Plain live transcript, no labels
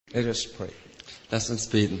Let us pray. Lass uns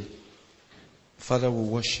beten. Father, we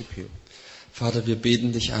worship you. Vater, wir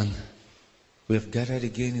beten dich an. We have gathered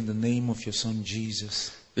again in the name of your Son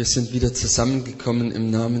Jesus. Wir sind wieder zusammengekommen im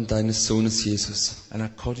Namen deines Sohnes Jesus. And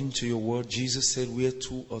according to your word, Jesus said, where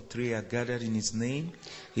 2 or 3 are gathered in his name,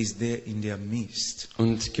 he's there in their midst.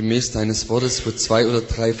 Und gemäß deines Wortes, wo 2 oder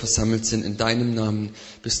 3 versammelt sind in deinem Namen,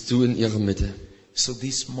 bist du in ihrer Mitte. So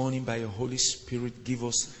this morning, by your Holy Spirit, give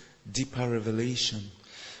us deeper revelation.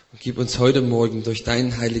 Und gib uns heute Morgen durch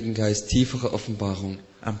deinen Heiligen Geist tiefere Offenbarung.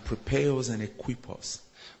 And prepare us and equip us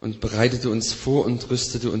Und bereitete uns vor und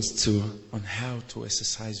rüstete uns zu. on how to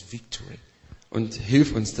exercise victory. Und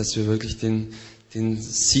hilf uns, dass wir wirklich den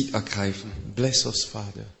Sieg ergreifen. Bless us,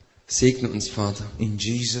 Father. Segne uns, Vater. In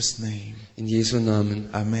Jesus' name. In Jesu Namen.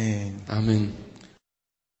 Amen. Amen.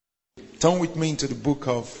 Turn with me into the book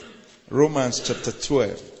of Romans chapter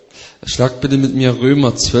 12. Schlag bitte mit mir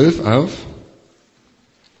Römer 12 auf.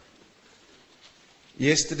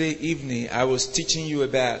 Yesterday evening, I was teaching you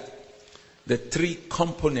about the 3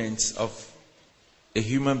 components of a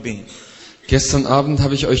human being. Gestern Abend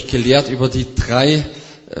habe ich euch gelehrt über die 3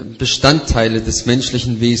 Bestandteile des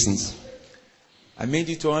menschlichen Wesens. I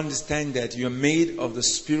made you to understand that you are made of the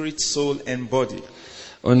spirit, soul and body.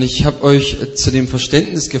 Und ich habe euch zu dem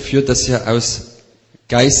Verständnis geführt, dass ihr aus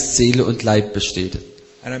Geist, Seele und Leib besteht.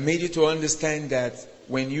 And I made you to understand that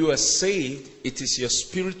when you are saved, it is your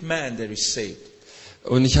spirit man that is saved.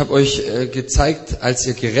 Und ich habe euch gezeigt, als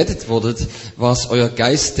ihr gerettet wurdet, war es euer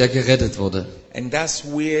Geist, der gerettet wurde. And that's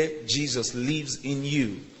where Jesus lives in you.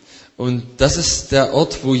 Und das ist der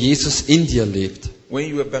Ort, wo Jesus in dir lebt. When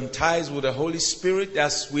you are baptized with the Holy Spirit,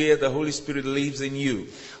 that's where the Holy Spirit lives in you.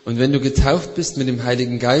 Und wenn du getauft bist mit dem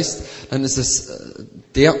Heiligen Geist, dann ist es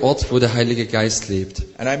der Ort, wo der Heilige Geist lebt.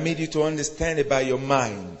 And I made you to understand about your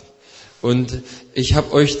mind. Und ich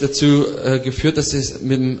habe euch dazu geführt, dass ihr es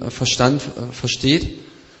mit dem Verstand versteht.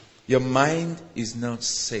 Your mind is not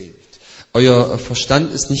saved. Euer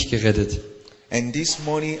Verstand ist nicht gerettet. And this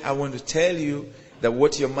morning I want to tell you that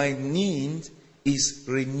what your mind needs is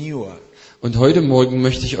renewal. Und heute Morgen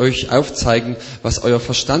möchte ich euch aufzeigen, was euer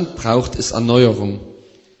Verstand braucht, ist Erneuerung.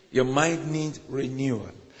 Your mind needs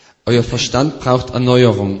renewal. Euer Verstand braucht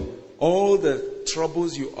Erneuerung. All the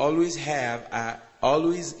troubles you always have are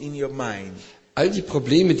always in your mind. All die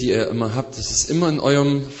Probleme, die ihr immer habt, das ist immer in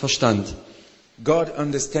eurem Verstand. God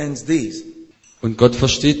understands this. Und Gott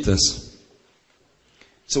versteht das.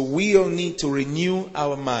 So we all need to renew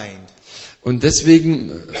our mind. Und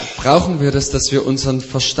deswegen brauchen wir das, dass wir unseren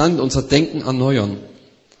Verstand, unser Denken erneuern.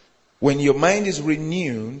 When your mind is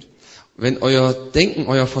renewed, Wenn euer Denken,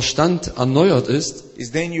 euer Verstand erneuert ist,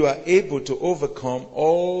 is then you are able to overcome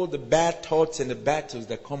all the bad thoughts and the battles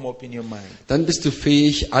that come up in your mind. dann bist du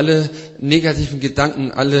fähig, alle negativen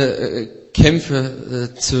Gedanken, alle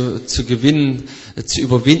Kämpfe zu gewinnen, zu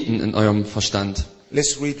überwinden in eurem Verstand.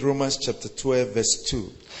 Let's read Romans chapter 12 verse 2.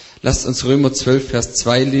 Lasst uns Römer 12, Vers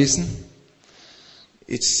 2 lesen.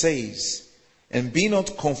 It says, and be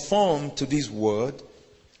not conformed to this world,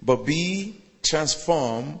 but be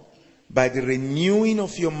transformed by the renewing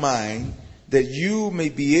of your mind, that you may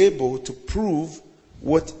be able to prove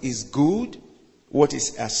what is good, what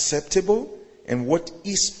is acceptable, and what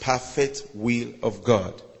is perfect will of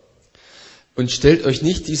God. Und stellt euch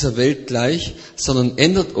nicht dieser Welt gleich, sondern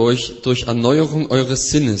ändert euch durch Erneuerung eures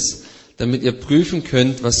Sinnes, damit ihr prüfen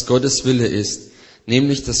könnt, was Gottes Wille ist,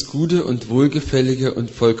 nämlich das Gute und Wohlgefällige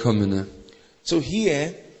und Vollkommene. So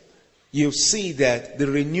here, you see that the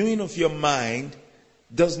renewing of your mind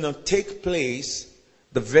does not take place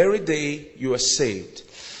the very day you are saved.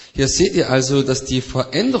 Hier seht ihr also, dass die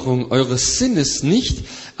Veränderung eures Sinnes nicht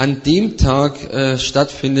an dem Tag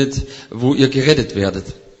stattfindet, wo ihr gerettet werdet.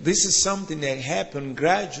 This is something that happens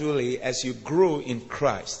gradually as you grow in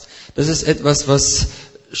Christ. Das ist etwas, was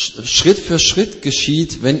Schritt für Schritt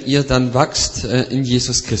geschieht, wenn ihr dann wachst in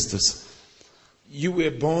Jesus Christus. You were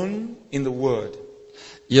born in the Word,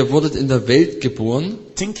 Ihr wurdet in der Welt geboren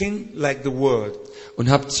thinking like the Word, und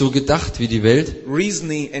habt so gedacht wie die Welt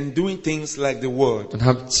reasoning and doing things like the Word. und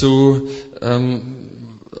habt so,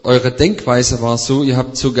 eure Denkweise war so, ihr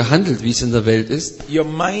habt so gehandelt, wie es in der Welt ist. Your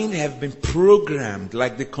mind have been programmed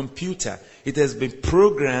like the computer. It has been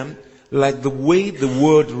programmed like the way the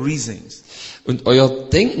Word reasons. Und euer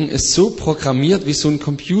Denken ist so programmiert wie so ein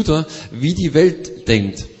Computer, wie die Welt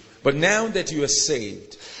denkt. But now that you are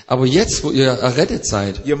saved, Aber jetzt, wo ihr errettet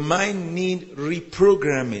seid, your mind need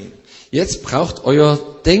reprogramming. jetzt braucht euer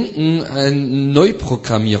Denken eine Your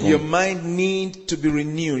Neuprogrammierung. mind need to be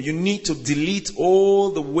renewed. You need to delete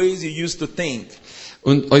all the ways you used to think.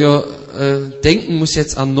 Und euer Denken muss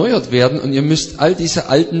jetzt erneuert werden und ihr müsst all diese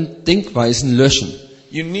alten Denkweisen löschen.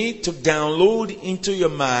 you need to download into your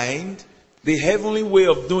mind the heavenly way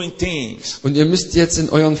of doing things. Und ihr müsst jetzt in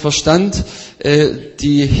euren Verstand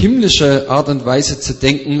die himmlische Art und Weise zu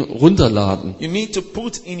denken runterladen. You need to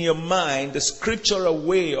put in your mind the scriptural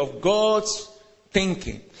way of God's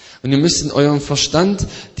thinking. Und ihr müsst in eurem Verstand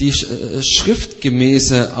die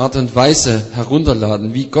schriftgemäße Art und Weise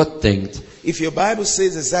herunterladen, wie Gott denkt. If your Bible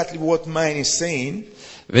says exactly what mine is saying,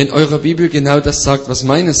 Wenn eure Bibel genau das sagt, was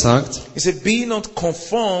meine sagt, it said, be not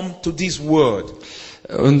conformed to this world.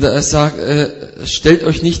 und er sagt, stellt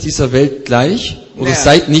euch nicht dieser Welt gleich, oder Ja.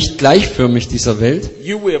 seid nicht gleichförmig dieser Welt.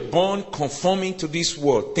 You were born conforming to this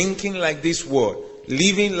world, thinking like this world,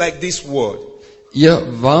 living like this world.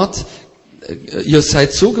 Ihr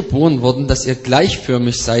seid so geboren worden, dass ihr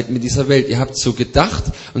gleichförmig seid mit dieser Welt. Ihr habt so gedacht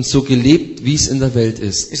und so gelebt, wie es in der Welt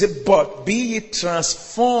ist. He said, but be ye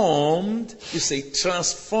transformed. You say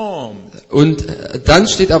transformed. Und dann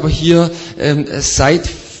steht aber hier, seid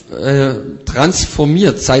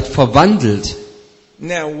transformiert, seid verwandelt.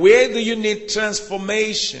 Now, where do you need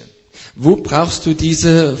transformation? Wo brauchst du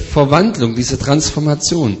diese Verwandlung, diese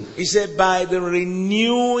Transformation? He said, by the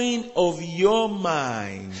renewing of your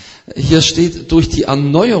mind. Hier steht, durch die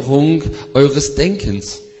Erneuerung eures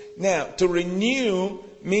Denkens. Now, to renew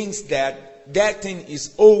means that thing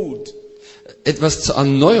is old. Etwas zu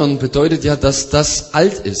erneuern bedeutet ja, dass das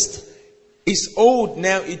alt ist. It's old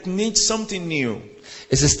now, it needs something new.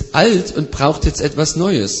 Es ist alt und braucht jetzt etwas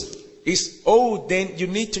Neues. It's old, then you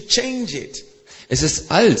need to change it. Es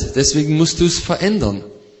ist alt, deswegen musst du es verändern.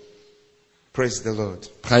 Praise the Lord.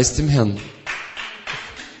 Preis dem Herrn.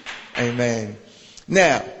 Amen.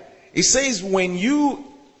 Now, it says when you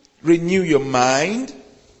renew your mind,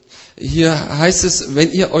 Hier heißt es,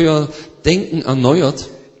 wenn ihr euer Denken erneuert,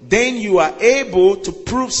 then you are able to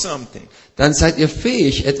prove something. dann seid ihr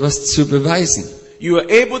fähig, etwas zu beweisen. You are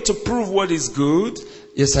able to prove what is good.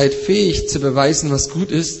 Ihr seid fähig zu beweisen, was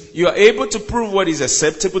gut ist. You are able to prove what is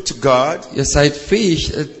acceptable to God. Ihr seid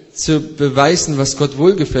fähig zu beweisen, was Gott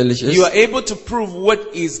wohlgefällig You are ist. able to prove what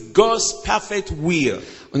is God's perfect will.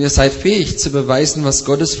 Und ihr seid fähig zu beweisen, was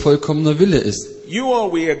Gottes vollkommener Wille ist. You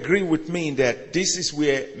all will agree with me that this is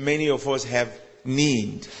where many of us have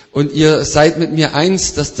need. Und ihr seid mit mir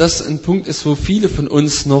eins, dass das ein Punkt ist, wo viele von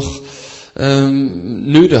uns noch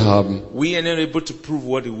Nöte haben. We are not able to prove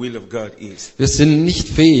what the will of God is. Wir sind nicht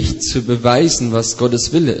fähig zu beweisen, was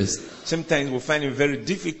Gottes Wille ist. Sometimes we find it very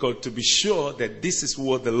difficult to be sure that this is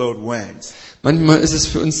what the Lord wants. Manchmal ist es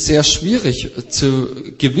für uns sehr schwierig,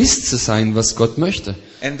 gewiss zu sein, was Gott möchte.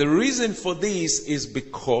 And the reason for this is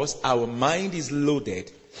because our mind is loaded.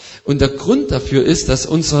 Und der Grund dafür ist, dass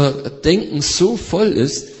unser Denken so voll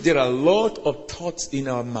ist, There are a lot of thoughts in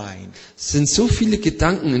our mind. es sind so viele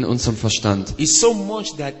Gedanken in unserem Verstand. It's so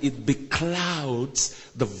much that it beclouds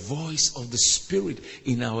the voice of the Spirit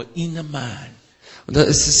in our inner man. Und da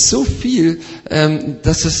ist es so viel,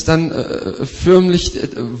 dass es dann förmlich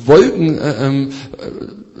Wolken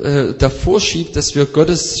davor schiebt, dass wir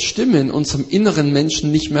Gottes Stimme in unserem inneren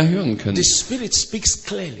Menschen nicht mehr hören können. The Spirit speaks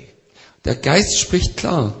clearly, Der Geist spricht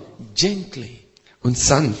klar gently, und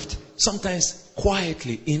sanft sometimes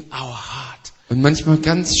quietly in our heart. und manchmal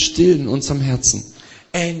ganz still in unserem Herzen.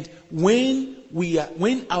 And when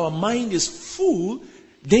our mind is full,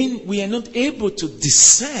 then we are not able to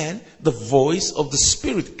discern the voice of the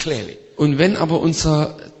Spirit clearly. Und wenn aber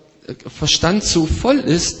unser Verstand so voll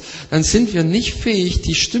ist, dann sind wir nicht fähig,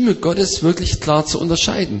 die Stimme Gottes wirklich klar zu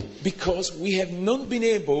unterscheiden. Because we have not been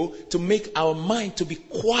able to make our mind to be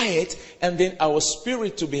quiet and then our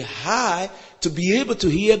spirit to be high, to be able to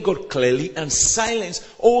hear God clearly and silence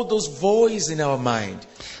all those voices in our mind.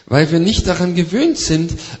 Weil wir nicht daran gewöhnt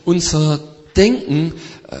sind, unser Denken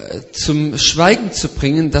zum Schweigen zu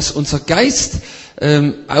bringen, dass unser Geist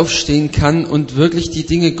aufstehen kann und wirklich die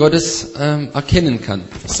Dinge Gottes erkennen kann.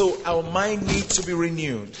 So our mind needs to be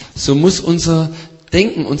renewed. So muss unser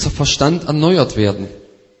Denken, unser Verstand erneuert werden.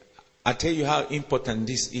 I tell you how important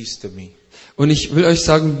this is to me. Und ich will euch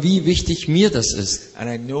sagen, wie wichtig mir das ist. And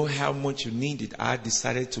I know how much you need it. I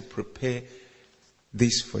decided to prepare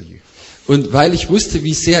this for you. Und weil ich wusste,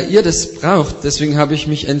 wie sehr ihr das braucht, deswegen habe ich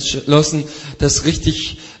mich entschlossen, das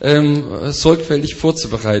richtig sorgfältig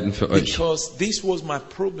vorzubereiten für euch. Because this was my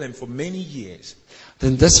problem for many years.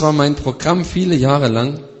 Denn das war mein Programm viele Jahre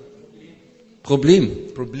lang. Problem.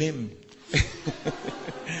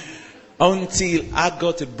 Until I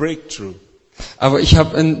got a breakthrough. Aber ich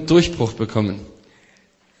habe einen Durchbruch bekommen.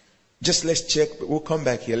 Just let's check. We'll come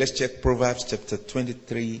back here. Let's check Proverbs chapter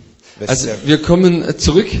 23, verse Also 7. wir kommen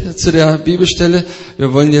zurück zu der Bibelstelle.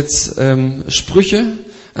 Wir wollen jetzt Sprüche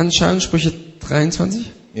anschauen, Sprüche 23.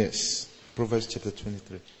 Yes. Proverbs chapter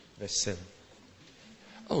 23, verse 7.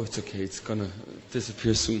 Oh, it's okay. It's gonna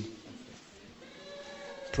disappear soon.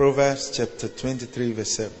 Proverbs chapter 23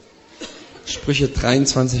 verse 7. Sprüche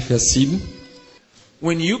 23, Vers 7.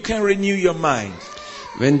 When you can renew your mind,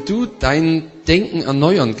 Wenn du dein Denken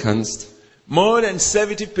erneuern kannst, more than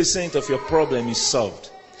 70% of your problem is solved.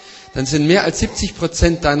 dann sind mehr als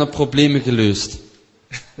 70% deiner Probleme gelöst.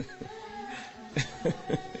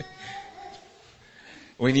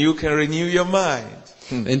 When you can renew your mind.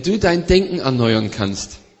 Wenn du dein Denken erneuern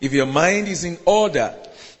kannst, If your mind is in order,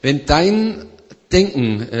 wenn dein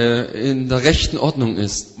Denken in der rechten Ordnung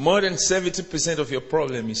ist, more than 70% of your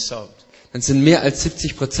problem is solved. dann sind mehr als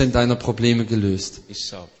 70% deiner Probleme gelöst. Is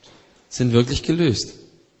solved. Sind wirklich gelöst.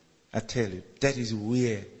 I tell you, that is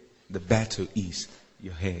where the battle is.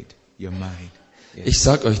 Your head, your mind. Yes. Ich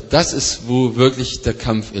sag euch, das ist, wo wirklich der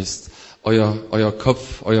Kampf ist. Euer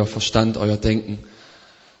Kopf, euer Verstand, euer Denken.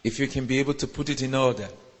 If you can be able to put it in order,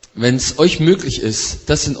 Wenn es euch möglich ist,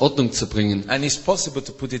 das in Ordnung zu bringen, and it's possible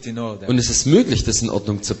to put it in order, und es ist möglich, das in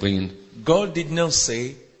Ordnung zu bringen, God did not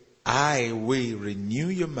say, I will renew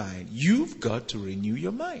your mind. You've got to renew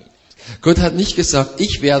your mind. Gott hat nicht gesagt,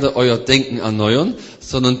 ich werde euer Denken erneuern,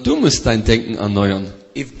 sondern du musst dein Denken erneuern.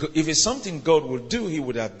 If it's something God would do, He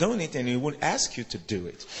would have done it and He wouldn't ask you to do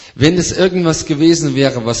it. Wenn es irgendwas gewesen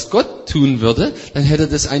wäre, was Gott tun würde, dann hätte er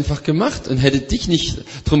das einfach gemacht und hätte dich nicht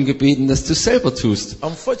darum gebeten, dass du es selber tust.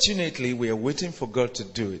 Unfortunately, we are waiting for God to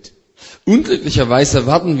do it. Unglücklicherweise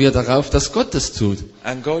warten wir darauf, dass Gott das tut.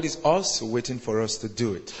 And God is also waiting for us to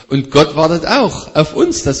do it. Und Gott wartet auch auf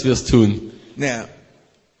uns, dass wir es tun. Now,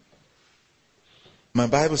 my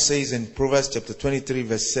Bible says in Proverbs chapter 23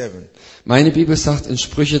 verse 7, Meine Bibel sagt in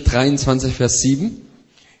Sprüche 23, Vers 7,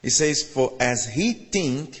 it says, for as he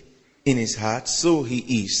think in his heart, so he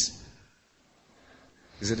is.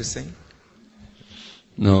 Is it the same?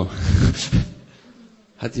 no.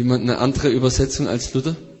 Hat jemand eine andere Übersetzung als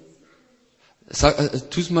Luther?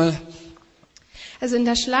 Tu's mal. Also in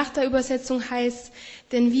der Schlachterübersetzung heißt,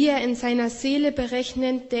 denn wie er in seiner Seele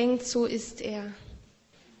berechnend denkt, so ist er.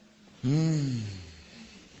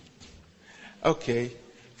 Okay.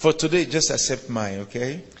 For today, just accept mine,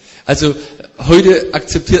 okay? Also heute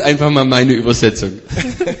akzeptiert einfach mal meine Übersetzung.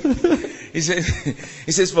 He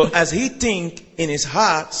says, for as he think in his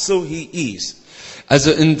heart, so he is.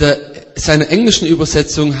 Also in seiner englischen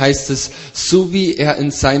Übersetzung heißt es, so wie er in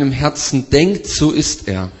seinem Herzen denkt, so ist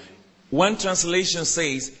er. One translation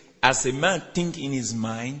says, as a man think in his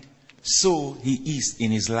mind, so he is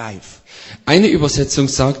in his life. Eine Übersetzung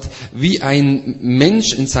sagt, wie ein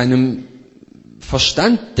Mensch in seinem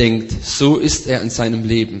Verstand denkt, so ist er in seinem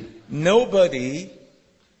Leben. Nobody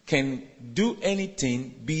can do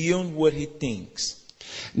anything beyond what he thinks.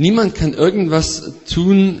 Niemand kann irgendwas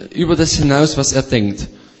tun über das hinaus, was er denkt.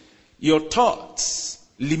 Your thoughts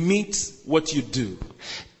limit what you do.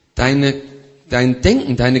 Dein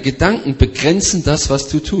Denken, deine Gedanken begrenzen das, was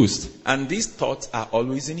du tust. And these thoughts are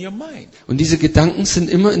always in your mind. Und diese Gedanken sind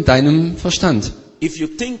immer in deinem Verstand. If you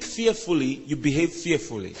think fearfully, you behave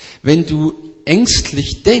fearfully. Wenn du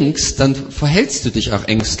ängstlich denkst, dann verhältst du dich auch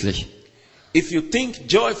ängstlich. If you think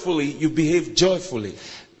joyfully, you behave joyfully.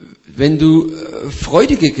 Wenn du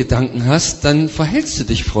freudige Gedanken hast, dann verhältst du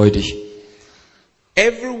dich freudig.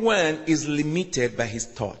 Everyone is limited by his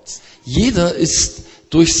thoughts. Jeder ist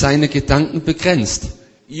durch seine Gedanken begrenzt.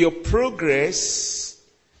 Your progress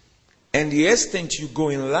and the extent you go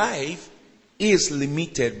in life is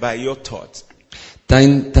limited by your thoughts.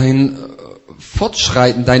 Dein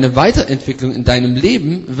Fortschreiten, deine Weiterentwicklung in deinem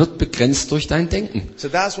Leben wird begrenzt durch dein Denken. So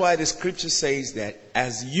that's why the scripture says that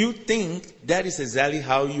as you think, that is exactly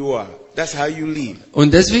how you are. That's how you live.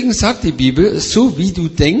 Und deswegen sagt die Bibel, so wie du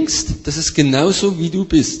denkst, das ist genauso wie du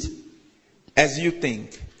bist. As you think,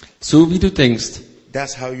 So wie du denkst,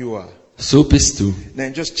 that's how you are. so bist du. Now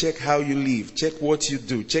just check how you live. Check what you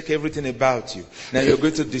do. Check everything about you. Now you're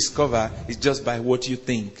going to discover it's just by what you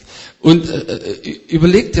think. Und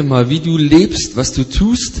überleg dir mal, wie du lebst, was du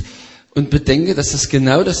tust und bedenke, dass es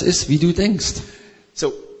genau das ist, wie du denkst.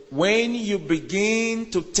 So when you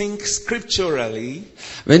begin to think scripturally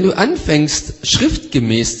Wenn du anfängst,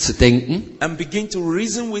 schriftgemäß zu denken and begin to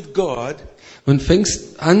reason with God, und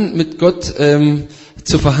fängst an, mit Gott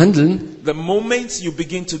zu verhandeln, the moment you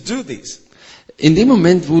begin to do this, in dem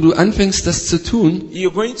Moment, wo du anfängst, das zu tun,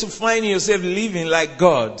 you're going to find yourself living like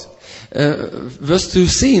God. wirst du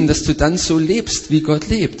sehen, dass du dann so lebst, wie Gott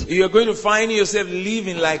lebt. You're going to find yourself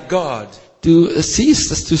living like God. Du siehst,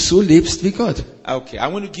 dass du so lebst wie Gott. Okay,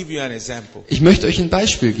 I want to give you an example. Ich möchte euch ein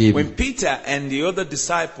Beispiel geben. When Peter and the other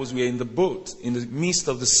disciples were in the boat in the midst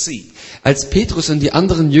of the sea, Als Petrus und die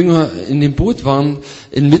anderen Jünger in dem Boot waren,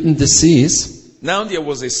 inmitten des Sees, now there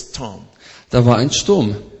was a storm. Da war ein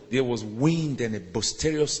Sturm. There was wind and a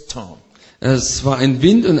boisterous storm. Es war ein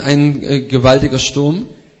Wind und ein gewaltiger Sturm.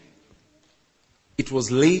 It was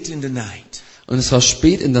late in the night. Und es war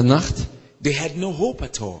spät in der Nacht. They had no hope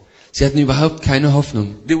at all. Sie hatten überhaupt keine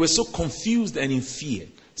Hoffnung. They were so confused and in fear.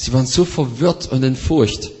 Sie waren so verwirrt und in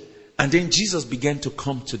Furcht. And then Jesus began to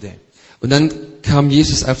come to them. Und dann kam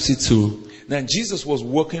Jesus auf sie zu. Now Jesus was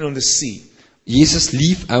walking on the sea. Jesus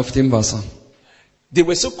lief auf dem Wasser. They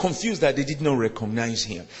were so confused that they did not recognize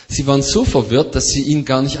him. Sie waren so verwirrt, dass sie ihn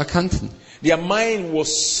gar nicht erkannten. Their mind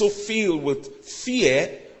was so filled with fear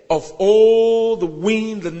of all the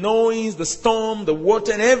wind, the noise, the storm, the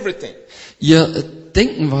water and everything. Ihr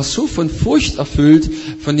Denken war so von Furcht erfüllt,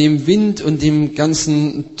 von dem Wind und dem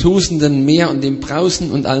ganzen tosenden Meer und dem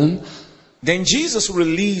Brausen und allem. Then Jesus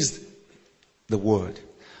released the word.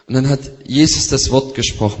 Und dann hat Jesus das Wort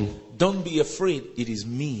gesprochen. Don't be afraid, it is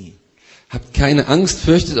me. Habt keine Angst,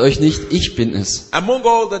 fürchtet euch nicht, ich bin es. Among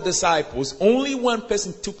all the disciples, only one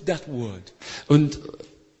person took that word. Und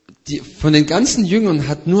von den ganzen Jüngern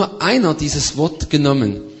hat nur einer dieses Wort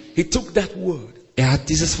genommen. He took that word Er hat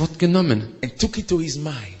dieses Wort genommen and took it to his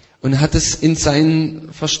mind und hat es in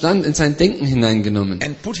seinen Verstand, in sein Denken hineingenommen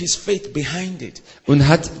and put his faith behind it und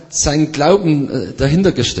hat seinen Glauben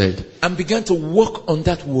dahinter gestellt and began to walk on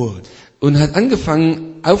that word. und hat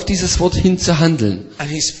angefangen, auf dieses Wort hin zu handeln.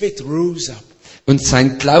 And his faith rose up Und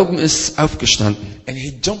sein Glauben ist aufgestanden. and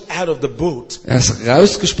he jumped out of the boat Er ist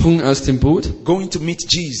rausgesprungen aus dem Boot, going to meet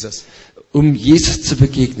Jesus. um Jesus zu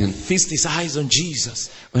begegnen. Fixed his eyes on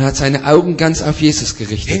Jesus. Und hat seine Augen ganz auf Jesus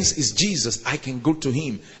gerichtet. Hence is Jesus. I can go to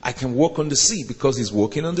him. I can walk on the sea because he's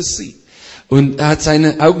walking on the sea. Und er hat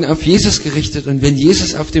seine Augen auf Jesus gerichtet. Und wenn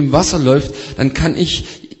Jesus auf dem Wasser läuft, dann kann ich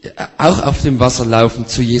auch auf dem Wasser laufen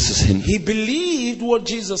zu Jesus hin. He believed what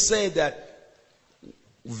Jesus said, that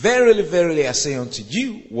verily, verily, I say unto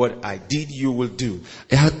you, what I did, you will do.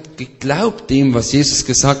 Er hat geglaubt dem, was Jesus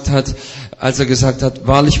gesagt hat, als er gesagt hat,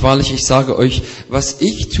 wahrlich, wahrlich, ich sage euch, was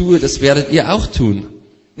ich tue, das werdet ihr auch tun.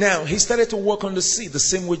 Now, he started to walk on the sea, the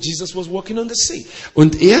same way Jesus was walking on the sea.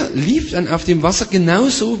 Und er lief dann auf dem Wasser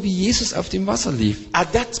genauso, wie Jesus auf dem Wasser lief.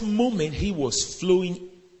 At that moment, he was flowing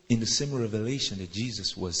in the same revelation that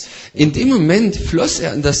Jesus was. In dem Moment floss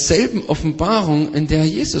er in derselben Offenbarung, in der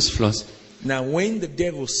Jesus floss. Now, when the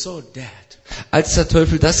devil saw that, Als der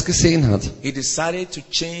Teufel das gesehen hat, he decided to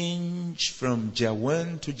change from Jah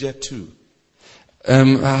 1 to Jah 2.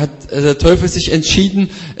 hat der Teufel sich entschieden,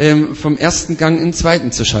 vom ersten Gang in den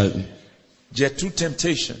zweiten zu schalten. Jah 2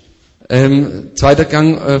 temptation. Zweiter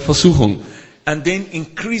Gang Versuchung. And then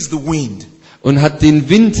increase the wind Und hat den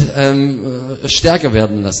Wind stärker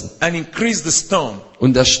werden lassen. and increase the storm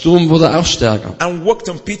Und der Sturm wurde auch stärker. and worked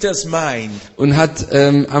on Peter's mind Und hat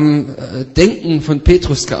am Denken von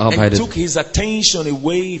Petrus and gearbeitet. took his attention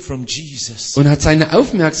away from Jesus Und hat seine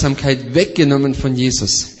Aufmerksamkeit weggenommen von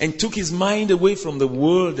Jesus. and took his mind away from the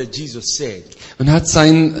word that Jesus said. Und hat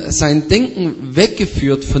sein Denken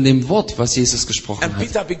weggeführt von dem Wort, was Jesus gesprochen And hat.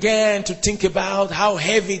 Peter began to think about how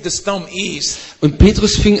heavy the storm is, Und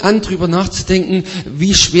Petrus fing an, drüber nachzudenken,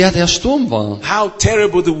 wie schwer der Sturm war. how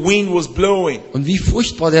terrible the wind was blowing. Und wie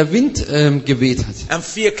furchtbar der Wind geweht hat. And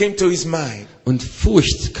fear came to his mind. Und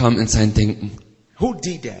Furcht kam in sein Denken. Who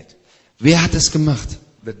did that? Wer hat es gemacht?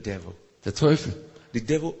 The devil. Der Teufel. The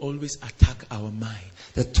devil always attack our mind.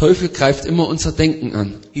 Der Teufel greift immer unser Denken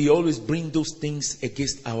an. He always bring those things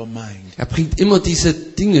against our mind. Er bringt immer diese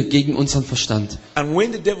Dinge gegen unseren Verstand. And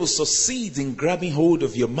when the devil succeeds in grabbing hold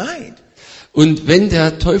of your mind, Und wenn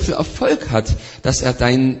der Teufel Erfolg hat, dass er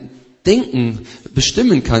dein Denken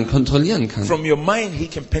bestimmen kann, kontrollieren kann, from your mind he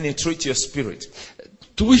can penetrate your spirit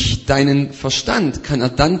durch deinen Verstand kann er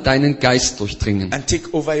dann deinen Geist durchdringen and take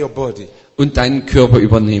over your body. und deinen Körper So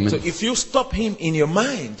übernehmen. if you stop him in your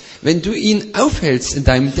mind, Wenn du ihn aufhältst in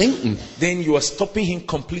deinem Denken, then you are stopping him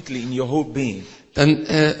completely in your whole being. dann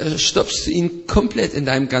stoppst du ihn komplett in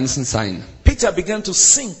deinem ganzen Sein. Peter began to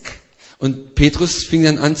sink Und Petrus fing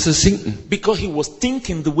dann an zu sinken, because he was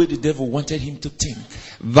thinking the way the devil wanted him to think.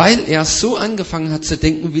 weil er so angefangen hat zu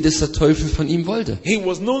denken, wie das der Teufel von ihm wollte. He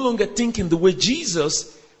was no longer thinking the way Jesus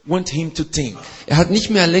wanted him to think, Er hat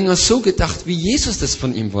nicht mehr länger so gedacht, wie Jesus das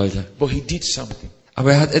von ihm wollte. but he did something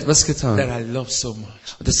Aber er hat etwas that getan. I love so much.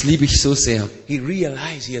 Und das liebe ich so sehr. He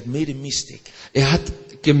realized he had made a mistake. Er hat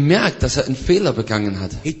gemerkt, dass er einen Fehler begangen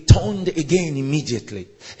hat. He turned again immediately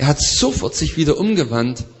Er hat sofort sich wieder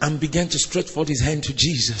umgewandt and began to stretch forth his hand to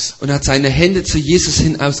Jesus. und hat seine Hände zu Jesus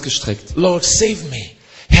hin ausgestreckt. Lord, save me.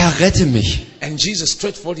 Herr, rette mich. And Jesus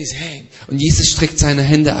stretched forth his hand Und Jesus streckt seine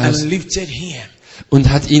Hände and aus lifted him. und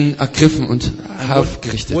hat ihn ergriffen und And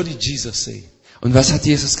aufgerichtet. what did Jesus say? Und was hat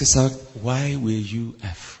Jesus gesagt? Why were you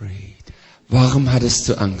afraid? Warum hattest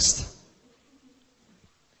du Angst?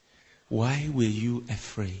 Why were you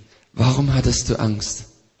afraid? Warum hattest du Angst?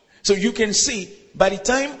 So you can see, by the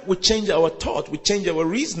time we change our thought, we change our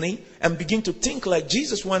reasoning and begin to think like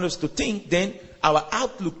Jesus wants us to think, then our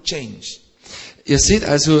outlook changes. Ihr seht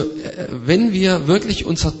also, wenn wir wirklich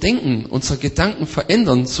unser Denken, unsere Gedanken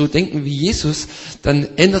verändern, so denken wie Jesus,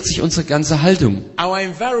 dann ändert sich unsere ganze Haltung. Our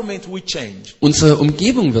environment will change. Unsere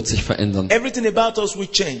Umgebung wird sich verändern. Everything about us will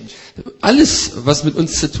change. Alles, was mit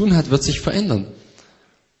uns zu tun hat, wird sich verändern.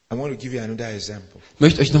 I want to give you another example. Ich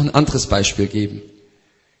möchte euch noch ein anderes Beispiel geben.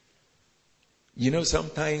 You know,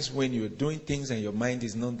 sometimes when you're doing things and your mind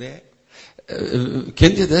is not there,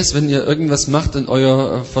 Kennt ihr das, wenn ihr irgendwas macht und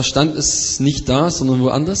euer Verstand ist nicht da, sondern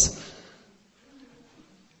woanders?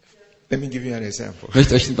 let me give you an example. Ich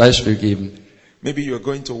möchte euch ein Beispiel geben. Maybe you're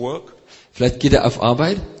going to work, Vielleicht geht ihr auf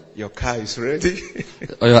Arbeit, your car is ready,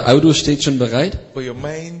 euer Auto steht schon bereit, but your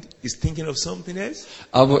mind is thinking of something else.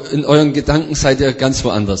 aber in euren Gedanken seid ihr ganz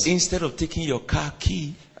woanders. Instead of taking your car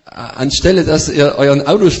key, Anstelle, dass ihr euren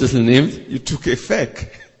Autoschlüssel nehmt, you took a fork.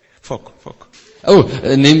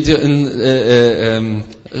 nehmt ihr eine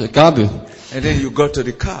Gabel. And then you got to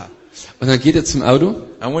the car. Und dann geht ihr zum Auto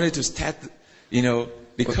I wanted to start,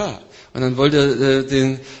 the car. und dann wollt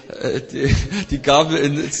ihr die Gabel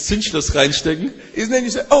ins Zündschloss reinstecken. And then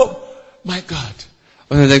you say, oh, my God.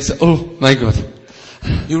 Und dann denkst du, oh mein Gott.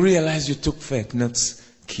 You realize you took fork, not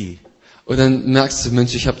key. Und dann merkst du,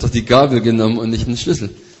 Mensch, ich habe doch die Gabel genommen und nicht den Schlüssel.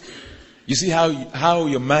 You see how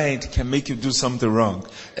your mind can make you do something wrong.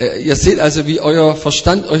 Ihr seht also, wie euer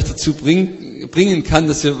Verstand euch dazu bringen kann,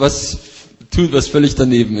 dass ihr was tut, was völlig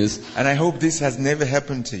daneben ist. And I hope this has never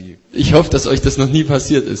happened to you. Ich hoffe, dass euch das noch nie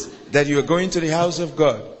passiert ist. That you are going to the house of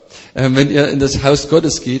God. Wenn ihr in das Haus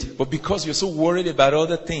Gottes geht, But because you're so worried about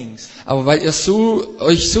other things, aber weil ihr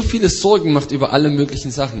euch so viele Sorgen macht über alle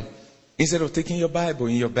möglichen Sachen, instead of taking your Bible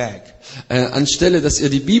in your bag, anstelle, dass ihr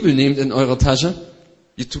die Bibel nehmt in eurer Tasche,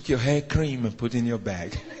 you took your hair cream and put in your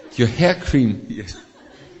bag. your hair cream, Yes.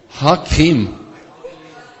 Haarcreme,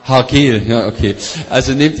 Haargel, ja okay.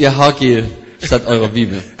 Also nehmt ihr Haargel statt eurer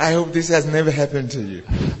Bibel. I hope this has never happened to you.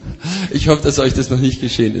 Ich hoffe, dass euch das noch nicht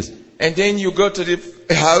geschehen ist. And then you go to the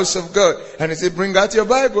house of God and they say, bring out your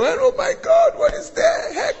Bible. And oh my God, what is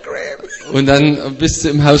that? Hair cream. Und dann bist du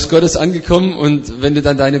im Haus Gottes angekommen und wenn du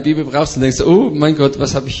dann deine Bibel brauchst, dann denkst du, oh mein Gott,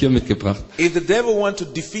 was habe ich hier mitgebracht? If the devil wants to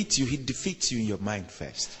defeat you, he defeats you in your mind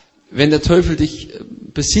first. Wenn der Teufel dich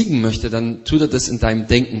besiegen möchte, dann tut er das in deinem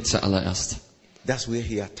Denken zuallererst. That's where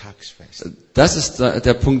he attacks first. Das ist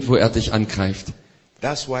der Punkt, wo er dich angreift.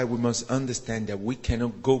 That's why we must understand that we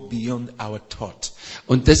cannot go beyond our thought.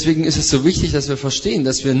 Und deswegen ist es so wichtig, dass wir verstehen,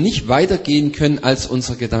 dass wir nicht weitergehen können als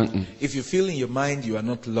unsere Gedanken. If you feel in your mind you are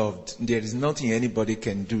not loved, there is nothing anybody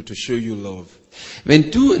can do to show you love. Wenn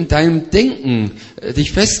du in deinem Denken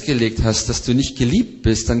dich festgelegt hast, dass du nicht geliebt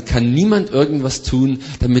bist, dann kann niemand irgendwas tun,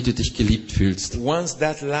 damit du dich geliebt fühlst. Once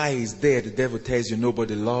that lie is there, the devil tells you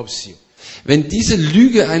nobody loves you. Wenn diese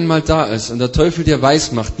Lüge einmal da ist und der Teufel dir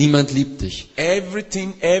weismacht, niemand liebt dich,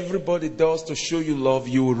 Everything everybody does to show you love,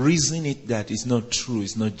 you will reason it that it's not true,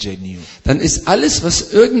 it's not genuine. dann ist alles,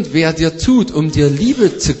 was irgendwer dir tut, um dir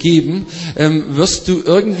Liebe zu geben, wirst du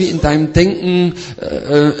irgendwie in deinem Denken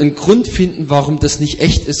einen Grund finden, warum das nicht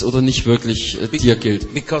echt ist oder nicht wirklich dir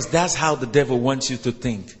gilt. Because that's how the devil wants you to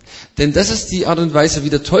think. Denn das ist die Art und Weise, wie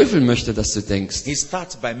der Teufel möchte, dass du denkst. He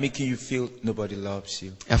starts by making you feel nobody loves you.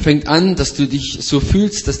 Er fängt an, dass du dich so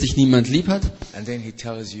fühlst, dass dich niemand lieb hat. And then he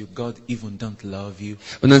tells you God even don't love you.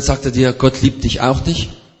 Und dann sagt er dir, Gott liebt dich auch nicht.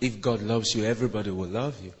 If God loves you, everybody will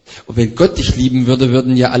love you. Und wenn Gott dich lieben würde,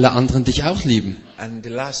 würden ja alle anderen dich auch lieben. And the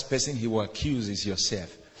last person he will accuse is yourself.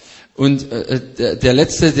 Und der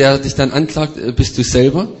Letzte, der dich dann anklagt, bist du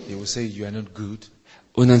selber. He will say you are not good.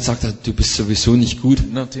 Und dann sagt er, du bist sowieso nicht gut.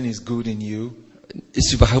 Nothing is good in you.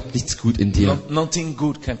 Ist überhaupt nichts gut in dir. Nothing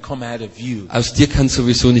good can come out of you. Aus dir kann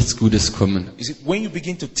sowieso nichts Gutes kommen. You see, when you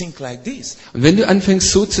begin to think like this, Und wenn du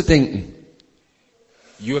anfängst so zu denken,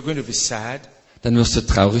 you are going to be sad. dann wirst du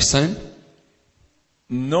traurig sein.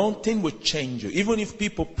 Nothing will change you. Even if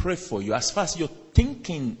people pray for you, as far as your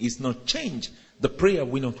thinking is not changed, the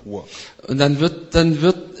prayer will not work. Und dann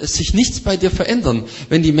wird sich nichts bei dir verändern.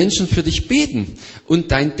 Wenn die Menschen für dich beten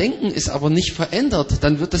und dein Denken ist aber nicht verändert,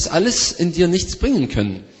 dann wird das alles in dir nichts bringen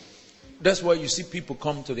können. That's why you see people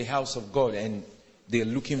come to the house of God and they're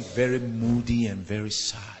looking very moody and very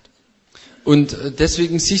sad. Und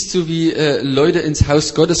deswegen siehst du, wie Leute ins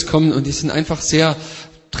Haus Gottes kommen und die sind einfach sehr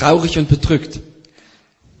traurig und bedrückt.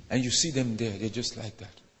 And you see them there, they're just like that.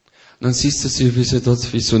 Und dann siehst du sie, wie sie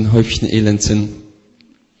dort wie so ein Häufchen Elend sind.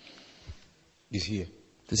 He's here.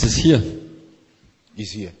 Das ist hier.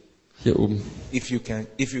 He's here. Hier oben. If you can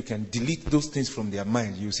delete those things from their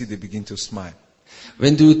mind, you see they begin to smile.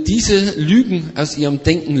 Wenn du diese Lügen aus ihrem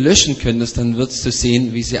Denken löschen könntest, dann würdest du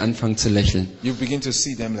sehen, wie sie anfangen zu lächeln. You begin to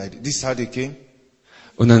see them like this is how they came.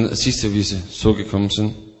 Und dann siehst du, wie sie so gekommen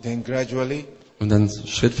sind. Then gradually, Und dann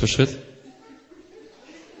Schritt für Schritt.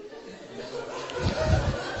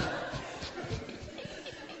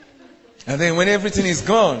 and then when everything is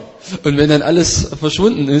gone, Und wenn dann alles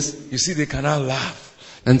verschwunden ist, you see they can now laugh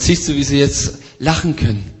dann siehst du, wie sie jetzt lachen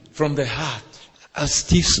können. from the heart. Aus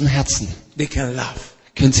tiefstem Herzen They can laugh.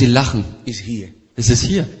 können sie lachen. It's here. Es ist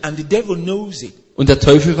hier. And the devil knows it. Und der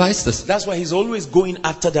Teufel weiß das. That's why he's always going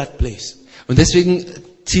after that place. Und deswegen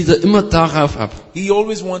zielt er immer darauf ab. He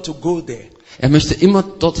always wants to go there. Er möchte immer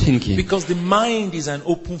dorthin gehen. Because the mind is an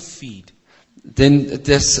open field. Denn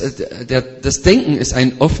das Denken ist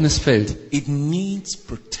ein offenes Feld. It needs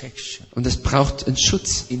protection. Und es braucht einen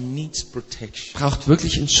Schutz. It needs protection. Braucht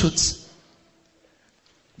wirklich einen Schutz.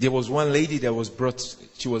 There was one lady that was brought,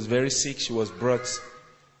 she was very sick, she was brought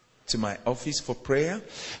to my office for prayer.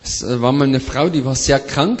 Es war mal eine Frau, die war sehr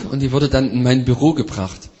krank und die wurde dann in mein Büro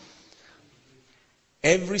gebracht.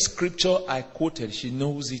 Every scripture I quoted, she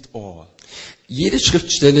knows it all. Jede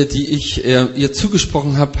Schriftstelle, die ich ihr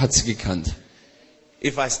zugesprochen habe, hat sie gekannt.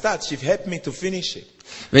 If I start, she'd help me to finish it.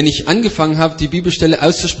 Wenn ich angefangen habe, die Bibelstelle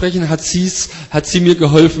auszusprechen, hat sie mir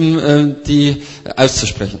geholfen, die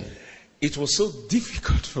auszusprechen. It was so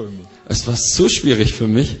difficult for me. Es war so schwierig für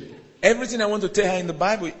mich. Everything I want to tell her in the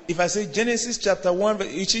Bible, if I say Genesis chapter 1,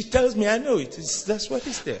 she tells me I know it. That's what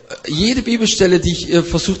is there. Jede Bibelstelle, die ich ihr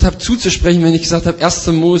versucht habe zuzusprechen, wenn ich gesagt habe 1.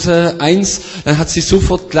 Mose 1, dann hat sie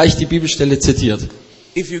sofort gleich die Bibelstelle zitiert.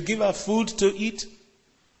 If you give her food to eat,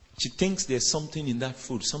 she thinks there's something in that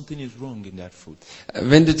food. Something is wrong in that food.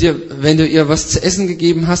 Wenn du ihr was zu essen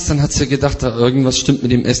gegeben hast, dann hat sie gedacht, da irgendwas stimmt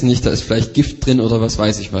mit dem Essen nicht, da ist vielleicht Gift drin oder was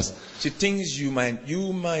weiß ich was. She thinks you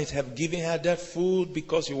might have given her that food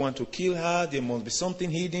because you want to kill her. There must be something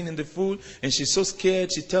hidden in the food. And she's so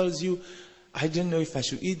scared. She tells you, I don't know if I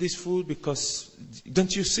should eat this food because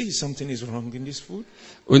don't you see something is wrong in this food?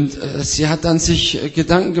 Und sie hat dann sich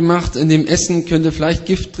Gedanken gemacht, in dem Essen könnte vielleicht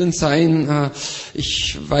Gift drin sein.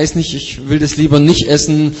 Ich weiß nicht, ich will das lieber nicht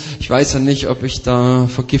essen. Ich weiß ja nicht, ob ich da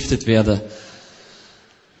vergiftet werde.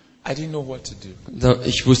 I didn't know what to do.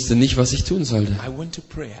 Ich wusste nicht, was ich tun sollte. I went to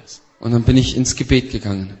prayers. Und dann bin ich ins Gebet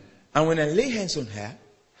gegangen. And when I lay hands on her,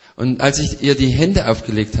 Und als ich ihr die Hände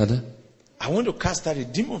aufgelegt hatte, I want to cast out a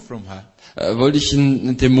demon from her. wollte ich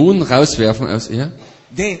einen Dämon rauswerfen aus ihr.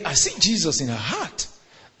 Then I see Jesus in her heart.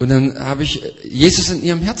 Und dann habe ich Jesus in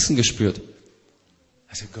ihrem Herzen gespürt.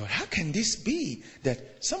 I said, God, how can this be that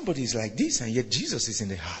somebody is like this and yet Jesus is in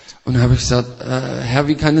the heart? Und dann habe ich gesagt, Herr,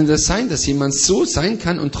 wie kann denn das sein, dass jemand so sein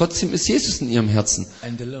kann und trotzdem ist Jesus in ihrem Herzen?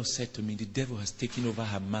 And the Lord said to me, the devil has taken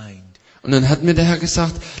over her mind. Und dann hat mir der Herr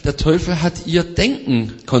gesagt, der Teufel hat ihr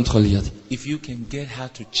Denken kontrolliert. If you can get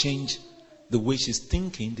her to change the way she's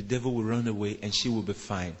thinking, the devil will run away and she will be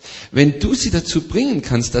fine. Wenn du sie dazu bringen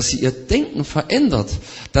kannst, dass sie ihr Denken verändert,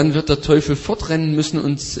 dann wird der Teufel fortrennen müssen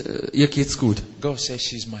und ihr geht's gut. God says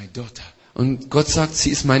she's my daughter. Und Gott sagt,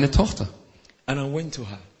 sie ist meine Tochter. And I went to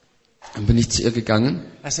her. Dann bin ich zu ihr gegangen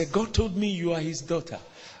I said, God told me you are his daughter.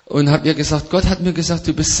 und habe ihr gesagt, Gott hat mir gesagt,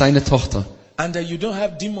 du bist seine Tochter. And that you don't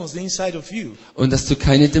have demons inside of you. Und dass du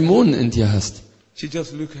keine Dämonen in dir hast. She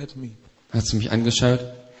just looked at me. Hat sie mich angeschaut.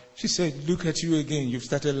 She said, look at you again. You've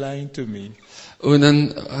started lying to me. Und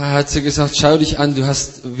dann hat sie gesagt, schau dich an, du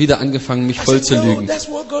hast wieder angefangen, mich I voll said, zu no, lügen. that's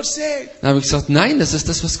what God said. Dann habe ich gesagt, nein, das ist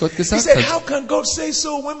das, was Gott He gesagt said, hat. how can God say so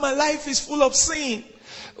when my life is full of sin?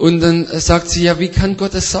 Und dann sagt sie, ja, wie kann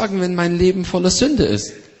Gott das sagen, wenn mein Leben voller Sünde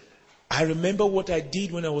ist? I remember what I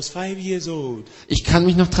did when I was 5 years old. Ich kann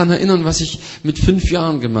mich noch dran erinnern, was ich mit 5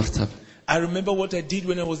 Jahren gemacht habe. I remember what I did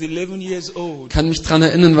when I was 11 years old. Kann mich dran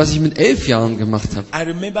erinnern, was ich mit 11 Jahren gemacht habe. I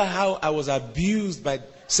remember how I was abused by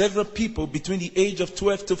several people between the age of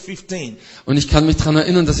 12 to 15. Und ich kann mich dran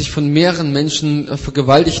erinnern, dass ich von mehreren Menschen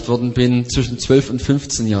vergewaltigt worden bin zwischen 12 und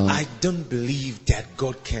 15 Jahren. I don't believe that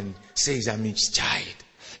God can say I'm his child.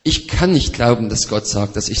 Ich kann nicht glauben, dass Gott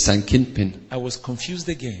sagt, dass ich sein Kind bin. I was confused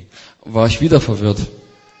again. War ich wieder verwirrt.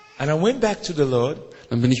 And I went back to the Lord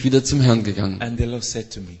Dann bin ich wieder zum Herrn gegangen. and the Lord said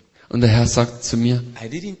to me, Und der Herr sagt zu mir, I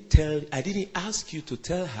didn't ask you to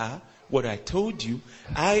tell her what I told you.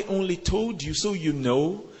 I only told you so you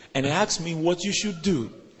know and asked me what you should do.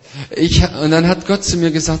 und dann hat Gott zu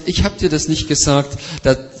mir gesagt, ich habe dir das nicht gesagt,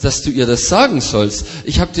 dass du ihr das sagen sollst.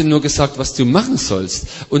 Ich habe dir nur gesagt, was du machen sollst.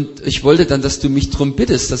 Und ich wollte dann, dass du mich darum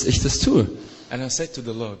bittest, dass ich das tue. And I said to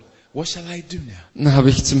the Lord, what shall I do now? Dann habe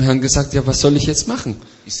ich zum Herrn gesagt, ja, was soll ich jetzt machen?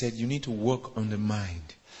 He said, you need to work on the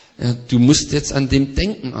mind. Ja, du musst jetzt an dem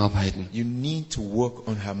Denken arbeiten. You need to work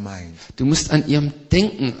on her mind. Du musst an ihrem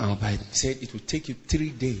Denken arbeiten. He said it will take you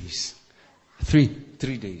 3 days. 3.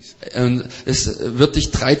 3 days. Und es wird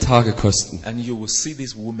dich 3 Tage kosten. And you will see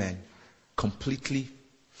this woman completely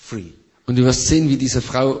free. Und du wirst sehen, wie diese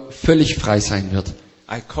Frau völlig frei sein wird.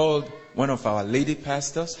 I called one of our lady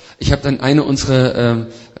pastors Ich habe dann eine unserer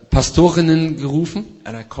Pastorinnen gerufen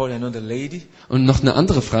and I called another lady und noch eine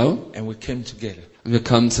andere Frau. and we came together. Und wir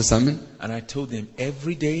kamen zusammen. And I told them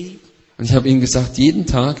every day Und ich habe ihnen gesagt, jeden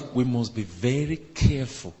Tag we must be very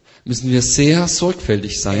careful. müssen wir sehr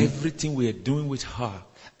sorgfältig sein. Everything we are doing with her.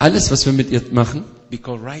 Alles, was wir mit ihr machen.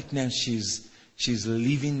 Because right now she's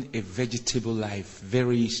living a vegetable life,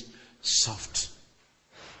 very soft.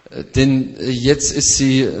 Denn jetzt ist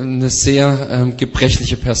sie eine sehr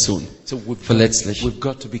gebrechliche Person. So Verletzlich. we've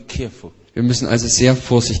got to be careful. Wir müssen also sehr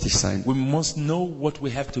vorsichtig sein. We must know what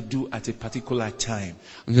we have to do at a particular time.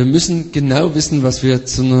 Und wir müssen genau wissen, was wir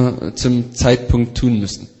zum Zeitpunkt tun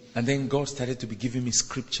müssen. And then God started to be giving me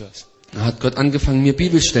scriptures. Da hat Gott angefangen, mir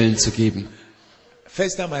Bibelstellen zu geben.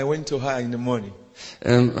 First time I went to her in the morning,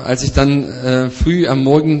 Als ich dann früh am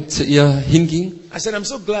Morgen zu ihr hinging, I said, I'm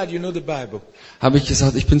so glad you know the Bible. habe ich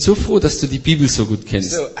gesagt, ich bin so froh, dass du die Bibel so gut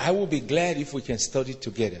kennst. So I will be glad if we can study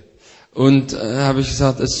together. Und habe ich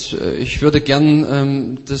gesagt, ich würde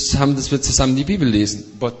gern dass wir zusammen die Bibel lesen.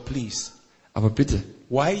 But please, Aber bitte,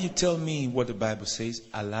 while you tell me what the Bible says,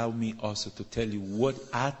 allow me also to tell you what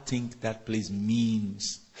I think that place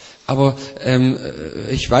means. aber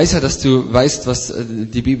ich weiß ja, dass du weißt, was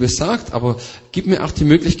die Bibel sagt, aber gib mir auch die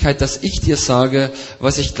Möglichkeit, dass ich dir sage,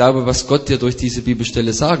 was ich glaube, was Gott dir durch diese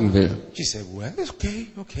Bibelstelle sagen will. She said, well,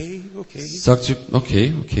 okay. Sagt sie,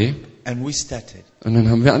 okay. And we started. Und dann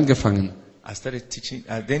haben wir angefangen. I started teaching.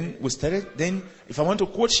 Then if I want to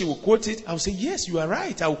quote, she will quote it. I will say, yes, you are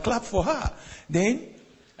right. I will clap for her. Then,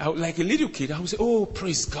 like a little kid, I will say, oh,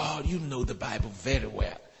 praise God. You know the Bible very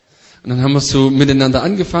well. Und dann haben wir so miteinander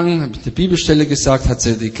angefangen, habe ich eine Bibelstelle gesagt, hat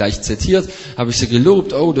sie die gleich zitiert, habe ich sie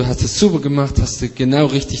gelobt, oh, du hast es super gemacht, hast du genau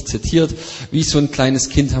richtig zitiert. Wie so ein kleines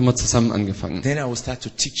Kind haben wir zusammen angefangen. Then I will start to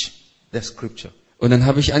teach the scripture. Und dann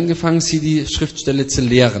habe ich angefangen, sie die Schriftstelle zu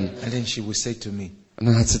lehren. And then she will say to me, Und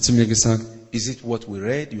dann hat sie zu mir gesagt, is it what we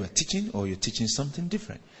read you are teaching or you're teaching something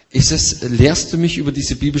different? lehrst du mich über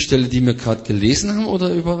diese Bibelstelle, die wir gerade gelesen haben, oder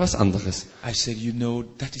über was anderes? I said,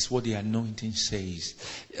 that is what the anointing says.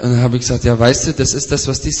 Und dann habe ich gesagt, ja, weißt du, das ist das,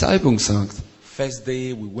 was die Salbung sagt. First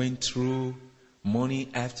day we went through morning,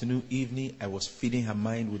 afternoon, evening. I was feeding her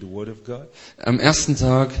mind with the word of God. Am ersten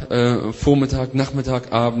Tag, Vormittag,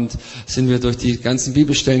 Nachmittag, Abend sind wir durch die ganzen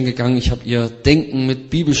Bibelstellen gegangen. Ich habe ihr Denken mit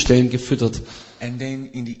Bibelstellen gefüttert. And then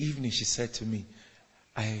in the evening she said to me,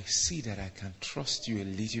 I see that I can trust you a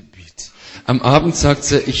little bit. Am Abend sagt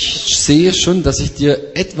sie, ich sehe schon, dass ich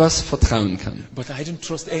dir etwas vertrauen kann. But I don't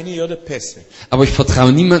trust any other person. Aber ich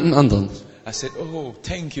vertraue niemandem anderen. I said, oh,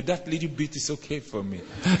 thank you. That little bit is okay for me.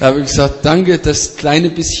 Da habe ich gesagt, danke, das kleine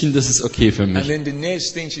bisschen, das ist okay für And mich. then the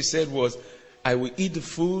next thing she said was, I will eat the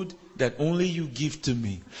food that only you give to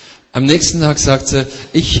me. Am nächsten Tag sagt sie,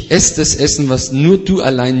 ich esse das Essen, was nur du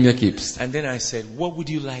allein mir gibst. And then I said, what would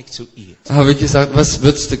you like to eat? Da habe ich gesagt, was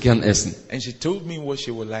würdest du gern essen? And she told me what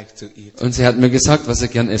she would like to eat. Und sie hat mir gesagt, was sie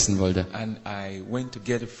gern essen wollte. And I went to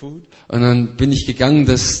get the food. Und dann bin ich gegangen,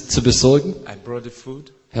 das zu besorgen. I brought the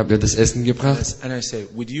food. Ich habe ihr das Essen gebracht. And I said,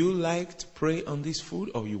 would you like to pray on this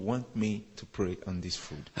food or you want me to pray on this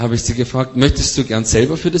food? Habe ich sie gefragt, möchtest du gern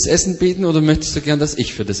selber für das Essen beten oder möchtest du gern, dass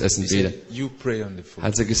ich für das Essen She bete? said, you pray on the food.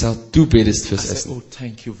 Hat sie gesagt, du betest I fürs said, Essen. oh,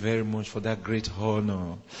 thank you very much for that great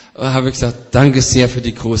honor. Und habe ich gesagt, danke sehr für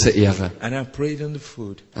die große Ehre. And I prayed on the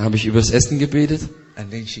food. Dann habe ich über das Essen gebetet And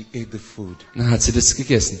then she ate the food. und dann hat sie das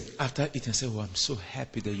gegessen. After eating, I said, oh, I'm so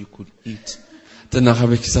happy that you could eat. Danach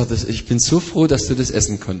habe ich gesagt, ich bin so froh, dass du das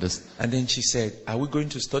essen konntest. And then she said, are we going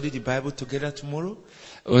to study the Bible together tomorrow?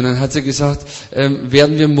 Und dann hat sie gesagt,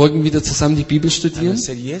 werden wir morgen wieder zusammen die Bibel And I studieren?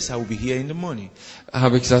 said, yes, I will be here in the morning.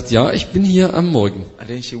 Habe ich gesagt, ja, ich bin hier am Morgen. And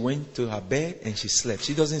then she went to her bed and she slept.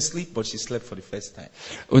 She doesn't sleep, but she slept for the first time.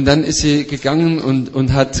 Und dann ist sie gegangen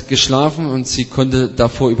und hat geschlafen und sie konnte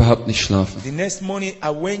davor überhaupt nicht schlafen. The next morning, I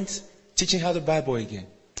went teaching her the Bible again.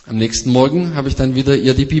 Am nächsten Morgen habe ich dann wieder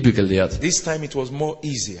ihr die Bibel gelehrt. This time it was more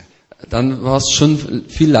easier. Dann war es schon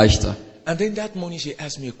viel leichter. And then that morning she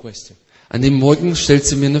asked me a question. An dem Morgen stellt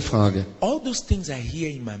sie mir eine Frage. All those things I hear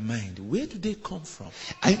in my mind, where do they come from?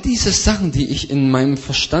 All diese Sachen, die ich in meinem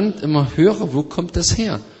Verstand immer höre, wo kommt das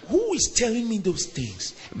her? Who is telling me those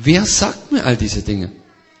things? Wer sagt mir all diese Dinge?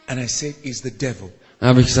 And I said, it's the devil. Dann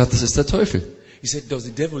habe ich gesagt, das ist der Teufel. He said, does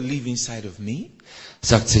the devil live inside of me?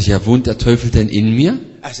 Sagt sich, ja, wohnt der Teufel denn in mir?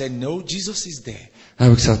 I said, no, Jesus is there. Dann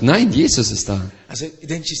habe ich gesagt, nein, Jesus ist da.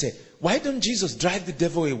 Then she said, why don't Jesus drive the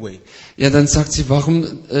devil away? Ja, dann sagt sie,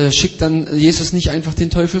 warum schickt dann Jesus nicht einfach den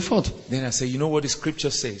Teufel fort? Then I said, you know what the scripture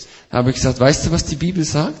says? Da habe ich gesagt, weißt du, was die Bibel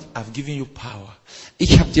sagt? I've given you power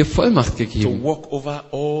Ich habe dir Vollmacht to gegeben, walk over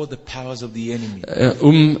all the powers of the enemy.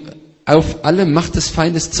 um auf alle Macht des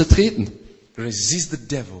Feindes zu treten. Resist the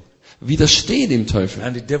devil Widerstehe dem Teufel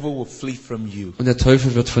and the devil will flee from you. und der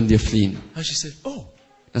Teufel wird von dir fliehen. And she said, oh,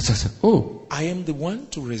 Dann sagt er, oh, I am the one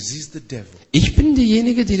to resist the devil. ich bin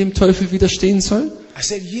diejenige, die dem Teufel widerstehen soll? I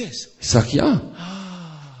said, yes. Ich sag ja.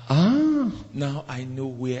 Now I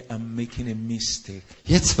know where I'm making a mistake.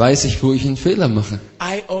 Jetzt weiß ich, wo ich einen Fehler mache.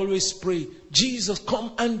 I always pray, Jesus,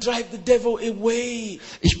 come and drive the devil away.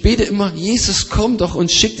 Ich bete immer, Jesus, komm doch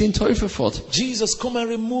und schick den Teufel fort. Jesus, come and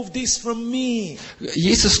remove this from me.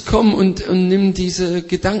 Jesus, komm und nimm diese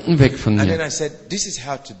Gedanken weg von And then mir. I said, this is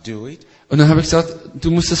how to do it. Und dann habe ich gesagt,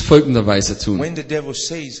 du musst es folgenderweise tun. When the devil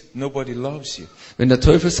says nobody loves you, Wenn der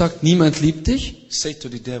Teufel sagt, niemand liebt dich, say to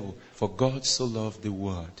the devil, for God so loved the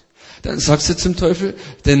world dann sagst du zum Teufel,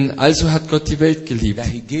 denn also hat Gott die Welt geliebt, that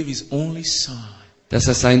he gave his only son. dass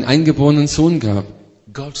er seinen eingeborenen Sohn gab.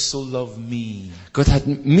 God so loved me Gott hat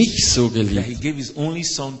mich so that he geliebt, gave his only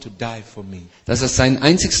son to die for me. dass er seinen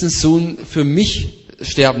einzigsten Sohn für mich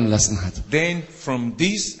sterben lassen hat. Then from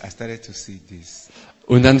this, I started to see this.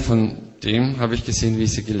 Und dann von dem habe ich gesehen, wie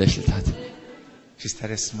sie gelächelt hat. She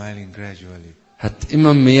started smiling gradually. Hat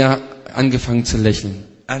immer mehr angefangen zu lächeln.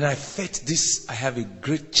 And I felt this, I have a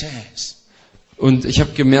great chance. Und ich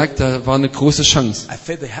habe gemerkt, da war eine große Chance. I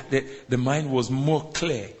felt the mind was more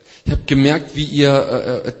clear. Ich habe gemerkt, wie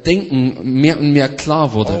ihr Denken mehr und mehr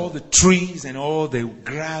klar wurde. All the trees and all the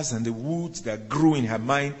grass and the woods that grew in her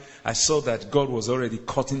mind, I saw that God was already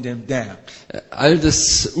cutting them down. All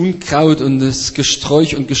das Unkraut und das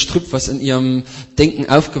Gesträuch und Gestrüpp, was in ihrem Denken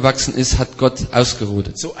aufgewachsen ist, hat Gott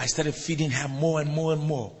ausgerodet. So I started feeding her more and more and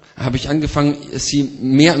more. Habe ich angefangen, sie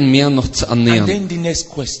mehr und mehr noch zu And ernähren. then the next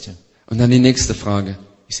question. Und dann die nächste Frage.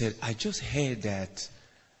 He said, I just heard that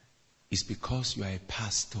it's because you are a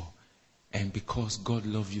pastor and because God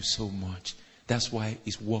loves you so much. That's why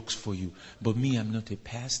it works for you. But me, I'm not a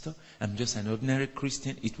pastor. I'm just an ordinary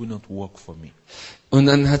Christian. It will not work for me. Und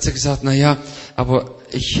dann hat sie gesagt, na ja, aber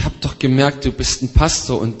ich habe doch gemerkt, du bist ein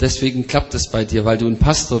Pastor und deswegen klappt es bei dir, weil du ein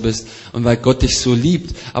Pastor bist und weil Gott dich so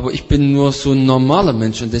liebt. Aber ich bin nur so ein normaler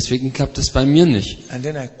Mensch und deswegen klappt es bei mir nicht. And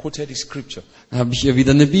then I quoted the scripture. Dann habe ich ihr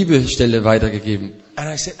wieder eine Bibelstelle weitergegeben. And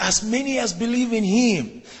I said, as many as believe in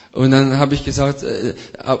him, Und dann habe ich gesagt,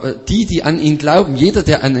 die an ihn glauben, jeder,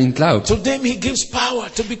 der an ihn glaubt, to them he gives power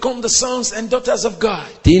to become the sons and daughters of God.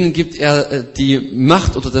 denen gibt er die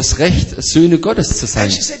Macht oder das Recht, Söhne Gottes zu sein.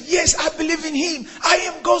 And she said, yes, I believe in him. I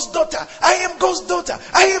am God's daughter. I am God's daughter.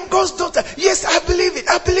 I am God's daughter. Yes, I believe it.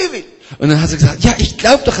 I believe it. Und dann hat sie gesagt, ja, ich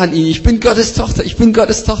glaube doch an ihn, ich bin Gottes Tochter, ich bin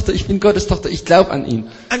Gottes Tochter, ich bin Gottes Tochter, ich glaube an ihn.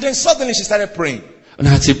 And then suddenly she started praying. Und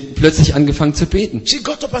dann hat sie plötzlich angefangen zu beten. She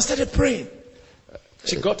got up and started praying.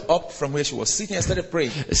 She got up from where she was sitting and started praying.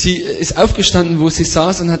 Sie ist aufgestanden, wo sie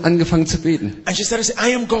saß und hat angefangen zu beten. And she started saying,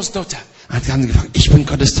 I am God's daughter. Hat angefangen, ich bin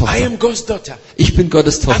Gottes I Tochter. am God's daughter. Ich bin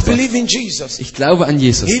Gottes I Tochter. believe in Jesus. Ich glaube an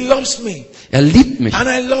Jesus. He loves me. Er liebt mich And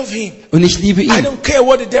I love him. und ich liebe I ihn. don't care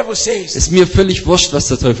what the devil says. Ist mir völlig wurscht, was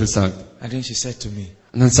der Teufel sagt. And then she said to me,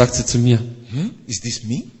 Und dann sagt sie zu mir, is this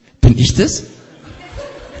me? bin ich das?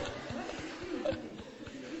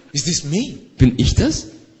 Is this me? Bin ich das?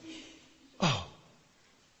 Oh.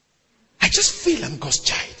 I just feel I'm God's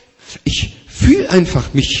child. Ich fühle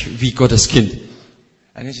einfach mich wie Gottes Kind.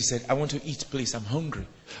 And then she said, I want to eat, please. I'm hungry.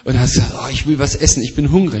 Und dann hat sie gesagt, oh, ich will was essen, ich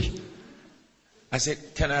bin hungrig. I said,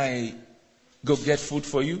 can I go get food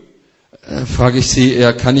for you? Frage ich sie,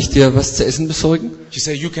 ja, kann ich dir was zu essen besorgen? She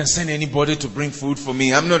said, you can send anybody to bring food for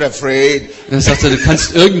me. I'm not afraid. Und dann sagt er, du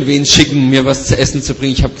kannst irgendwen schicken, mir was zu essen zu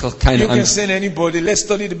bringen, ich habe doch keine You can Angst. send anybody. Let's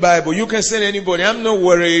study the Bible. You can send anybody. I'm not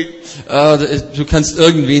worried. Du kannst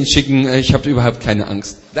irgendwen schicken, ich habe überhaupt keine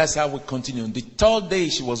Angst. That's how we continue. The third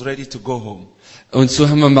day, she was ready to go home. Und so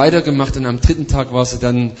haben wir weitergemacht und am dritten Tag war sie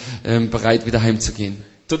dann bereit, wieder heimzugehen.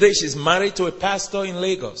 Today, she's married to a pastor in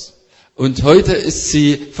Lagos. Und heute ist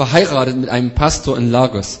sie verheiratet mit einem Pastor in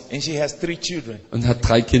Lagos And she has 3 children. und hat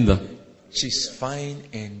 3 Kinder. She's fine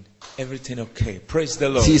and everything okay. Praise the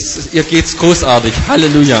Lord. Ihr geht's großartig.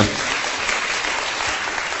 Halleluja.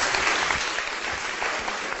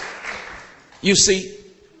 You see,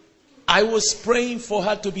 I was praying for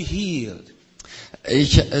her to be healed.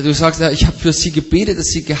 Du sagst ja, ich habe für sie gebetet, dass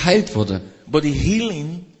sie geheilt wurde. But the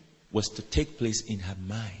healing was to take place in her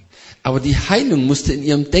mind. Aber die Heilung musste in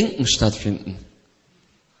ihrem Denken stattfinden.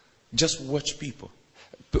 Just watch people.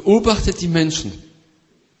 Beobachtet die Menschen.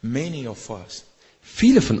 Many of us,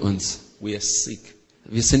 Viele von uns, we are sick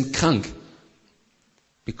wir sind krank,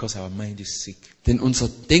 because our mind is sick. denn unser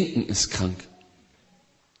Denken ist krank.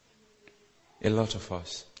 A lot of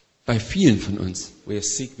us. Bei vielen von uns. We are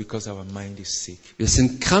sick because our mind is sick. Wir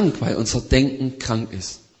sind krank, weil unser Denken krank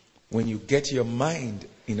ist. When you get your mind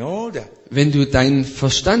in order, Wenn du deinen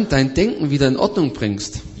Verstand, dein Denken wieder in Ordnung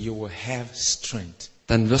bringst, you will have strength.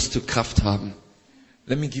 dann wirst du Kraft haben.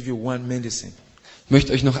 Let me give you one medicine. Ich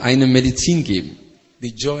möchte euch noch eine Medizin geben. The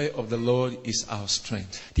joy of the Lord is our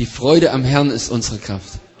strength. Die Freude am Herrn ist unsere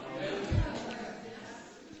Kraft.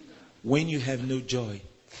 When you have no joy,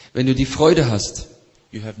 Wenn du die Freude hast,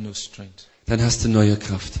 you have no strength. dann hast du neue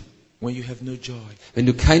Kraft. When you have no joy, Wenn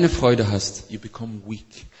du keine Freude hast, you become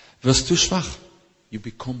weak. wirst du schwach. You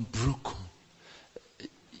become broken.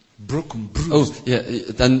 Broken, Oh, bruised. ja,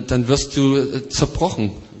 dann wirst du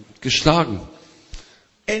zerbrochen, geschlagen.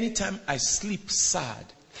 Anytime I sleep sad,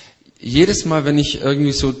 Jedes Mal, wenn ich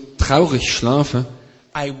irgendwie so traurig schlafe,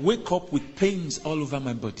 I wake up with pains all over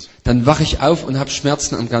my body. dann wache ich auf und habe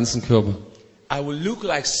Schmerzen am ganzen Körper. I will look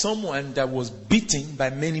like someone that was beaten by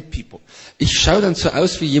many people. Ich schaue dann so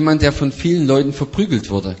aus wie jemand, der von vielen Leuten verprügelt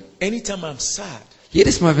wurde. Anytime I'm sad,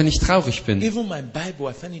 Jedes Mal, wenn ich traurig bin, even my Bible,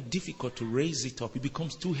 I find it difficult to raise it up. It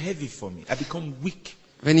becomes too heavy for me. I become weak.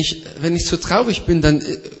 wenn ich so traurig bin, dann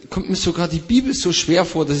kommt mir sogar die Bibel so schwer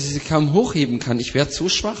vor, dass ich sie kaum hochheben kann. Ich werde so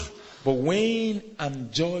schwach. But when I'm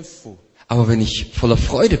joyful, Aber wenn ich voller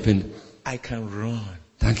Freude bin, I can run.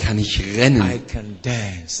 dann kann ich I rennen, can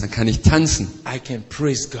dance. dann kann ich tanzen, I can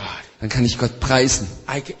praise God. dann kann ich Gott preisen.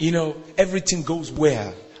 Everything goes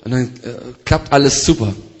well. Und dann klappt alles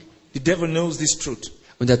super. The devil knows this truth.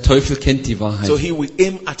 Und der Teufel kennt die So Wahrheit. he will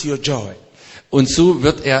aim at your joy. Und so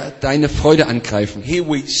wird er deine Freude angreifen. He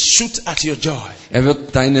will shoot at your joy. Er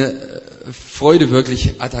wird deine Freude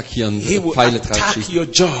wirklich attackieren, He will Pfeile drauf attack schießen. your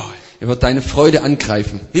joy. Er wird deine Freude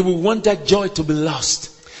angreifen. He will want that joy to be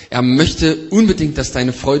lost. Er möchte unbedingt, dass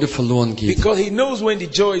deine Freude verloren geht. Because he knows when the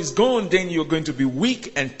joy is gone, then you're going to be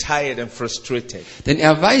weak and tired and frustrated. Denn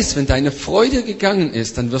er weiß, wenn deine Freude gegangen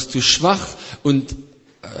ist, dann wirst du schwach und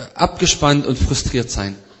abgespannt und frustriert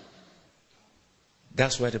sein.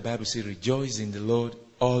 That's why the Bible says, rejoice in the Lord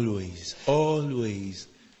always. Always.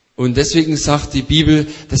 Und deswegen sagt die Bibel,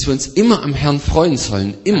 dass wir uns immer am Herrn freuen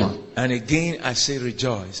sollen. Immer. And again I say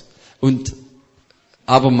rejoice. Und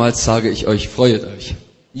abermals sage ich euch, freuet euch.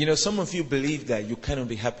 You know, some of you believe that you cannot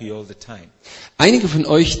be happy all the time. Einige von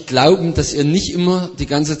euch glauben, dass ihr nicht immer die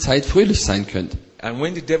ganze Zeit fröhlich sein könnt. And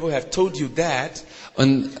when the devil have told you that,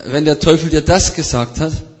 Und wenn der Teufel dir das gesagt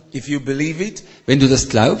hat, if you believe it, wenn du das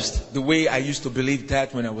glaubst, the way I used to believe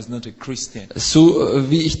that when I was not a Christian, so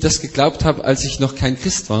wie ich das geglaubt habe, als ich noch kein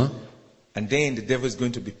Christ war, and then the devil is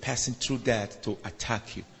going to be passing through that to attack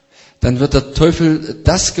you. dann wird der Teufel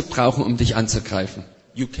das gebrauchen, um dich anzugreifen.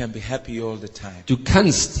 You can be happy all the time. Du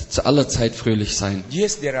kannst zu aller Zeit fröhlich sein.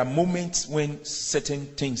 Yes, there are moments when certain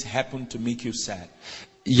things happen to make you sad.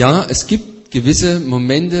 Ja, es gibt gewisse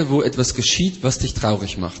Momente, wo etwas geschieht, was dich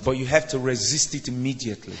traurig macht. But you have to resist it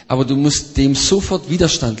immediately. Aber du musst dem sofort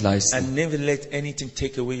Widerstand leisten. And never let anything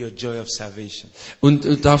take away your joy of salvation. Und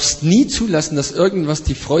du darfst nie zulassen, dass irgendwas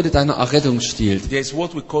die Freude deiner Errettung stiehlt. There's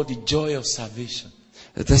what we call the joy of salvation.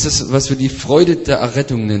 Das ist, was wir die Freude der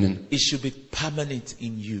Errettung nennen. It should be permanent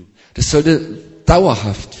in you. Das sollte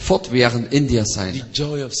dauerhaft, fortwährend in dir The sein.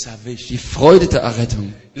 joy of Die salvation. Freude der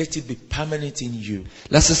Errettung. Let it be permanent in you.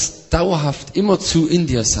 Lass es dauerhaft immerzu in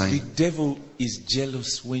dir The sein. devil is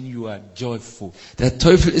jealous when you are joyful. Der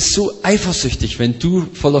Teufel ist so eifersüchtig, wenn du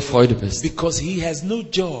voller Freude bist. Because he has no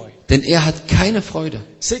joy. Denn er hat keine Freude.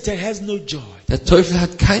 Satan has no joy. Der Teufel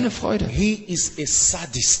hat keine Freude. He is a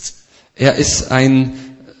sadist. Er ist ein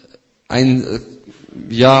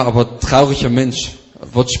ja, aber trauriger Mensch.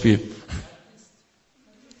 Wortspiel.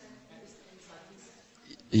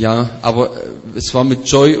 Ja, aber es war mit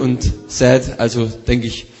Joy und Sad, also denke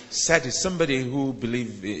ich. Sad is somebody who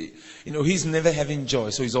believes, he's never having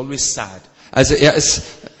joy, so he's always sad. Also er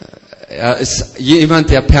ist jemand,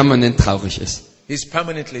 der permanent traurig ist. He's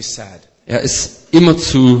permanently sad. Er ist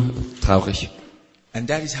immerzu traurig. And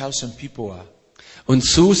that is how some people are. Und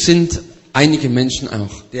so sind einige Menschen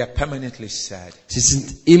auch. They are permanently sad. Sie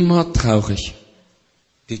sind immer traurig.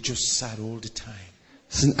 They're just sad all the time.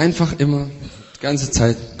 Sie sind einfach immer die ganze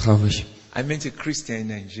Zeit traurig. I met a Christian in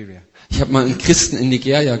Nigeria, Ich habe mal einen Christen in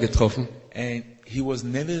Nigeria getroffen. and he was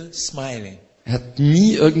never smiling. Er hat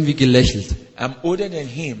nie irgendwie gelächelt. I'm older than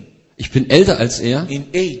him Ich bin älter als er, in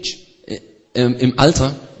age, im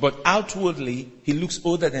Alter, but outwardly he looks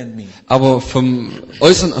older than me. aber vom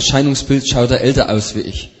äußeren Erscheinungsbild schaut er älter aus wie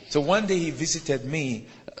ich. So one day he visited me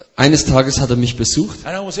Eines Tages hat er mich besucht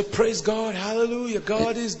and I was saying, praise God, hallelujah,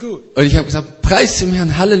 God is good. und ich habe gesagt, preis dem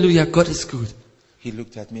Herrn, Halleluja, Gott ist gut. He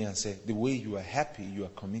looked at me and said, the way you are happy, you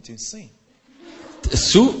are committing sin.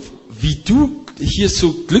 So wie du hier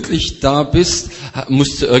so glücklich da bist,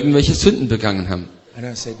 musst du irgendwelche Sünden begangen haben. And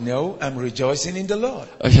I said, no, I'm rejoicing in the Lord.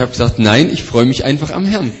 Ich habe gesagt, nein, ich freue mich einfach am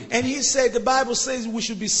Herrn. And he said, the Bible says we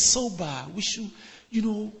should be sober. We should,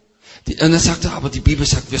 Und er sagte, aber die Bibel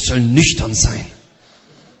sagt, wir sollen nüchtern sein.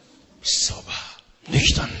 sober.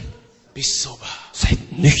 Nüchtern. Be sober. Seid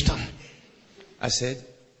nüchtern. I said,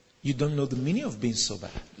 you don't know the meaning of being sober.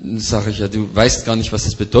 Dann sage ich, ja, du weißt gar nicht, was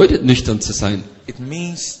es bedeutet, nüchtern zu sein. It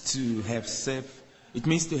means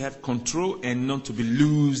to have control and not to be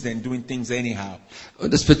loose and doing things anyhow.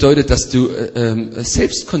 Und das bedeutet, dass du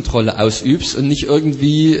Selbstkontrolle ausübst und nicht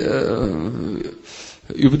irgendwie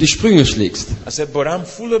über die Sprünge schlägst. I said, but I'm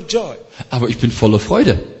full of joy. Aber ich bin voller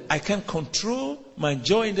Freude. I can't control my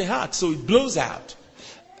joy in the heart, so it blows out.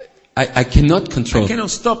 I cannot I control. cannot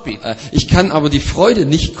stop it. Ich kann aber die Freude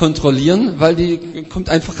nicht kontrollieren, weil die kommt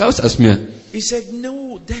einfach raus aus mir. He said,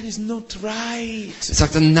 no, that is not right. Er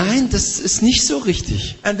sagte, nein, das ist nicht so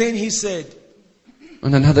richtig. And then he said,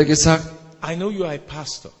 Und dann hat er gesagt, I know you are a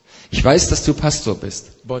pastor, ich weiß, dass du Pastor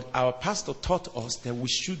bist. but our pastor taught us that we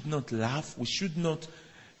should not laugh, we should not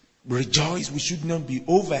rejoice, we should not be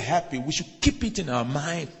over happy, we should keep it in our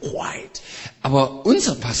mind quiet. Aber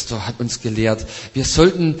unser Pastor hat uns gelehrt, wir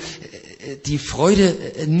sollten die Freude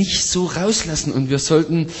nicht so rauslassen und wir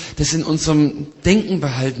sollten das in unserem Denken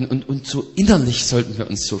behalten und so innerlich sollten wir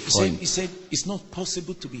uns so freuen. He said, it's not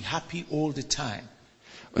possible to be happy all the time.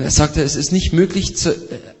 Und er sagte, es ist nicht möglich, zu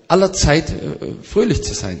aller Zeit fröhlich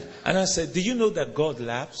zu sein. And I said, do you know that God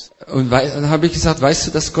laughs? Und dann habe ich gesagt, weißt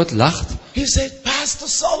du, dass Gott lacht? He said, Pastor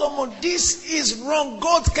Solomon, this is wrong.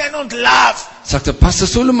 God cannot laugh. Sagte Pastor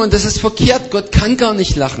Solomon, das ist verkehrt, Gott kann gar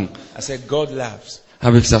nicht lachen. I said, God laughs.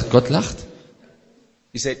 Habe ich gesagt, Gott lacht?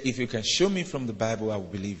 He said, if you can show me from the Bible, I will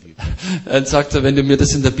believe you. Dann sagte er, wenn du mir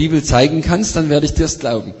das in der Bibel zeigen kannst, dann werde ich dir es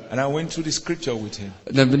glauben. And I went through the scripture with him,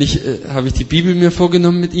 Und dann habe ich die Bibel mir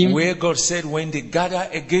vorgenommen mit ihm, where God said, when they gather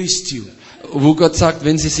against you, wo Gott sagt,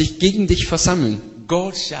 wenn sie sich gegen dich versammeln,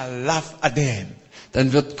 God shall laugh at them.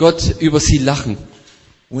 dann wird Gott über sie lachen.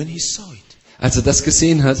 When he saw it, Als er das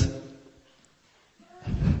gesehen hat,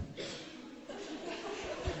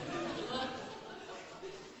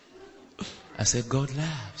 I said, God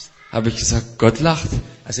laughs. habe ich gesagt, Gott lacht.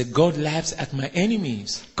 I said, God laughs at my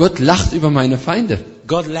enemies. Gott lacht über meine Feinde.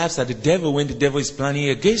 God laughs at the devil when the devil is planning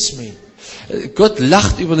against me. Gott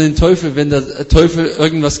lacht über den Teufel, wenn der Teufel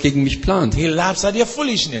irgendwas gegen mich plant. He laughs at their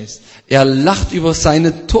foolishness. Er lacht über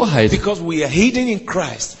seine Torheit. Because we are hidden in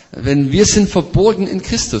Christ. Wenn wir sind verborgen in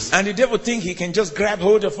Christus. And the devil thinks he can just grab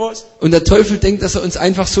hold of us. Und der Teufel denkt, dass er uns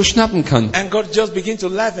einfach so schnappen kann. And God just begin to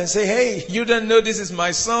laugh and say, hey, you don't know this is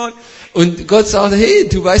my son. Und Gott sagt, hey,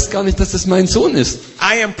 du weißt gar nicht, dass das mein Sohn ist.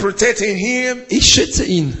 I am protecting him. Ich schütze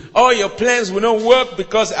ihn. All your plans will not work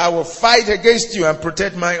because I will fight against you and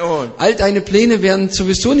protect my own. All deine Pläne werden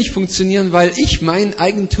sowieso nicht funktionieren, weil ich mein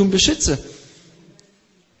Eigentum beschütze.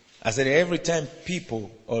 I said, every time people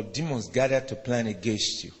or demons gather to plan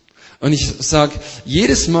against you, Und ich sage,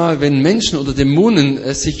 jedes Mal, wenn Menschen oder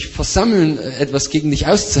Dämonen sich versammeln, etwas gegen dich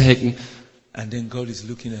auszuhecken, and then God is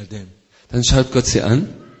looking at them dann schaut Gott sie an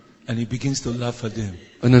and he begins to laugh at them.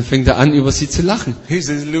 und dann fängt er an, über sie zu lachen. He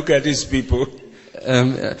says, look at these people.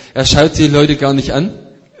 Er schaut die Leute gar nicht an.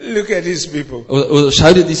 Look at these people. Oder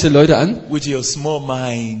schau dir diese Leute an With your small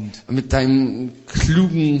mind, mit deinem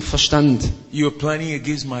klugen Verstand. you are planning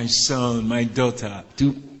against my son, my daughter.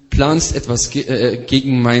 Du planst etwas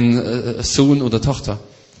gegen meinen Sohn oder Tochter.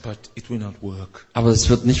 But it will not work. Aber es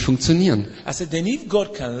wird nicht funktionieren. I said, then if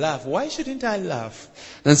God can laugh, why shouldn't I laugh?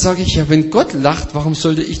 Dann sage ich, ja, wenn Gott lacht, warum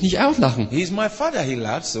sollte ich nicht auch lachen? He's my father, he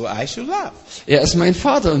laughs, so I should laugh. Er ist mein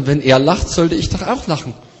Vater und wenn er lacht, sollte ich doch auch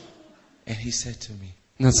lachen. And he said to me,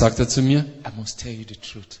 Und dann sagt er zu mir, I must tell you the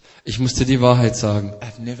truth. ich muss dir die Wahrheit sagen.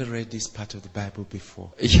 I've never read this part of the Bible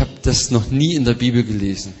before. Ich habe das noch nie in der Bibel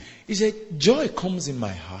gelesen. He said, joy comes in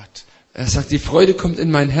my heart, Er sagt, die Freude kommt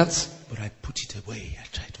in mein Herz, but I put it away. I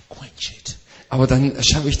try to quench it. aber dann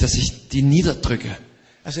schaue ich, dass ich die niederdrücke.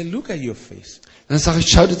 I said, look at your face. Dann sage ich,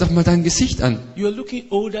 schau dir doch mal dein Gesicht an. You are looking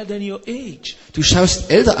older than your age. Du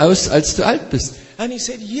schaust älter aus, als du alt bist. And he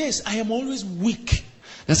said, yes, I am always weak.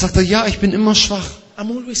 Dann sagt er, ja, ich bin immer schwach. I'm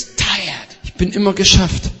always tired. Ich bin immer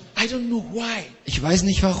geschafft. I don't know why. Ich weiß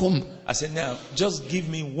nicht warum. I said, now, just give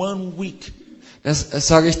me 1 week. Das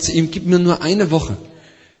sage ich zu ihm, gib mir nur eine Woche.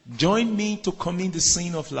 Join me to commit the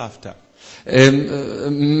sin of laughter.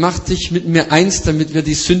 Mach dich mit mir eins, damit wir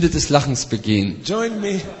die Sünde des Lachens begehen.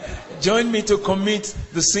 Join me to commit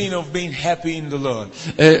the sin of being happy in the Lord.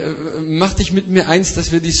 Mach dich mit mir eins,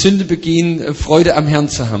 dass wir die Sünde begehen, Freude am Herrn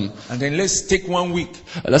zu haben. And then let's take 1 week.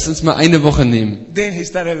 Lass uns mal eine Woche nehmen. Then he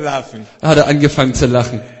started laughing. Hat er angefangen zu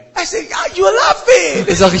lachen. I said, you're laughing.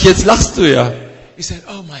 Da sag ich, jetzt lachst du ja. He said,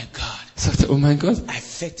 oh my God. Sagte, oh mein Gott. I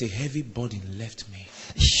felt a heavy burden left me.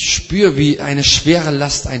 Ich spüre, wie eine schwere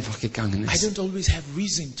Last einfach gegangen I ist. don't always have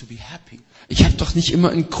reason to be happy. Ich habe doch nicht immer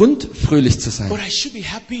einen Grund, fröhlich zu sein. But I should be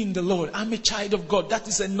happy in the Lord. I'm a child of God. That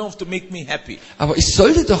is enough to make me happy. Aber ich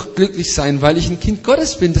sollte doch glücklich sein, weil ich ein Kind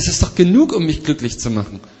Gottes bin. Das ist doch genug, um mich glücklich zu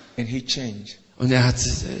machen. And he changed. Und er hat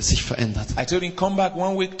sich verändert. I told him, come back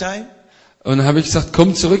 1 week time. Und dann habe ich gesagt,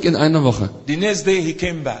 komm zurück in einer Woche. The next day he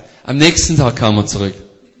came back. Am nächsten Tag kam er zurück.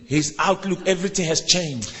 His outlook, everything has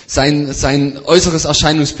changed. Sein äußeres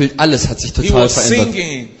Erscheinungsbild, alles hat sich He total was verändert.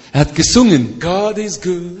 singing. Er hat gesungen. God is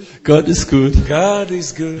good. Gott ist gut. God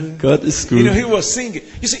is good. Gott ist You know, gut. he was singing.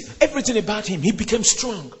 You see, everything about him, he became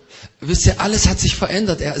strong. Wisst ihr, alles hat sich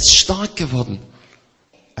verändert. Er ist stark geworden.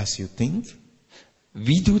 As you think,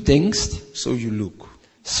 Wie du denkst, so you look.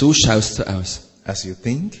 so schaust du aus. As you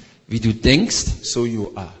think, Wie du denkst, so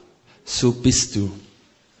you are. so bist du.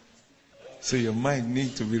 So your mind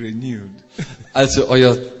needs to be renewed. Also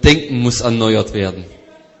euer Denken muss erneuert werden.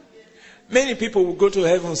 Many people will go to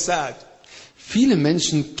heaven sad. Viele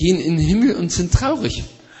Menschen gehen in den Himmel und sind traurig.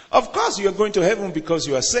 Of course, you are going to heaven because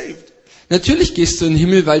you are saved. Natürlich gehst du in den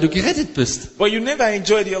Himmel, weil du gerettet bist. But you never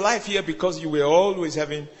enjoyed your life here because you were always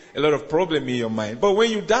having a lot of problem in your mind. But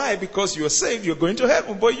when you die because you are saved, you're going to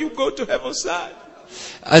heaven. But you go to heaven sad.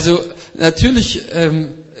 Also natürlich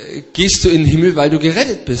gehst du in den Himmel, weil du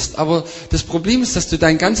gerettet bist. Aber das Problem ist, dass du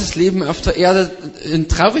dein ganzes Leben auf der Erde in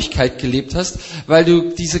Traurigkeit gelebt hast, weil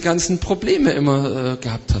du diese ganzen Probleme immer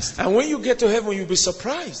gehabt hast. And when you get to heaven, you'll be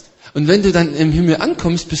surprised Und wenn du dann im Himmel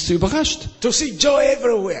ankommst, bist du überrascht, to see joy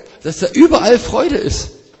everywhere. dass da überall Freude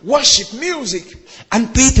ist. Worship, music.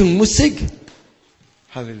 Anbetung, Musik.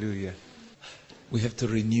 Hallelujah. We have to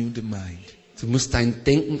renew the mind. Du musst dein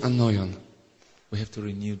Denken erneuern. We have to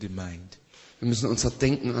renew the mind. Wir müssen unser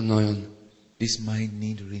Denken erneuern. This mind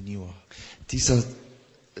needs renewal.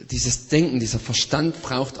 Dieses Denken, dieser Verstand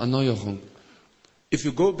braucht Erneuerung. If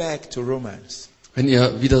you go back to Romans, Wenn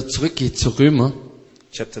ihr wieder zurückgeht zu Römer,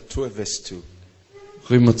 chapter 12, verse 2.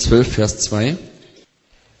 Römer 12, Vers 2.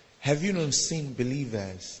 Have you not seen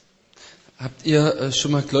believers, Habt ihr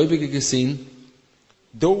schon mal Gläubige gesehen,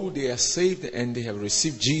 though they are saved and they have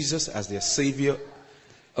received Jesus as their Savior,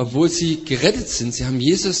 obwohl sie gerettet sind, sie haben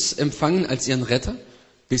Jesus empfangen als ihren Retter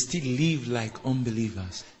they still live like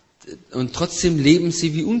unbelievers. und trotzdem leben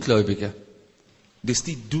sie wie Ungläubige. They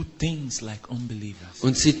still do things like unbelievers.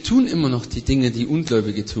 Und sie tun immer noch die Dinge, die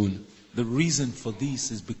Ungläubige tun. The reason for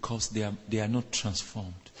this is because they are not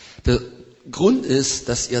transformed. Der Grund ist,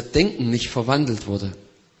 dass ihr Denken nicht verwandelt wurde.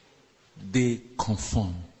 They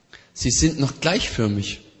conform Sie sind noch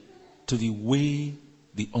gleichförmig, to the way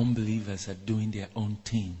the unbelievers are doing their own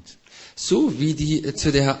things. so wie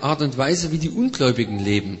zu der Art und Weise, wie die Ungläubigen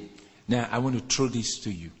leben. Now, I want to throw this to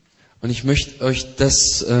you. Und ich möchte euch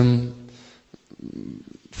das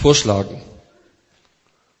vorschlagen.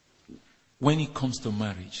 When it comes to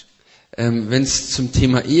marriage, Wenn es zum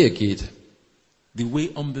Thema Ehe geht, the way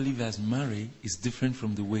unbelievers marry is different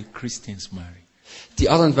from the way Christians marry. die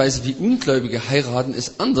Art und Weise, wie Ungläubige heiraten,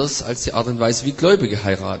 ist anders als die Art und Weise, wie Gläubige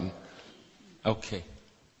heiraten. Okay.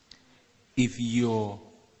 If you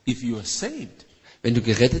are saved Wenn du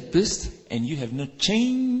gerettet bist and you have not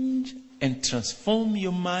changed and transformed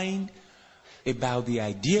your mind about the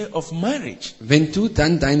idea of marriage, wenn du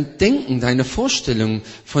dann dein Denken, deine Vorstellung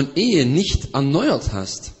von Ehe nicht erneuert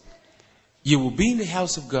hast, you will be in the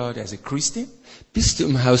house of God as a Christian. bist du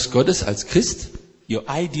im Haus Gottes als Christ, Your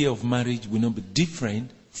idea of marriage will not be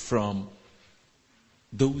different from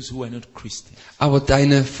those who are not Christians. aber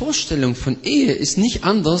deine Vorstellung von Ehe ist nicht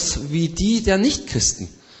anders wie die der Nichtchristen.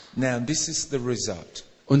 Now, this is the result.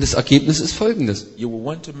 Und das Ergebnis ist folgendes. You will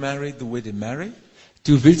want to marry the way they marry,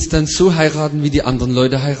 Du willst dann so heiraten, wie die anderen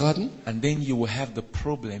Leute heiraten, and then you will have the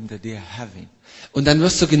problem that they are having und dann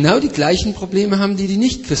wirst du genau die gleichen Probleme haben, die die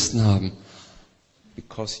Nichtchristen haben.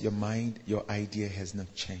 because your mind, your idea has not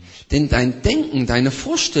changed. Denn dein Denken, deine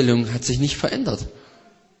Vorstellung hat sich nicht verändert.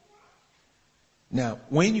 Now,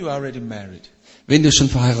 when you are already married, Wenn du schon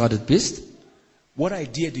verheiratet bist, what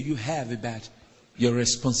idea do you have about your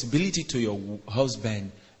responsibility to your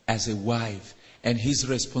husband as a wife and his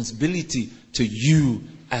responsibility to you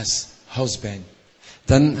as husband?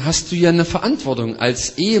 dann hast du ja eine Verantwortung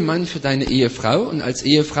als Ehemann für deine Ehefrau und als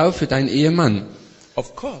Ehefrau für deinen Ehemann.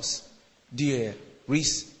 Of course, there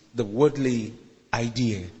is the worldly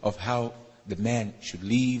idea of how the man should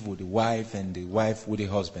live with the wife and the wife with the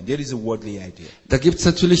husband. There is a worldly idea. Da gibt's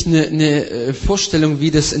natürlich eine Vorstellung,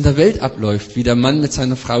 wie das in der Welt abläuft, wie der Mann mit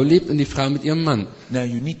seiner Frau lebt und die Frau mit ihrem Mann. Now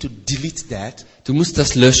you need to delete that Du musst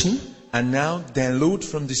das löschen and now download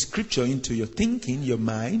from the scripture into your thinking, your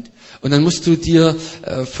mind, und dann musst du dir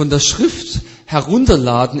von der Schrift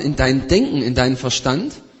herunterladen in dein Denken, in deinen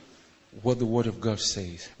Verstand, what the word of God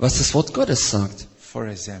says. was das Wort Gottes sagt. For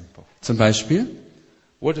example, Zum Beispiel,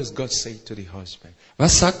 what does God say to the husband?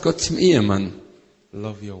 was sagt Gott zum Ehemann?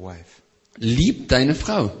 Love your wife Lieb deine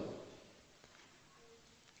Frau,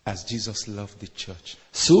 as Jesus loved the church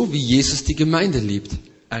so wie Jesus die Gemeinde liebt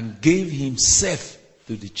and gave himself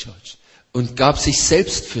to the church. und gab sich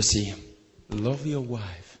selbst für sie. Love your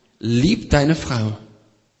wife Lieb deine Frau,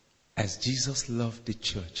 as Jesus loved the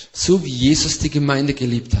church so wie Jesus die Gemeinde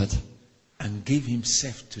geliebt hat and gave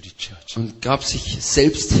himself to the church. und gab sich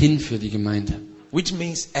selbst hin für die Gemeinde. Which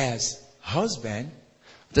means as husband,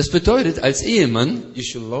 Das bedeutet, als Ehemann you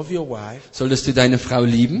should love your wife, solltest du deine Frau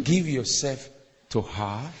lieben give yourself to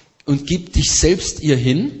her und gib dich selbst ihr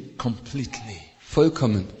hin, completely,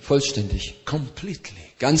 vollkommen, vollständig, completely,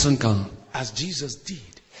 ganz und gar. as Jesus did.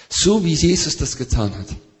 So wie Jesus das getan hat.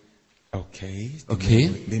 Okay. Okay.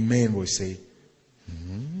 The man will say,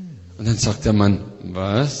 Und dann sagt der Mann,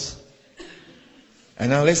 was? and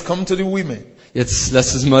now let's come to the women. Jetzt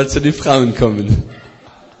lass es mal zu den Frauen kommen.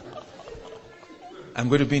 I'm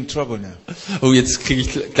going to be in trouble now. Oh, jetzt kriege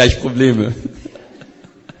ich gleich Probleme.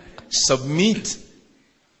 Submit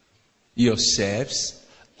yourselves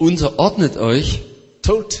Unterordnet euch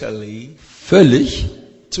totally völlig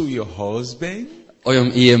to your husband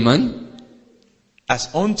eurem Ehemann, as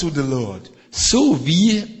unto the Lord. so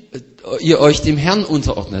wie ihr euch dem Herrn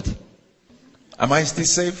unterordnet. Am I still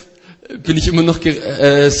safe? Bin ich immer noch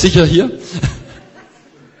sicher hier?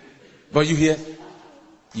 But you hear,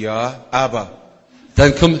 yeah, aber.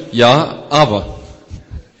 Dann kommt, ja, aber.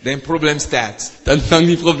 Then problem starts. Dann fangen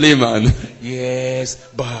die Probleme an. Yes,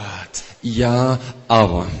 but. Ja,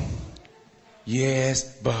 aber. Yes,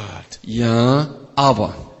 but. Ja,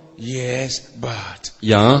 aber. Yes, but.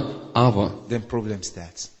 Ja, aber. Then problem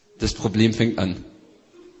starts. Das Problem fängt an.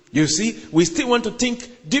 You see, we still want to think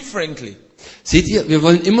differently. Seht ihr, wir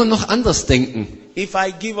wollen immer noch anders denken. If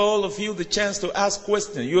I give all of you the chance to ask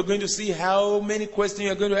questions, you are going to see how many questions you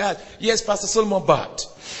are going to ask. Yes, Pastor Solomon, but.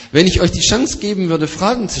 Wenn ich euch die Chance geben würde,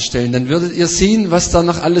 Fragen zu stellen, dann würdet ihr sehen, was da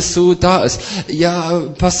noch alles so da ist. Ja,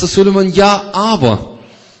 Pastor Solomon, ja, aber.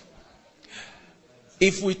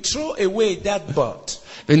 If we throw away that but,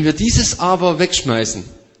 Wenn wir dieses aber wegschmeißen,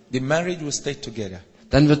 the marriage will stay together.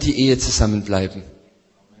 dann wird die Ehe zusammenbleiben.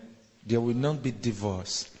 There will not be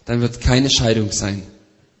divorce. Dann wird keine Scheidung sein.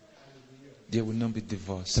 There will not be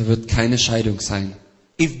divorce. Dann wird keine Scheidung sein.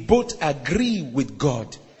 If both agree with God,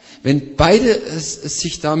 Wenn beide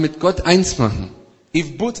sich da mit Gott eins machen,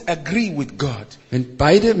 if both agree with God, wenn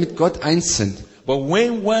beide mit Gott eins sind, but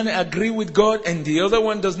when one agree with God and the other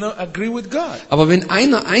one does not agree with God, aber wenn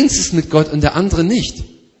einer eins ist mit Gott und der andere nicht,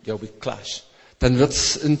 there will be clash. dann wird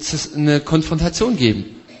es eine Konfrontation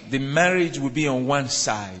geben. The marriage will be on one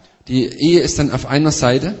side. Die Ehe ist dann auf einer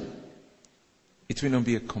Seite It will not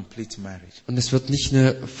be a complete marriage. und es wird nicht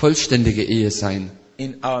eine vollständige Ehe sein.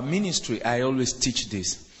 In our ministry, I always teach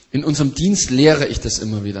this. In unserem Dienst lehre ich das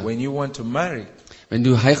immer wieder. When you want to marry, Wenn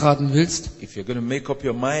du heiraten willst, if you're going to make up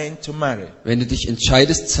your mind to marry, wenn du dich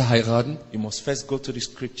entscheidest zu heiraten, you must first go to the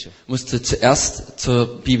scripture musst du zuerst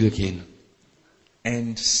zur Bibel gehen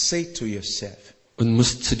and say to yourself, und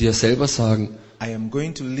musst zu dir selber sagen, I am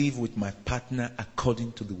going to live with my partner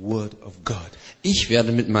according to the word of God. ich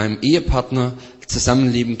werde mit meinem Ehepartner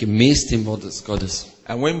zusammenleben gemäß dem Wort des Gottes.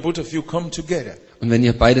 And when both of you come together, Und wenn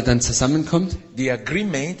ihr beide dann zusammenkommt, the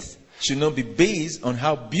agreement should not be based on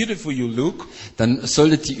how beautiful you look, dann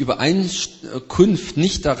sollte die Übereinkunft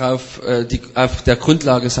nicht auf der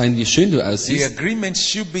Grundlage sein, wie schön du the aussiehst, agreement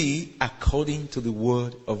should be according to the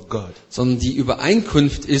word of God. sondern die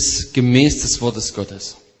Übereinkunft ist gemäß des Wortes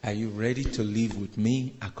Gottes. Are you ready to live with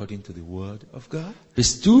me according to the word of God?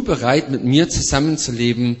 Bist du bereit, mit mir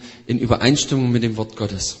zusammenzuleben in Übereinstimmung mit dem Wort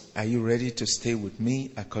Gottes? Are you ready to stay with me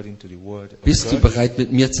according to the word of Bist du God? bereit,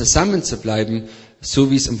 mit mir zusammenzubleiben, so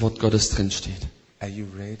wie es im Wort Gottes drin steht? Are you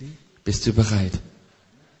ready? Bist du bereit?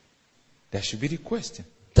 That should be the question.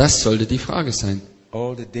 Das sollte die Frage sein.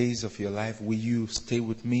 All the days of your life, will you stay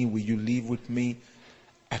with me? Will you live with me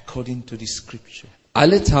according to the scripture?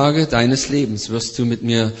 Alle Tage deines Lebens wirst du mit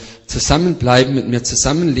mir zusammenbleiben, mit mir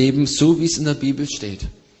zusammenleben, so wie es in der Bibel steht.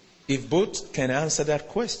 If both can answer that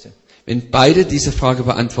question, Wenn beide diese Frage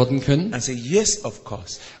beantworten können and say, yes, of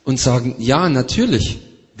course, und sagen, ja, natürlich,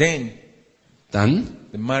 then dann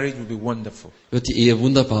the marriage will be wonderful. wird die Ehe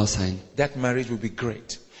wunderbar sein. That marriage will be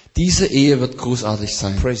great. Diese Ehe wird großartig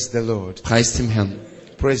sein. Praise the Lord. Preis dem Herrn.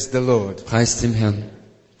 Praise the Lord. Preis dem Herrn.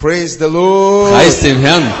 Praise the Lord. Preis dem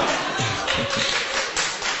Herrn.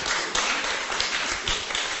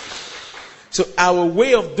 So our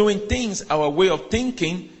way of doing things, our way of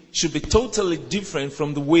thinking should be totally different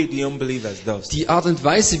from the way the unbelievers does. Die Art und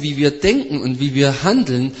Weise, wie wir denken und wie wir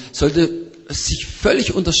handeln, sollte sich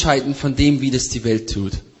völlig unterscheiden von dem, wie das die Welt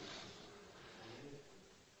tut.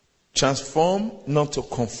 Transform, not to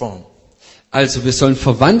conform. Also wir sollen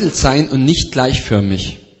verwandelt sein und nicht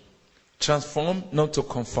gleichförmig. Transform, not to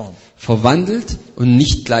conform. Verwandelt und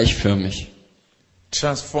nicht gleichförmig.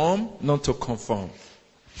 Transform, not to conform.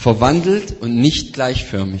 Verwandelt und nicht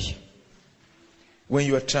gleichförmig. When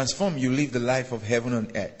you are transformed, you live the life of heaven on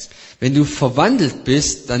earth. Wenn du verwandelt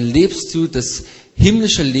bist, dann lebst du das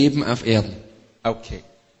himmlische Leben auf Erden. Okay.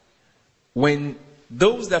 When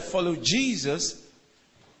those that follow Jesus,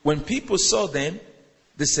 when people saw them,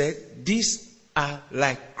 they said, these are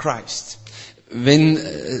like Christ. Wenn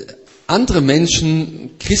andere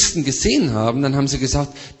Menschen Christen gesehen haben, dann haben sie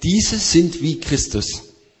gesagt, diese sind wie Christus.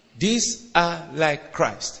 These are like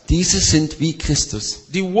Christ. Diese sind wie Christus.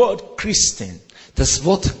 The word Christian Das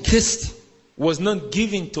Wort Christ was not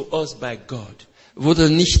given to us by God. wurde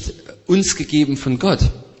nicht uns gegeben von Gott.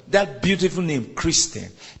 That beautiful name, Christian,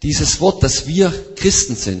 Dieses Wort, dass wir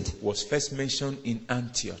Christen sind, was first mentioned in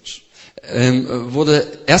Antioch. wurde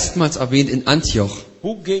erstmals erwähnt in Antioch.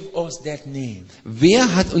 Who gave us that name?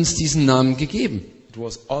 Wer hat uns diesen Namen gegeben? It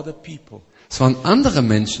was other people Es waren andere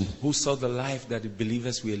Menschen. who saw the life that the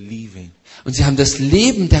believers were living. Und sie haben das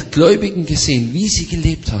Leben der Gläubigen gesehen, wie sie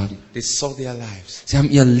gelebt haben. They saw their lives Sie haben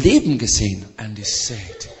ihr Leben gesehen. and they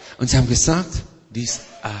said, Und sie haben gesagt, these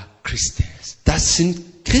are Christians, das sind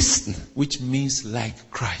Christen. which means like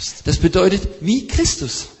Christ. Das bedeutet wie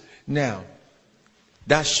Christus. Now,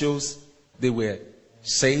 that shows they were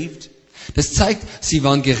saved, Das zeigt, sie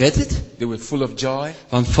waren gerettet, they were full of joy,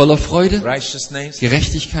 waren voller Freude, righteousness.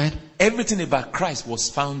 Gerechtigkeit. Everything about Christ was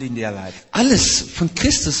found in their life. Alles von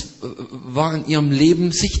Christus war in ihrem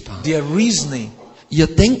Leben sichtbar. Their reasoning, Ihr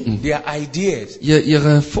Denken, their ideas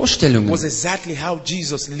ihre Vorstellungen was exactly how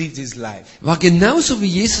Jesus lived his life. war genauso, wie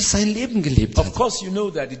Jesus sein Leben gelebt Of hat. course, you know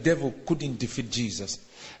that the devil couldn't defeat Jesus.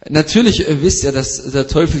 Natürlich wisst ihr, dass der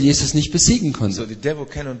Teufel Jesus nicht besiegen So konnte. the devil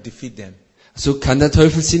cannot defeat them. So kann der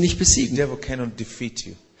Teufel sie nicht The besiegen. devil cannot defeat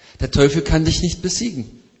you. Der Teufel kann dich nicht besiegen.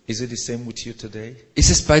 Is it the same with you today? Ist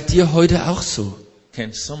es bei dir heute auch so?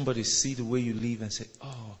 Can somebody see the way you live and say,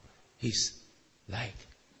 oh, he's like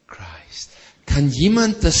Christ? Kann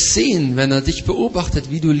jemand das sehen, wenn er dich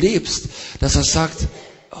beobachtet, wie du lebst, dass er sagt,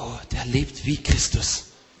 oh, der lebt wie Christus.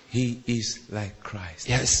 He is like Christ.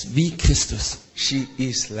 Er ist wie Christus. She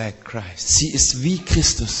is like Christ. Sie ist wie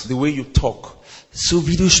Christus. The way you talk, So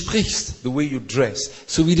wie du sprichst, the way you dress,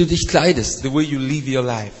 so wie du dich kleidest, the way you live your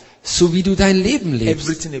life, so wie du dein Leben lebst.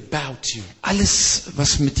 everything about you. Alles,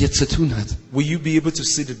 was mit dir zu tun hat. Will you be able to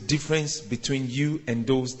see the difference between you and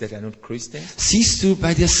those that are not Christians? Siehst du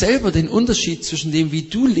bei dir selber den Unterschied zwischen dem, wie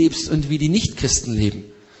du lebst und wie die Nichtchristen leben?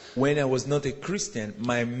 When I was not a Christian,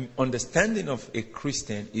 my understanding of a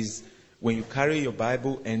Christian is when you carry your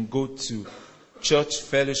Bible and go to church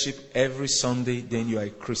fellowship every Sunday, then you are a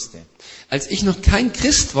Christian. Als ich noch kein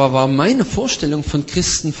Christ war, war meine Vorstellung von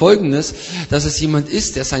Christen folgendes, dass es jemand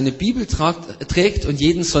ist, der seine Bibel trägt und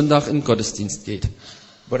jeden Sonntag in den Gottesdienst geht.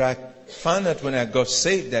 But I found out when I got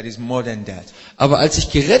saved that is more than that. Aber als ich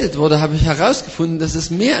gerettet wurde, habe ich herausgefunden, dass es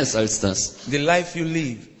mehr ist als das. The life you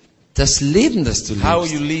live, Das Leben, das du how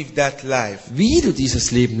you lebst, live that life, wie du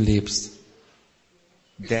dieses Leben lebst,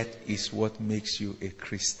 that is what makes you a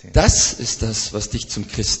Christian. das ist das, was dich zum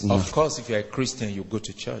Christen Of macht. course, if you're a Christian, you go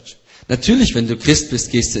to church. Natürlich, wenn du Christ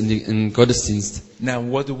bist, gehst du in den Gottesdienst. Now,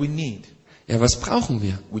 what do we need? Ja, was brauchen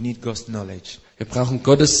wir? We need God's knowledge. Wir brauchen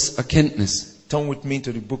Gottes Erkenntnis. Turn with me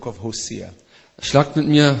to the book of Hosea, Schlagt mit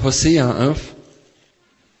mir Hosea auf,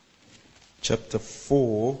 chapter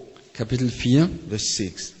 4, Kapitel 4, verse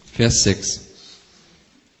 6. Vers 6.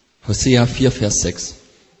 Hosea 4, Vers 6.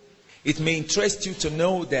 It may interest you to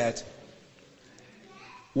know that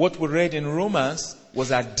what we read in Romans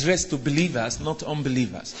was addressed to believers, not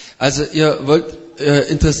unbelievers. Also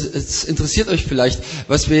es interessiert euch vielleicht,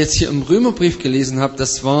 was wir jetzt hier im Römerbrief gelesen haben,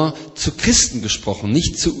 das war zu Christen gesprochen,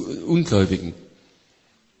 nicht zu Ungläubigen.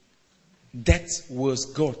 That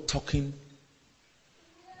was God talking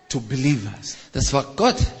to believers. Das war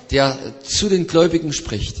Gott, der zu den Gläubigen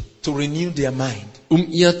spricht. to renew their mind. um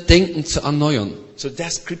ihr Denken zu erneuern. So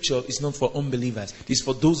that scripture is not for unbelievers. It's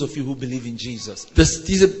for those of you who believe in Jesus.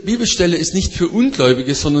 Diese Bibelstelle ist nicht für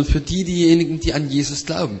Ungläubige, sondern für diejenigen, die an Jesus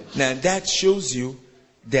glauben. Now that shows you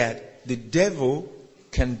that the devil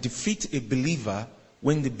can defeat a believer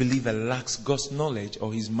when the believer lacks God's knowledge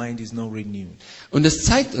or his mind is not renewed. Und es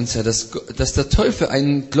zeigt uns ja, dass der Teufel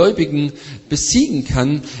einen Gläubigen besiegen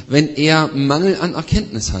kann, wenn er Mangel an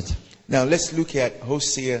Erkenntnis hat. Now let's look at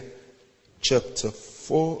Hosea chapter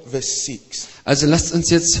 4 verse 6. Also lasst uns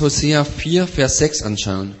jetzt Hosea 4, Vers 6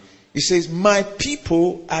 anschauen. It says, "My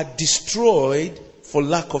people are destroyed for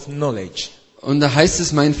lack of knowledge." Und da heißt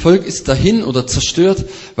es, mein Volk ist dahin oder zerstört,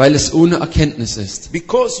 weil es ohne Erkenntnis ist.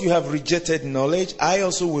 Because you have rejected knowledge, I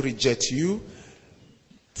also will reject you.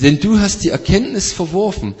 Denn du hast die Erkenntnis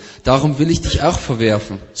verworfen, darum will ich dich auch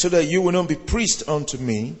verwerfen, So that you will not be priest unto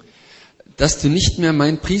me. dass du nicht mehr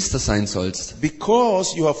mein Priester sein sollst.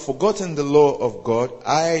 Because you have forgotten the law of God,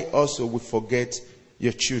 I also will forget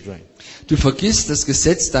your children. Du vergisst das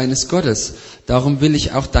Gesetz deines Gottes, darum will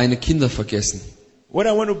ich auch deine Kinder vergessen. What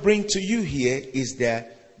I want to bring to you here is that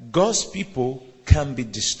God's people can be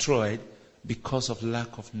destroyed because of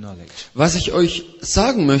lack of knowledge. Was ich euch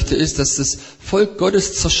sagen möchte, ist, dass das Volk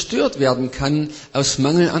Gottes zerstört werden kann aus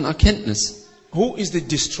Mangel an Erkenntnis. Who is the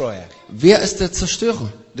destroyer? Wer ist der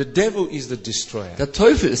Zerstörer? The devil is the destroyer. Der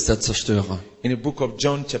Teufel ist der Zerstörer. In the book of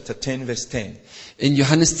John chapter 10 verse 10, In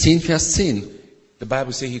Johannes 10, Vers 10, the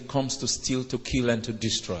Bible says he comes to steal, to kill and to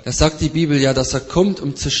destroy. da sagt die Bibel ja, dass er kommt,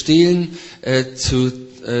 um zu stehlen, zu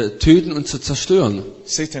töten und zu zerstören.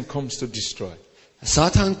 Satan comes to destroy.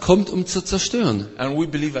 Satan kommt, um zu zerstören. And we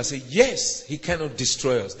believers say, yes, he cannot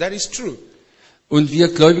destroy us. That is true. Und wir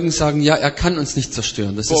Gläubigen sagen, ja, er kann uns nicht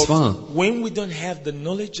zerstören. Das ist wahr. But when we don't have the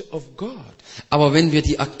knowledge of God, Aber wenn wir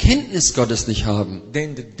die Erkenntnis Gottes nicht haben,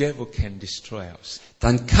 then the devil can destroy us.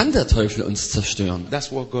 dann kann der Teufel uns zerstören.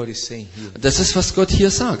 That's what God is saying here. Das ist, was Gott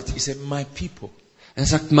hier sagt. He said, my people, Er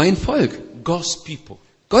sagt, mein Volk, God's people,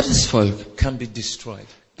 Gottes Volk, can be destroyed.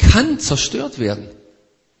 kann zerstört werden.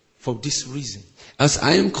 For this reason, Aus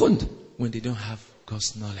einem Grund. when they don't have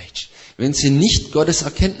God's knowledge. Wenn sie nicht Gottes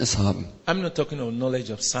Erkenntnis haben. I'm not talking of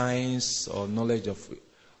knowledge of science or knowledge of,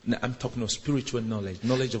 no, I'm talking of spiritual knowledge,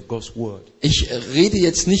 knowledge of God's word. Ich rede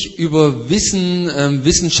jetzt nicht über Wissen,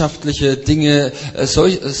 wissenschaftliche Dinge,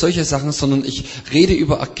 solche Sachen, sondern ich rede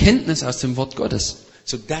über Erkenntnis aus dem Wort Gottes.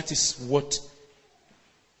 So that is what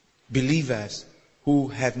believers who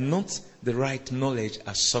have not the right knowledge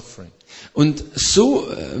are suffering. Und so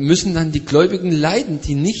müssen dann die Gläubigen leiden,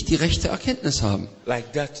 die nicht die rechte Erkenntnis haben.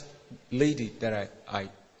 Like that lady that I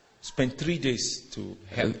spent 3 days to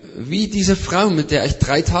help. Wie diese Frau, mit der ich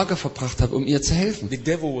 3 Tage verbracht habe, um ihr zu helfen. The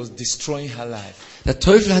devil was destroying her life. Der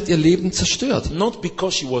Teufel hat ihr Leben zerstört. Not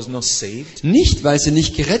because she was not saved. Nicht, weil sie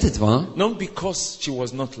nicht gerettet war. Not because she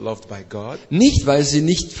was not loved by God. Nicht, weil sie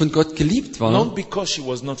nicht von Gott geliebt war. Not because she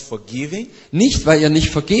was not forgiving. Nicht, weil ihr nicht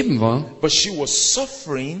vergeben war. But she was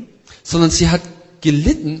suffering. Sondern sie hat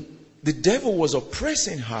gelitten. The devil was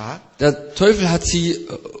oppressing her. Der Teufel hat sie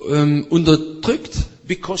unterdrückt.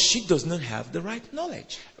 Because she does not have the right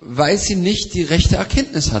knowledge. Weil sie nicht die rechte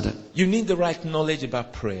Erkenntnis hatte. You need the right knowledge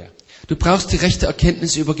about prayer. Du brauchst die rechte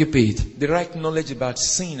Erkenntnis über Gebet. The right knowledge about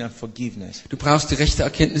sin and forgiveness. Du brauchst die rechte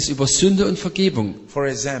Erkenntnis über Sünde und Vergebung. For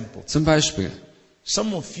example, Zum Beispiel.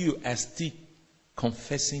 some of you are still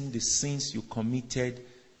confessing the sins you committed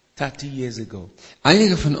 30 years ago.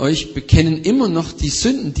 Einige von euch bekennen immer noch die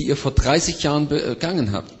Sünden, die ihr vor 30 Jahren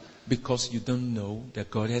begangen habt. Because you don't know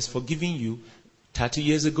that God has forgiven you 30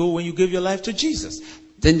 years ago when you gave your life to Jesus.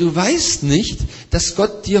 Denn du weißt nicht, dass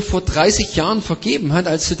Gott dir vor 30 Jahren vergeben hat,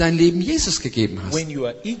 als du dein Leben Jesus gegeben hast. When you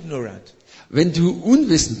are ignorant, Wenn du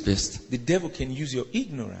unwissend bist, the devil can use your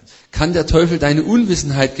ignorance kann der Teufel deine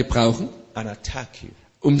Unwissenheit gebrauchen, and attack you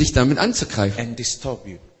um dich damit anzugreifen and disturb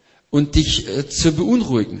you. und dich zu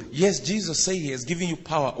beunruhigen. Yes, Jesus said he has given you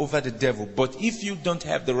power over the devil, but if you don't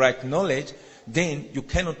have the right knowledge, then you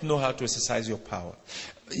cannot know how to exercise your power.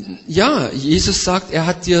 Ja, Jesus sagt, er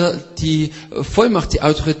hat dir die Vollmacht, die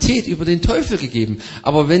Autorität über den Teufel gegeben.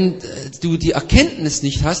 Aber wenn du die Erkenntnis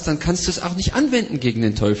nicht hast, dann kannst du es auch nicht anwenden gegen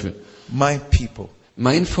den Teufel. My people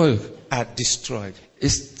Mein Volk are destroyed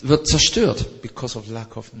wird zerstört because of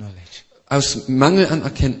lack of knowledge. aus Mangel an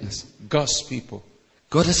Erkenntnis. God's people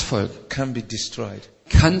Gottes Volk can be destroyed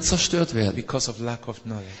kann zerstört werden, because of lack of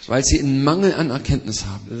knowledge. weil sie einen Mangel an Erkenntnis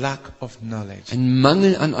haben. Lack of knowledge Ein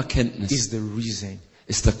Mangel an Erkenntnis is the reason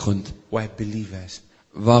ist der Grund, why believers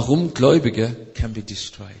warum Gläubige can be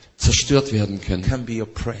destroyed, zerstört werden können, can be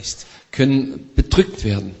oppressed, können bedrückt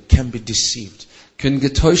werden, can be deceived. können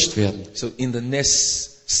getäuscht werden. So in the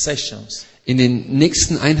next sessions, In den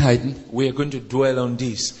nächsten Einheiten we are going to dwell on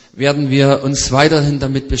this. werden wir uns weiterhin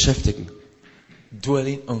damit beschäftigen,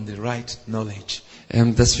 Dwelling on the right knowledge.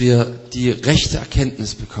 dass wir die rechte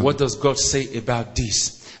Erkenntnis bekommen. What does God say about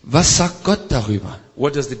this? Was sagt Gott darüber?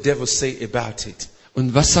 What does the devil say about it?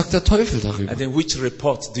 Und was sagt der Teufel darüber? And then which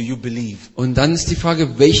report do you believe? Und dann ist die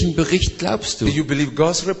Frage, welchen Bericht glaubst Do du? you believe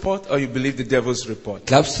God's report or you believe the devil's report?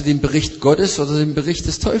 Glaubst du den Bericht Gottes oder den Bericht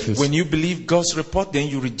des Teufels? When you believe God's report, then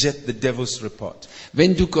you reject the devil's report.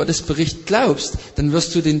 Wenn du Gottes Bericht glaubst, dann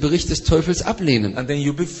wirst du den Bericht des Teufels ablehnen. And then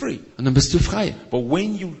you'll be free. Und dann bist du frei. But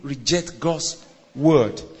when you reject God's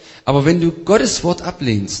word Aber wenn du Gottes Wort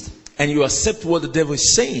ablehnst and you accept what the devil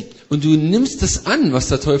is saying, und du nimmst es an, was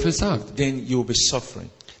der Teufel sagt, then you'll be suffering.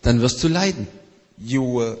 dann wirst du leiden. You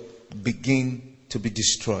will begin to be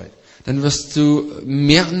destroyed. Dann wirst du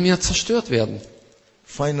mehr und mehr zerstört werden.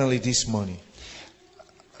 Finally, this morning,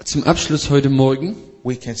 Zum Abschluss heute Morgen,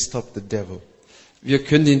 we can stop the devil. wir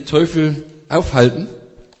können den Teufel aufhalten.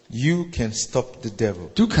 You can stop the devil.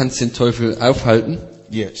 Du kannst den Teufel aufhalten.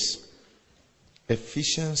 Yes.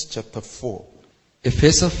 Ephesians chapter 4,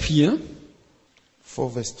 Epheser 4, 4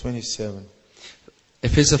 verse 27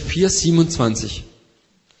 Epheser 4, 27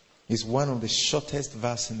 is one of the shortest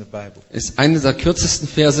verses in the Bible, ist eine der kürzesten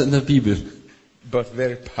Verse in der Bibel, but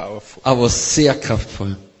very powerful. aber sehr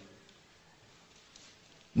kraftvoll.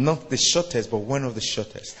 Not the shortest, but one of the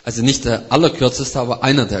shortest. Also nicht der allerkürzeste, aber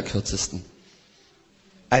einer der kürzesten.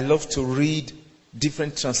 I love to read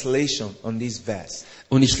different translations on this verse.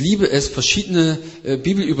 Und ich liebe es, verschiedene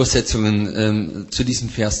Bibelübersetzungen zu diesem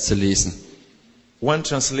Vers zu lesen. One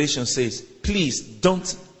translation says, please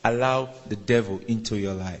don't allow the devil into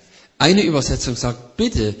your life. Eine Übersetzung sagt,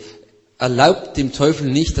 bitte erlaub dem Teufel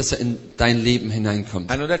nicht, dass er in dein Leben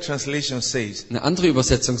hineinkommt. Another translation says, Eine andere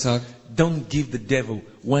Übersetzung sagt, don't give the devil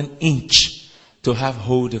 1 inch to have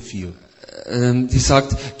hold of you. die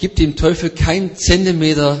sagt, gib dem Teufel keinen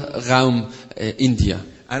Zentimeter Raum in dir.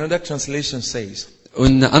 Another translation says, Und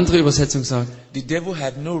eine andere Übersetzung sagt, the devil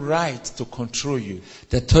had no right to control you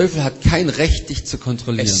der Teufel hat kein Recht, dich zu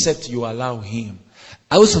kontrollieren, except you allow him.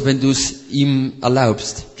 außer wenn du es ihm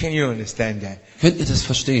erlaubst. Can you understand that? Könnt ihr das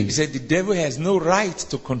verstehen? He said the devil has no right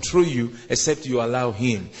to control you except you allow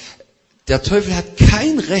him. Der Teufel hat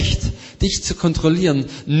kein Recht, dich zu kontrollieren,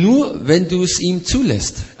 nur wenn du es ihm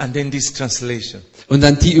zulässt. And then this translation. Und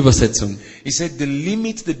dann die Übersetzung. He said the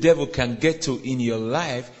limit the devil can get to in your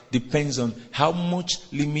life depends on how much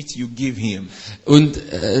limit you give him. Und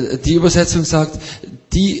die Übersetzung sagt,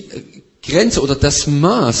 die Grenze oder das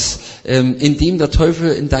Maß, in dem der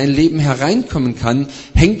Teufel in dein Leben hereinkommen kann,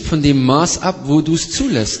 hängt von dem Maß ab, wo du es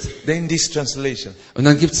zulässt. Then this translation. Und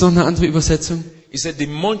dann gibt es noch eine andere Übersetzung. He said the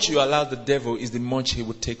much you allow the devil is the much he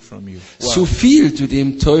will take from you. Wow. So viel du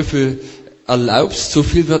dem Teufel erlaubst, so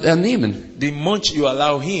viel wird er nehmen. The much you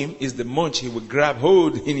allow him is the much he will grab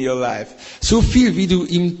hold in your life. So viel wie du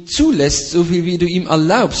ihm zulässt, so viel wie du ihm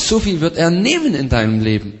erlaubst, so viel wird er nehmen in deinem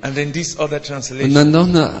Leben. And then this other Und translation. dann noch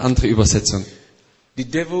eine andere Übersetzung. The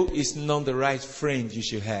devil is not the right friend you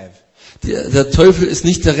should have. Der Teufel ist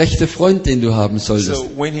nicht der rechte Freund, den du haben solltest. So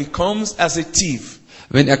when he comes as a thief,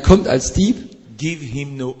 Wenn er kommt als Dieb, give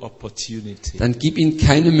him no opportunity. dann gib ihm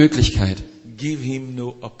keine Möglichkeit. Give him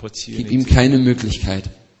no Gib ihm opportunity. keine Möglichkeit.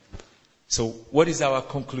 So what is our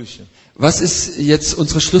conclusion? Was ist jetzt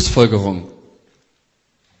unsere Schlussfolgerung?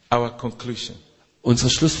 Our conclusion. Unsere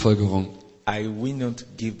Schlussfolgerung. I will not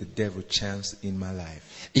give the devil chance in my life.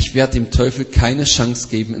 Ich werde dem Teufel keine Chance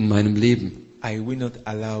geben in meinem Leben. I will not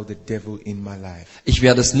allow the devil in my life. Ich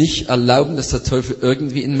werde es nicht erlauben, dass der Teufel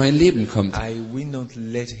irgendwie in mein Leben kommt. I will not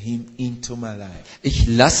let him into my life. Ich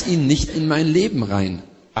lasse ihn nicht in mein Leben rein.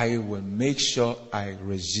 I will make sure I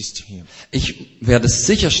resist him. Ich werde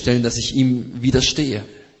sicherstellen, dass ich ihm widerstehe.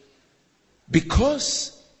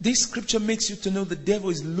 Because this scripture makes you to know the devil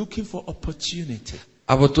is looking for opportunity.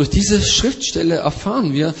 Aber durch diese Schriftstelle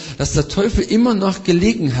erfahren wir, dass der Teufel immer nach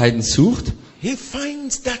Gelegenheiten sucht. He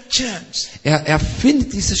finds that chance. Er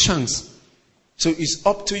findet diese Chance. So it's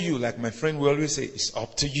up to you, like my friend will always say, it's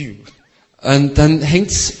up to you. Und dann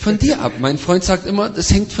hängt's von dir ab. Mein Freund sagt immer,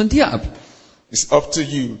 das hängt von dir ab. It's up to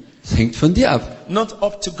you. Es hängt von dir ab. Not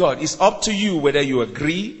up to God. It's up to you whether you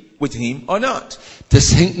agree with him or not.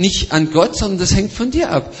 Das hängt nicht an Gott, sondern das hängt von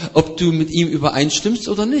dir ab, ob du mit ihm übereinstimmst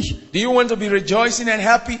oder nicht. Do you want to be rejoicing and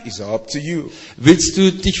happy? It's up to you. Willst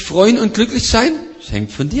du dich freuen und glücklich sein? Das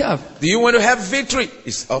hängt von dir ab. Do you want to have victory?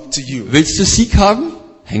 It's up to you. Willst du Sieg haben?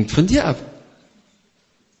 Hängt von dir ab.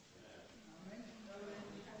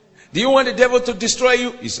 Do you want the devil to destroy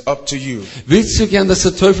you? It's up to you. Willst du gern, dass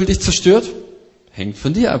der Teufel dich zerstört? Hängt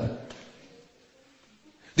von dir ab.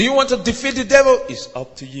 Do you want to defeat the devil? It's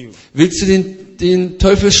up to you. Willst du den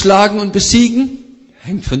Teufel schlagen und besiegen?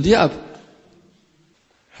 Hängt von dir ab.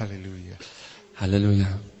 Hallelujah. Halleluja.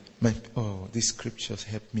 These scriptures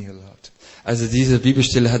help me a lot. Also diese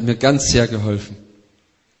Bibelstelle hat mir ganz sehr geholfen.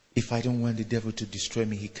 If I don't want the devil to destroy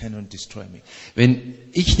me, he cannot destroy me. Wenn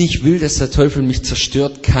ich nicht will, dass der Teufel mich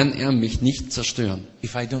zerstört, kann er mich nicht zerstören.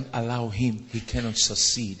 If I don't allow him, he cannot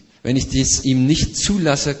succeed. Wenn ich dies ihm nicht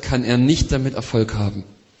zulasse, kann er nicht damit Erfolg haben.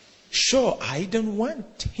 Sure, I don't want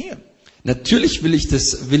him. Natürlich will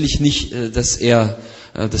ich nicht, dass er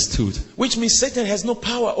das tut. Which means Satan has no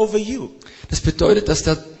power over you. Das bedeutet, dass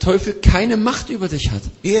der Teufel keine Macht über dich hat.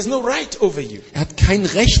 He has no right over you. Er hat kein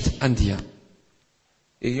Recht an dir.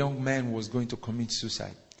 A young man was going to commit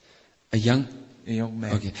suicide. A young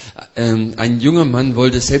man. Okay. Ein junger Mann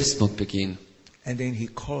wollte Selbstmord begehen. And then he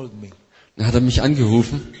called me Dann hat er mich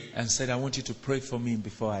angerufen and said, I want you to pray for me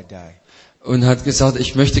before I die. und hat gesagt,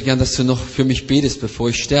 ich möchte gern, dass du noch für mich betest, bevor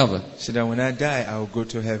ich sterbe. So that when I die, I will go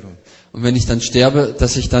to heaven. Und wenn ich dann sterbe,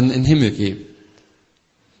 dass ich dann in den Himmel gehe.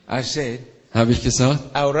 I said, Habe ich gesagt,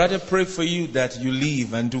 I would rather pray for you that you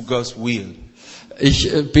live and do God's will. ich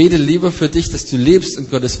bete lieber für dich, dass du lebst und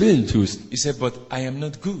Gottes Willen tust. He said, but I am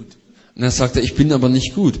not good. Und er sagte, ich bin aber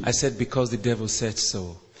nicht gut. I said, because the devil said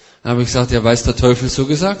so. Dann habe ich gesagt, ja, weil es der Teufel so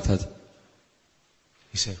gesagt hat.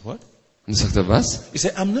 He said, what? Und er sagte, was? He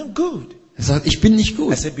said, I'm not good. Er sagt, ich bin nicht I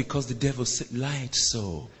gut. said, because the devil lied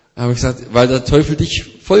so. Dann habe ich gesagt, weil der Teufel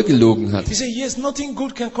dich vollgelogen hat. He said, yes, nothing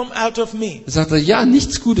good can come out of me. Er sagte, ja,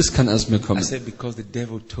 nichts Gutes kann aus mir I kommen. said, because the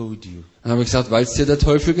devil told you. Dann habe ich gesagt, weil es dir der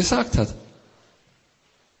Teufel gesagt hat.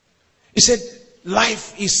 He said,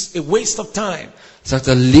 life is a waste of time. Sagt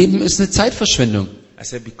er, Leben ist eine Zeitverschwendung. I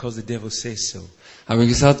said, because the devil says so. Habe ich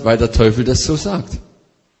gesagt, weil der Teufel das so sagt.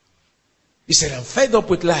 He said, I'm fed up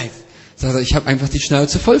with life. Sagt er, ich habe einfach die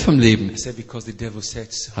Schnauze voll vom Leben. I said, because the devil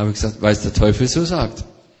said so. Habe ich gesagt, weil es der Teufel so sagt.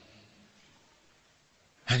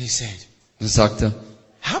 And he said, Dann sagt er,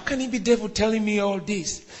 how can it be devil telling me all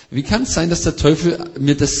this? wie kann es sein, dass der Teufel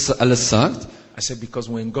mir das alles sagt? I said,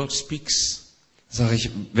 because when God speaks, Sage ich,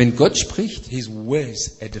 wenn Gott spricht, his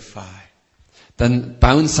words edify. dann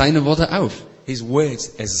bauen seine Worte auf. His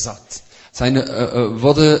words exalt. Seine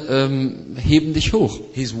Worte heben dich hoch.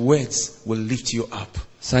 His words will lift you up.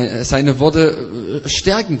 Seine Worte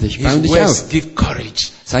stärken dich, His bauen dich words auf. give courage.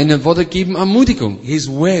 Seine Worte geben Ermutigung. His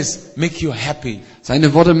words make you happy.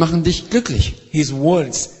 Seine Worte machen dich glücklich. His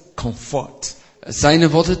words comfort.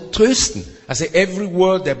 Seine Worte trösten. I say every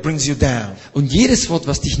word that brings you down, Und jedes Wort,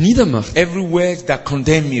 was dich niedermacht, every word that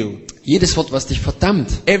condemn you, jedes Wort, was dich verdammt,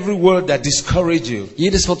 every word that discourage you,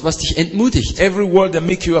 jedes Wort, was dich entmutigt, every word that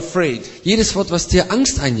make you afraid jedes Wort, was dir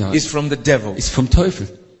Angst is einjagt, from the devil. ist vom Teufel.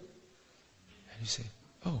 And you say,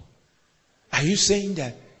 oh, are you saying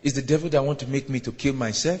that it's the devil that want to make me to kill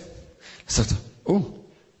myself? Sagt er, oh,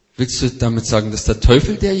 willst du damit sagen, dass der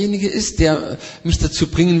Teufel derjenige ist, der mich dazu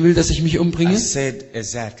bringen will, dass ich mich I umbringe? said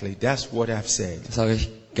exactly. That's what I've said. Da sage ich,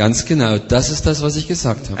 ganz genau, das ist das, was ich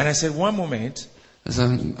gesagt habe. And I said, one moment, Also,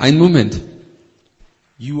 einen Moment.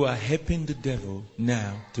 you are helping the devil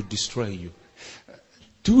now to destroy you.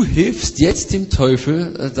 Du hilfst jetzt dem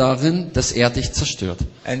Teufel darin, dass er dich zerstört.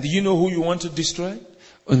 And do you know who you want to destroy?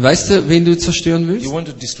 Und weißt du, wen du zerstören willst? You want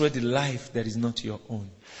to destroy the life that is not your own.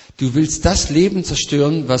 Du willst das Leben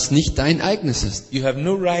zerstören, was nicht dein eigenes ist. You have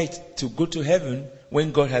no right to go to heaven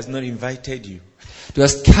when God has not invited you. Du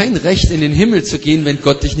hast kein Recht, in den Himmel zu gehen, wenn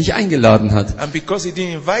Gott dich nicht eingeladen hat. And because He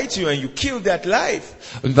didn't invite you and you killed that life,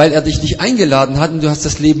 Und weil er dich nicht eingeladen hat und du hast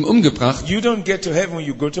das Leben umgebracht, you don't get to heaven,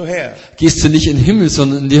 you go to hell. gehst du nicht in den Himmel,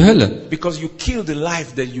 sondern in die Hölle. Because you killed the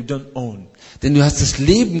life that you don't own. Denn du hast das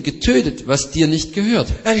Leben getötet, was dir nicht gehört.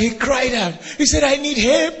 And he cried out. He said, I need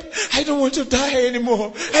help. I don't want to die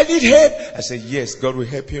anymore. I need help. I said, yes, God will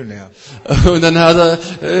help you now. Und dann hat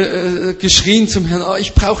er geschrien zum Herrn, oh,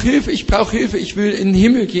 ich brauche Hilfe, ich will in den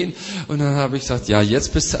Himmel gehen. Und dann habe ich gesagt, ja,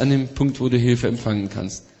 jetzt bist du an dem Punkt, wo du Hilfe empfangen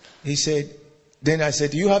kannst. He said, then I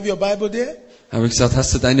said, do you have your Bible there? Habe ich gesagt,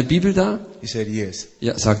 hast du deine Bibel da? He said, yes.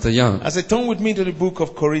 Ja, sagt er, ja. I said, turn with me to the book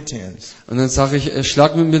of Corinthians. Und dann sage ich,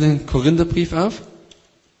 schlag mit mir den Korintherbrief auf.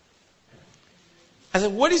 I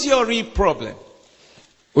said, what is your real problem?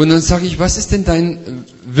 Und dann sage ich, was ist denn dein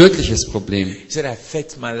wirkliches Problem? He said, I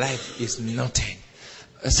felt my life is nothing.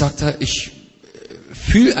 Sagt er, ich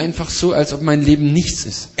fühle einfach so, als ob mein Leben nichts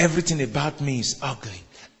ist. Everything about me is ugly.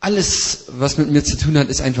 Alles, was mit mir zu tun hat,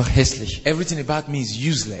 ist einfach hässlich. Everything about me is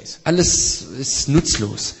useless. Alles ist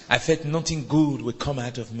nutzlos. I felt nothing good would come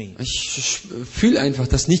out of me. Ich fühle einfach,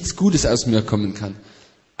 dass nichts Gutes aus mir kommen kann.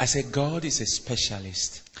 I said, God is a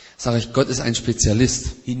specialist. Sage ich, Gott ist ein Spezialist.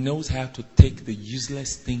 He knows how to take the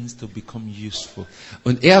useless things to become useful.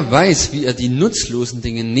 Und er weiß, wie er die nutzlosen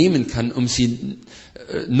Dinge nehmen kann, um sie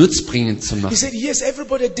nutzbringend zu He machen. said, yes,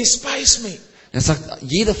 everybody despise me. Er sagt,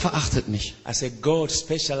 jeder verachtet mich. I said, God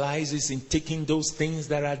specializes in taking those things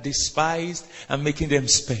that are despised and making them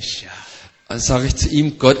special. Also sage ich zu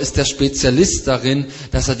ihm, Gott ist der Spezialist darin,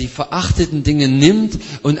 dass er die verachteten Dinge nimmt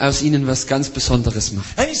und aus ihnen was ganz Besonderes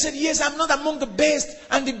macht. And he said, yes, I'm not among the best,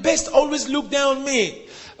 and the best always look down on me.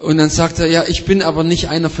 Und dann sagt er, ja, ich bin aber nicht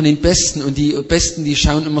einer von den Besten und die Besten, die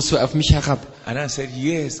schauen immer so auf mich herab. And I said,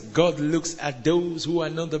 yes, God looks at those who are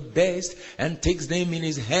not the best and takes them in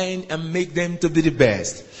his hand and make them to be the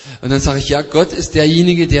best. Und dann sage ich, ja, Gott ist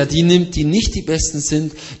derjenige, der die nimmt, die nicht die Besten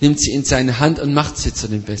sind, nimmt sie in seine Hand und macht sie zu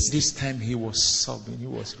den Besten. This time he was sobbing. He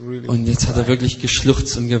was really Und jetzt hat er wirklich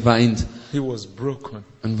geschluchzt und geweint He was broken.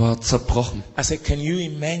 und war zerbrochen. I said, can you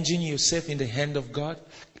imagine yourself in the hand of God?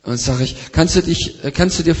 Und sage ich, kannst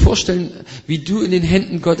du dir vorstellen, wie du in den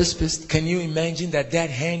Händen Gottes bist? Can you imagine that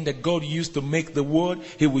hand that God used to make the world,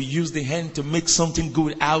 he will use the hand to make something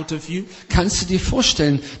good out of you? Kannst du dir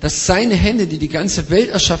vorstellen, dass seine Hände, die die ganze Welt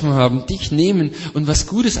erschaffen haben, dich nehmen und was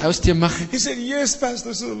Gutes aus dir machen? He said, yes,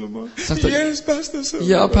 Pastor Solomon. Sagt er, Yes, Pastor Solomon.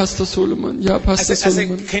 ja, Pastor Solomon, ja, I Pastor said,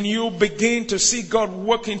 Solomon. can you begin to see God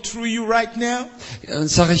working through you right now? Und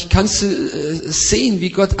sage ich, kannst du sehen, wie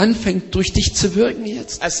Gott anfängt, durch dich zu wirken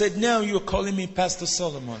jetzt? I said, now you're calling me Pastor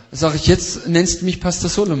Solomon. Sage ich, jetzt nennst du mich Pastor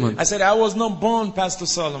Solomon. I said, I was not born Pastor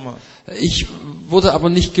Solomon. Ich wurde aber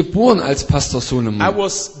nicht geboren als Pastor I Solomon.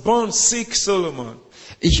 was born sick Solomon.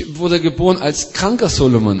 Ich wurde geboren als kranker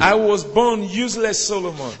Solomon. I was born useless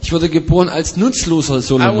Solomon. Ich wurde geboren als nutzloser I was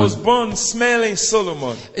Solomon. born smelling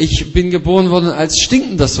Solomon. Ich bin geboren worden als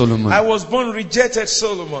stinkender Solomon. I was born rejected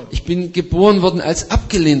Solomon. Ich bin geboren worden als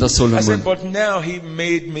abgelehnter I said, Solomon. but now he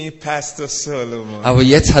made me Pastor Solomon. Aber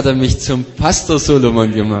jetzt hat er mich zum Pastor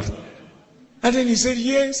Solomon gemacht. And then he said,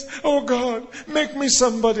 yes, oh God, make me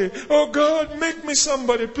somebody. Oh God, make me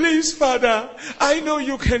somebody. Please, Father, I know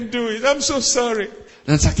you can do it. I'm so sorry. Und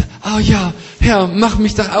dann sagt er, oh ja, Herr, mach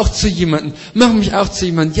mich doch auch zu jemandem. Mach mich auch zu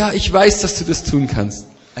jemandem. Ja, ich weiß, dass du das tun kannst.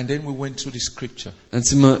 And then we went through the scripture. Dann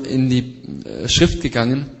sind wir in die Schrift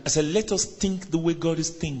gegangen. I said, let us think the way God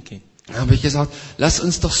is thinking. Da habe ich gesagt, lass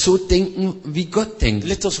uns doch so denken, wie Gott denkt.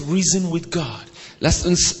 Let us reason with God. Lasst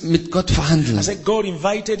uns mit Gott I verhandeln. said, God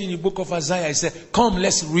invited in the book of Isaiah. He said, come,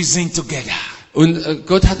 let's reason together. Und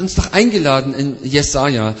Gott hat uns doch eingeladen in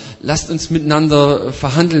Jesaja. Lasst uns miteinander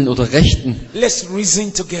verhandeln oder rechten. Let's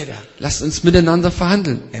reason together. Lasst uns miteinander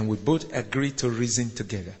verhandeln. And we both agreed to reason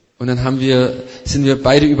together. Und dann sind wir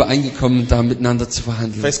beide übereingekommen, da miteinander zu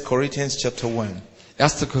verhandeln. 1 Corinthians chapter 1,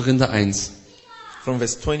 1. Korinther 1, from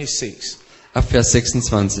verse 26 ab Vers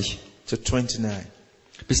 26 to 29.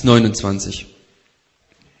 bis 29.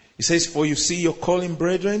 It says, for you see your calling,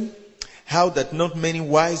 brethren, how that not many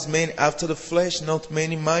wise men after the flesh, not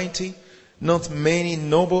many mighty, not many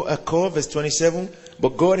noble are called. Verse 27,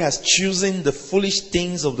 but God has chosen the foolish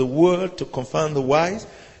things of the world to confound the wise,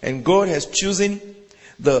 and God has chosen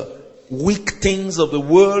the weak things of the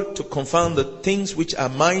world to confound the things which are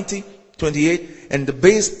mighty. 28, and the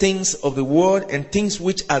base things of the world and things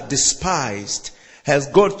which are despised has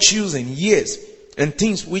God chosen, yes, and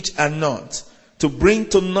things which are not, to bring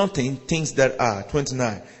to nothing things that are.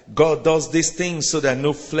 29. God does these things so that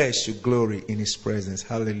no flesh should glory in his presence.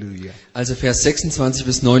 Hallelujah. Also Vers 26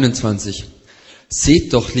 bis 29.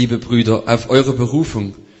 Seht doch, liebe Brüder, auf eure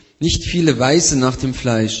Berufung. Nicht viele Weise nach dem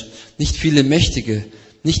Fleisch, nicht viele Mächtige,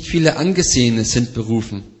 nicht viele Angesehene sind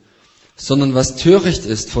berufen, sondern was töricht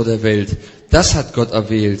ist vor der Welt, das hat Gott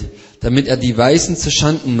erwählt, damit er die Weisen zu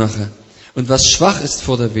Schanden mache. Und was schwach ist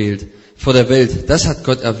vor der Welt, das hat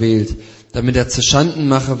Gott erwählt, damit er zu Schanden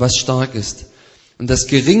mache, was stark ist. Und das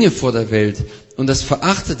Geringe vor der Welt und das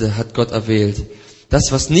Verachtete hat Gott erwählt,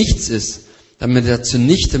 das, was nichts ist, damit er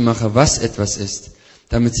zunichte mache, was etwas ist,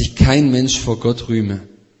 damit sich kein Mensch vor Gott rühme.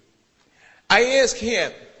 I asked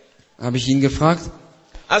him, Habe ich ihn gefragt,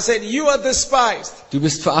 I said, you are despised, du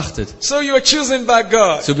bist verachtet, so you are chosen by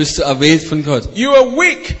God. so bist du erwählt von Gott. You are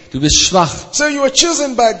weak, Du bist schwach, so you are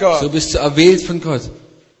chosen by so God. bist du erwählt von Gott.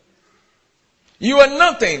 You are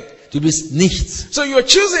nothing, Du bist nichts, so you are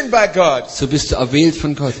chosen by God. so bist du erwählt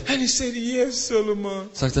von Gott. And he said, yes, Solomon.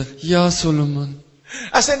 Sagt er, ja, Solomon.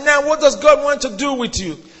 I said, now what does God want to do with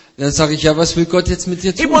you? Dann sage ich, ja, was will Gott jetzt mit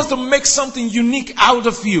dir He tun? wants to make something unique out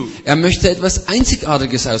of you Er möchte etwas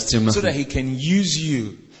Einzigartiges aus dir so that machen, he can use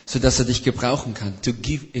you sodass er dich gebrauchen kann, to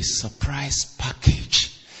give a surprise package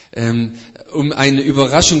um ein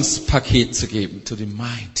Überraschungspaket zu geben, to the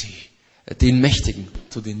mighty, den Mächtigen,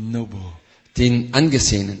 to the noble, den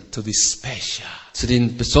Angesehenen, to the special, zu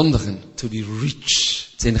den Besonderen, to the rich.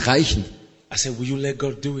 zu den Reichen. I said, will you let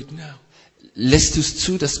God do it now? Lässt du es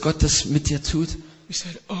zu, dass Gott das mit dir tut? He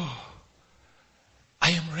said, oh,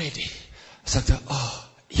 I am ready. Sagt er, oh,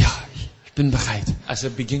 ja, ich bin bereit. I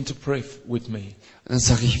said, begin to pray with me. Und dann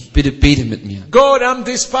sage ich, bitte bete mit mir. God, I'm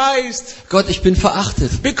despised Gott, ich bin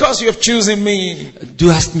verachtet. because you have chosen me.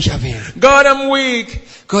 Du hast mich erwählt. God, I'm weak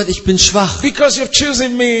Gott, ich bin schwach. because you have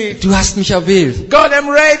chosen me. Du hast mich erwählt. God, I'm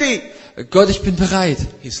ready. Gott, ich bin bereit.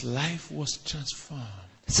 His life was transformed.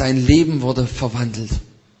 Sein Leben wurde verwandelt.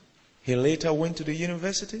 He later went to the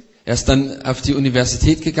university. Er ist dann auf die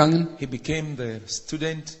Universität gegangen. He became the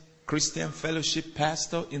student Christian fellowship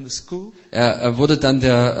pastor in the school. Er wurde dann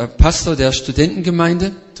der Pastor der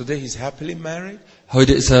Studentengemeinde. Today he's happily married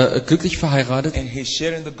Heute ist er glücklich verheiratet. and he's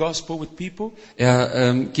sharing the gospel with people.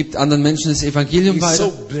 Er gibt anderen Menschen das Evangelium He's so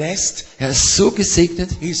weiter. blessed. Er ist so gesegnet.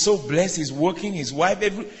 He's so blessed. He's working. His wife.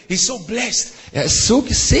 He's so blessed. Er ist so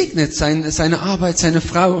gesegnet. Seine Arbeit, seine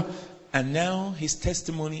Frau. And now his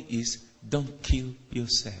testimony is, don't kill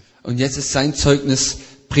yourself. Und jetzt ist sein Zeugnis,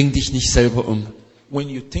 bring dich nicht selber um. When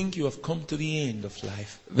you think you have come to the end of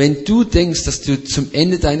life, Wenn du denkst, dass du zum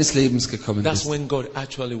Ende deines Lebens gekommen that's bist, when God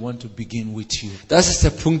actually wants to begin with you. das ist der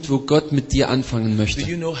Punkt, wo Gott mit dir anfangen Do möchte.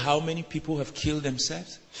 you know how many people have killed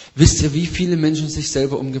themselves Wisst ihr, wie viele Menschen sich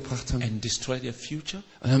selber umgebracht haben and destroyed their future?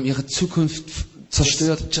 und haben ihre Zukunft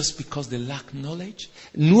zerstört? Just because they lack knowledge?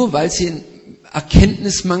 Nur weil sie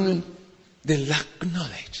Erkenntnis mangeln. They lack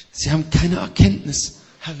knowledge. Sie haben keine Erkenntnis.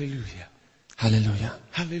 Hallelujah. Halleluja.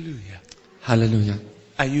 Hallelujah. Halleluja.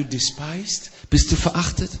 Are you despised? Bist du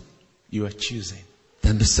verachtet? You are choosing.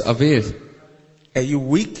 Dann bist du erwählt. Are you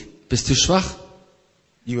weak? Bist du schwach?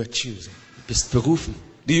 You are choosing. Bist berufen.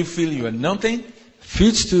 Do you feel you are nothing?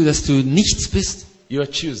 Fühlst du, dass du nichts bist? You are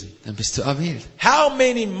choosing. Dann bist du erwählt. How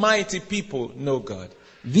many mighty people know God?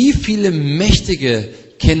 Wie viele Mächtige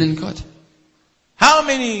kennen Gott? How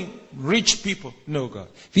many rich people know God?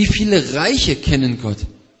 Wie viele Reiche kennen Gott?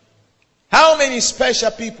 How many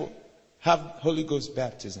special people have Holy Ghost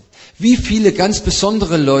baptism? Wie viele ganz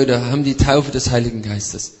besondere Leute haben die Taufe des Heiligen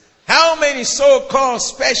Geistes? How many so-called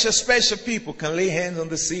special people can lay hands on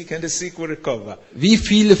the sick and the sick will recover? Wie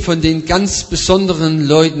viele von den ganz besonderen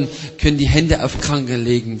Leuten können die Hände auf Kranke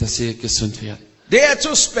legen, dass sie gesund werden? They are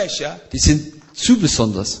too special Die sind zu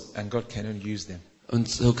besonders and God cannot use them. und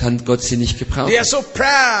so kann Gott sie nicht gebrauchen. They are so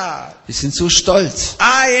proud. Die sind so stolz.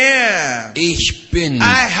 I am. Ich bin. I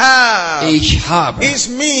have. Ich habe. It's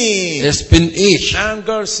me. Es bin ich. And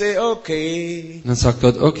God say, okay. Und dann sagt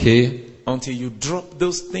Gott, okay, Until you drop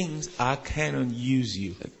those things, I cannot use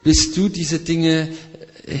you. bis du diese Dinge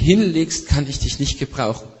hinlegst, kann ich dich nicht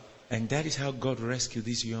gebrauchen. And that is how God rescued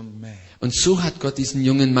this young man. Und so hat Gott diesen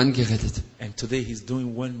jungen Mann gerettet. And today he's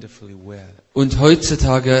doing wonderfully well. Und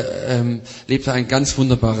heutzutage lebt er ein ganz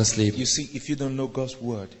wunderbares Leben. You see, if you don't know God's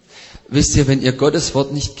word, Wisst ihr, wenn ihr Gottes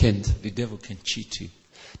Wort nicht kennt, the devil can cheat you.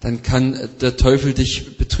 dann kann der Teufel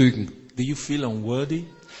dich betrügen. Do you feel unworthy?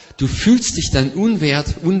 Du fühlst dich dann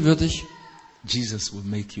unwürdig, Jesus will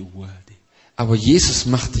make you worthy. aber Jesus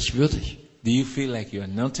macht dich würdig. Do you feel like you are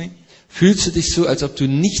nothing? Fühlst du dich so, als ob du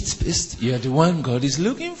nichts bist? You are the one God is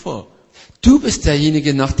looking for. Du bist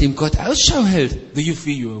derjenige, nach dem Gott Ausschau hält. Do you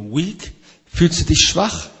feel you are weak? Fühlst du dich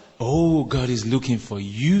schwach? Oh, God is looking for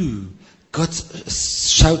you. Gott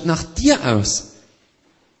schaut nach dir aus.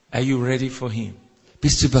 Are you ready for Him?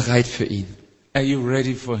 Bist du bereit für ihn? Are you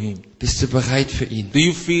ready for Him? Bist du bereit für ihn? Do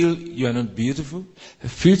you feel you are not beautiful?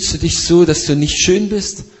 Fühlst du dich so, dass du nicht schön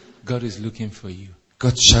bist? God is looking for you.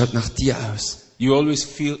 Gott schaut nach dir aus. You always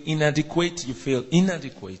feel inadequate. You feel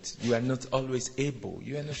inadequate. You are not always able.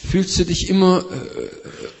 You are not. Fühlst du dich immer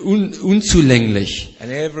unzulänglich?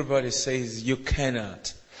 And everybody says you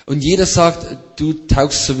cannot. Und jeder sagt, du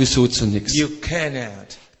taugst sowieso zu nichts. You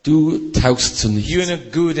cannot. Du taugst zu nichts. You're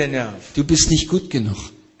not good enough. Du bist nicht gut genug.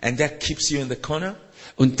 And that keeps you in the corner.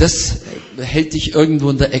 Und das hält dich irgendwo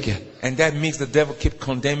in der Ecke. And that makes the devil keep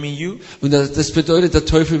condemning you. Und das bedeutet, der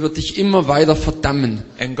Teufel wird dich immer weiter verdammen.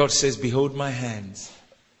 And God says, behold my hands.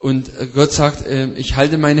 Und Gott sagt, ich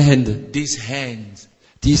halte meine Hände. These hands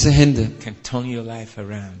Diese Hände can turn your life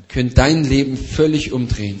around. können dein Leben völlig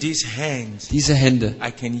umdrehen. These hands, Diese Hände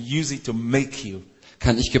I can use it to make you.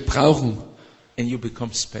 kann ich gebrauchen, And you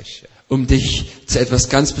become special. um dich zu etwas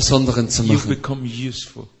ganz Besonderem zu You machen. become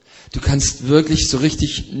useful. Du kannst wirklich so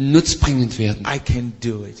richtig nutzbringend werden. I can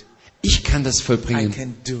do it. Ich kann das I vollbringen.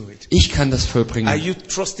 can do it. Ich kann das Are vollbringen. you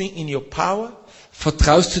trusting in your power?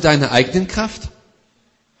 Vertraust du deiner eigenen Kraft?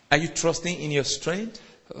 Are you trusting in your strength?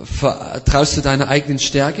 Vertraust du deiner eigenen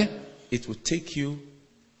Stärke? It will take you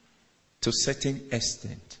to a certain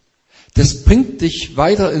extent. Das bringt dich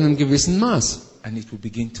weiter in einem gewissen Maß. and it will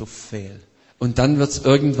begin to fail Und dann wird es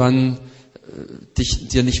irgendwann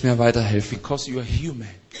dir nicht mehr weiterhelfen, because you are human.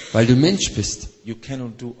 weil du Mensch bist. You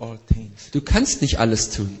cannot do all things. Du kannst nicht alles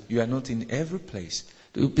tun. You are not in every place.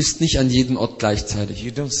 Du bist nicht an jedem Ort gleichzeitig.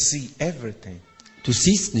 You don't see everything. Du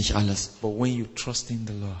siehst nicht alles. But when you trust in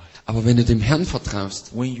the Lord, Aber wenn du dem Herrn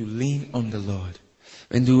vertraust, when you lean on the Lord,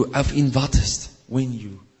 wenn du auf ihn wartest, when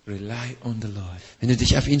you rely on the Lord. wenn du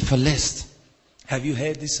dich auf ihn verlässt. Have you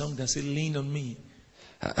heard this song that says, lean on me?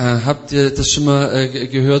 Habt ihr das schon mal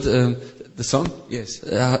gehört, the song? Yes.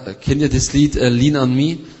 Kennt ihr das Lied Lean on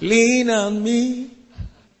Me? Lean on me.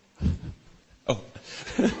 Oh.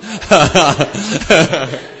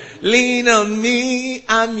 Lean on me,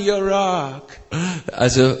 I'm your rock.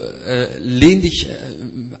 Also lehn dich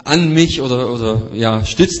an mich oder ja,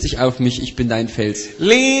 stütz dich auf mich, ich bin dein Fels.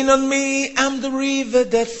 Lean on me, I'm the river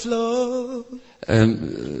that flows.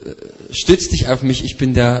 Stütz dich auf mich, ich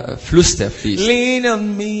bin der Fluss, der fließt. Lean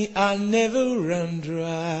on me, I'll never run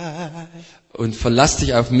dry. Und verlass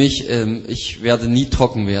dich auf mich, ich werde nie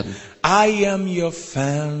trocken werden. I am your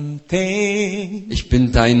fountain. Ich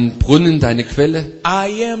bin dein Brunnen, deine Quelle.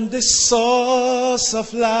 I am the source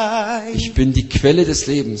of life. Ich bin die Quelle des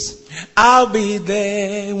Lebens. I'll be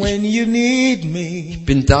there when you need me. Ich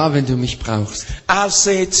bin da, wenn du mich brauchst. I'll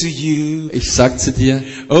say to you, Ich sag zu dir,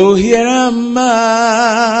 oh, here am oh,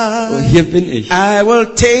 I. hier bin ich. I will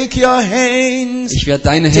take your hands, Ich werde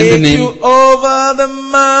deine Hände take you nehmen over the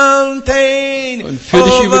mountain, und führe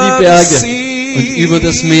dich über over die Berge the sea, und über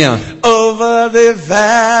das Meer, over the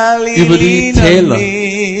valley. über die Lean on Täler.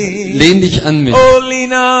 me. Lehn dich an mich Oh,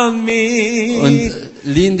 lean on me. und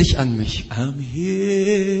lehn dich an mich. I'm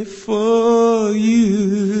here for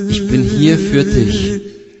you. Ich bin hier für dich.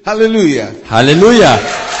 Hallelujah. Halleluja!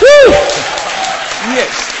 Yes.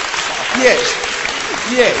 Yes.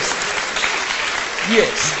 Yes.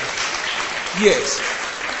 Yes. Yes.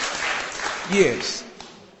 Yes.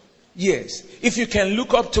 Yes. If you can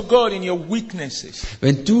look up to God in your weaknesses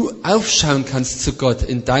Wenn du aufschauen kannst zu Gott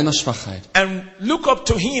in deiner Schwachheit and look up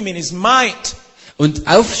to Him in His might, und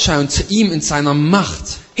aufschauen zu ihm in seiner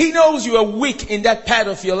Macht, He knows you are weak in that part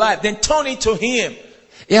of your life. Then turn it to Him.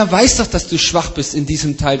 er weiß doch, dass du schwach bist in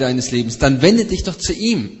diesem Teil deines Lebens, dann wende dich doch zu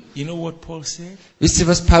ihm. You know what Paul said? Wisst ihr,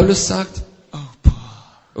 was Paulus sagt? Oh, Paul.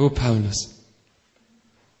 Oh, Paulus.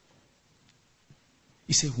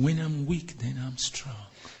 He said, when I'm weak, then I'm strong.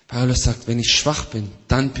 Paulus sagt, wenn ich schwach bin,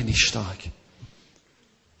 dann bin ich stark.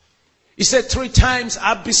 He said, 3 times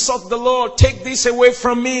I besought the Lord, take this away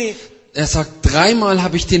from me. Er sagt, 3-mal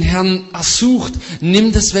habe ich den Herrn ersucht,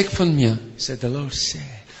 nimm das weg von mir. He said, the Lord said,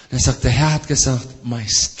 Er sagt, der Herr hat gesagt, my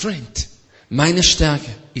strength meine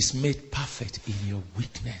Stärke is made perfect in your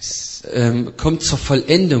weakness. kommt zur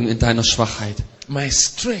Vollendung in deiner Schwachheit. My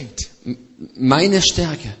strength Meine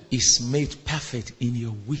Stärke is made perfect in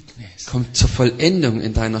your weakness. kommt zur Vollendung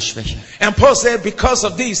in deiner Schwäche. And Paul said, because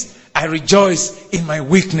of this, I rejoice in my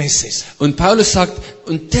weaknesses, Und Paulus sagt,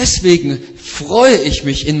 und deswegen freue ich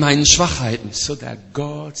mich in meinen Schwachheiten, so that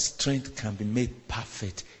God's strength can be made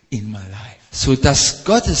perfect in my life. so dass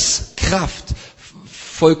Gottes Kraft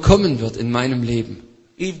vollkommen wird in meinem Leben.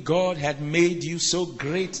 If God had made you so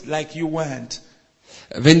great like you want,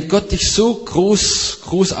 Wenn Gott dich so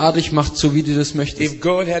großartig macht, so wie du das möchtest, if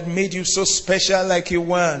God had made you so special like you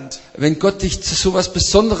want, wenn Gott dich zu so was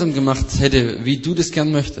Besonderem gemacht hätte, wie du das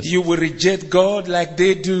gern möchtest, you will reject God like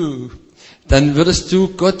they do. dann würdest du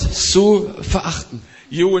Gott so verachten.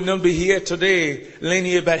 You will not be here today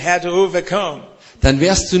learning about how to overcome. Dann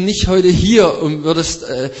wärst du nicht heute hier und würdest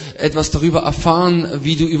etwas darüber erfahren,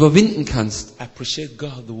 wie du überwinden kannst. Appreciate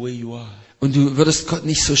God the way you are Und du würdest Gott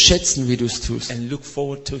nicht so schätzen, wie du es tust. and look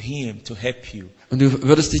forward to Him to help you. Und du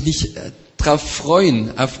würdest dich nicht darauf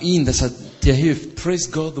freuen, auf ihn, dass er dir hilft. Praise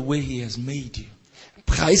God the way He has made you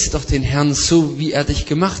Preis doch den Herrn so, wie er dich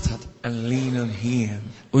gemacht hat. and lean on Him.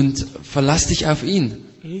 Und verlass dich auf ihn.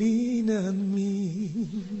 Lean on me.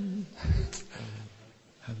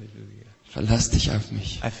 Hallelujah. Verlass dich auf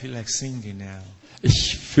mich. I feel like singing now.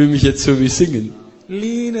 Ich fühle mich jetzt so wie singen.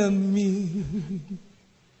 Lean on me.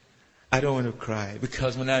 I don't want to cry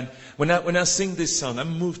because when I sing this song,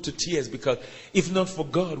 I'm moved to tears because if not for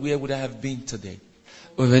God, where would I have been today?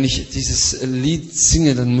 Und wenn ich dieses Lied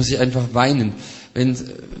singe, dann muss ich einfach weinen. Wenn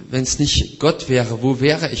es nicht Gott wäre, wo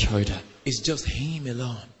wäre ich heute? It's just Him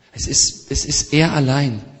alone. Es ist er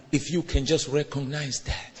allein. If you can just recognize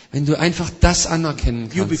that, Wenn du einfach das anerkennen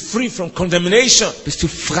you'll be kannst, free from condemnation. bist du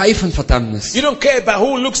frei von Verdammnis. You don't care about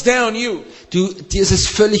who looks down on you. Dir ist es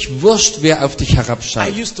völlig wurscht, wer auf dich I herabschaut.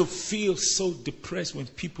 used to feel so depressed when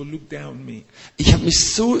people look down on me. Ich habe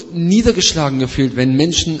mich so niedergeschlagen gefühlt, wenn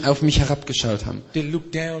Menschen auf mich herabgeschaut haben. They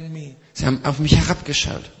look down on me. Sie haben auf mich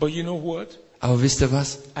herabgeschaut. But you know what? Aber wisst ihr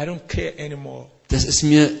was? I don't care anymore. Das ist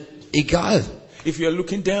mir egal. If you're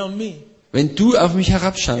looking down on me, Wenn du auf mich it's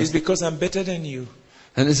herabschaust, because I'm better than you.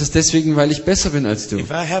 dann ist es deswegen, weil ich besser bin als du. If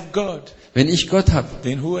I have God, Wenn ich Gott habe,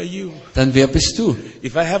 then who are you? dann wer bist du?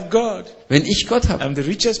 If I have God, Wenn ich Gott habe, I'm the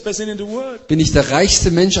richest person in the world. bin ich der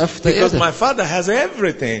reichste Mensch auf der Because Erde. my Father has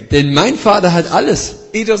everything. Denn mein Vater hat alles.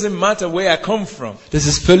 It doesn't matter where I come from, Das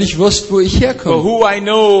ist völlig wurscht, wo ich but herkomme, who I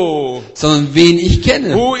know, sondern wen ich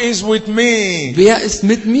kenne. who is with me. Wer ist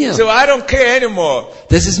mit mir? So I don't care anymore.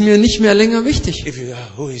 Das ist mir nicht mehr länger wichtig. If you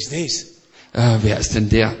who is this? Wer ist denn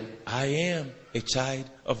der? I am a child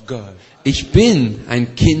of God. Ich bin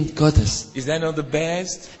ein Kind Gottes. Is that not the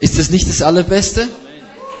best? Ist das nicht das Allerbeste?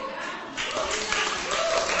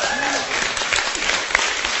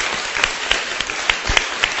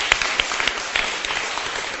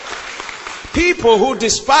 People who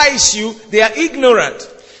despise you, they are ignorant.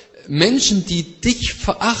 Menschen, die dich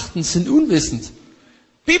verachten, sind unwissend.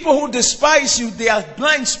 People who despise you, they are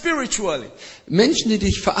blind spiritually. Menschen, die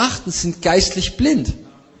dich verachten, sind geistlich blind.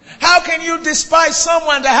 How can you despise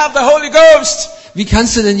someone that have the Holy Ghost? Wie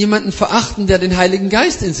kannst du denn jemanden verachten, der den Heiligen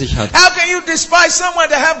Geist in sich hat? How can you despise someone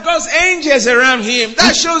that have God's angels around him?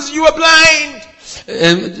 That shows you are blind.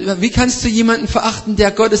 Wie kannst du jemanden verachten,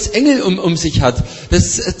 der Gottes Engel um sich hat?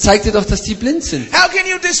 Das zeigt dir doch, dass die blind sind. How can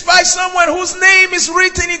you despise someone whose name is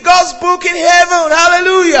written in God's book in heaven?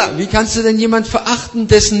 Hallelujah. Wie kannst du denn jemanden verachten,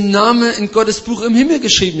 dessen Name in Gottes Buch im Himmel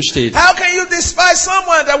geschrieben steht? How can you despise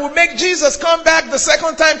someone that will make Jesus come back the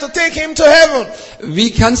second time to take him to heaven?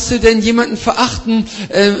 Wie kannst du denn jemanden verachten,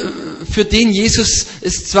 für den Jesus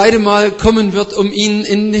das zweite Mal kommen wird, um ihn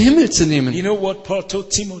in den Himmel zu nehmen? You know what Paul told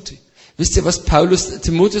Timothy? Wisst ihr, was Paulus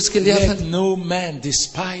Timotheus gelehrt hat? Let no man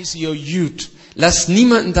despise your youth. Lass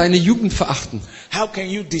niemanden deine Jugend verachten. How can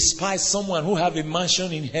you despise someone who have a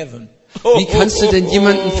mansion in heaven? Wie kannst du denn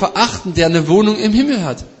jemanden verachten, der eine Wohnung im Himmel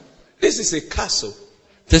hat? This is a castle,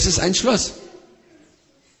 Das ist ein Schloss.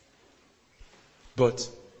 but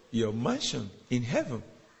your mansion in heaven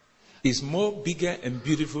is more bigger and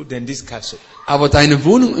beautiful than this castle. Aber deine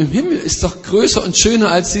Wohnung im Himmel ist doch größer und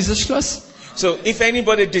schöner als dieses Schloss. So if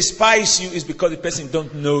anybody despises you, it's because the person don't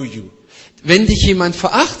know you. Wenn dich jemand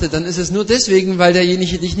verachtet, dann ist es nur deswegen, weil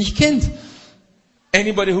derjenige dich nicht kennt.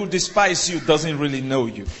 Anybody who despises you doesn't really know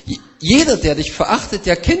you. Jeder, der dich verachtet,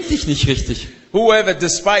 der kennt dich nicht richtig. Whoever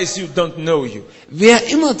despises you don't know you. Wer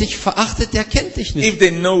immer dich verachtet, der kennt dich nicht. If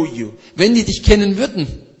they know you, Wenn die dich kennen würden,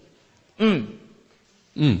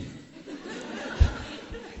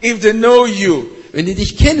 if they know you, wenn die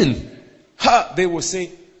dich kennen, they will say,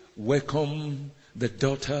 welcome the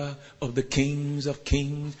daughter of the kings of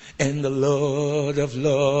kings and the Lord of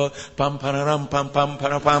lords. Pam, pararam, pam, pam,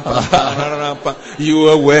 pararam, pam, pararam, pam. You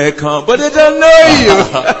are welcome. But they don't know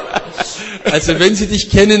you. also wenn sie dich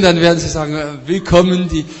kennen, dann werden sie sagen, willkommen,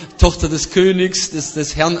 die Tochter des Königs,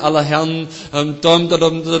 des Herrn aller Herren. Dum, da,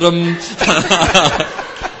 dum, da, dum.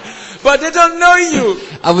 But they don't know you.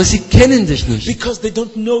 Aber sie kennen dich nicht, Because they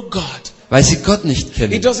don't know God. weil sie Gott nicht It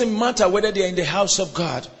kennen. doesn't matter whether they are in the house of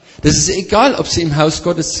God. Das ist egal, ob sie im Haus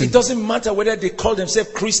Gottes It sind. doesn't matter whether they call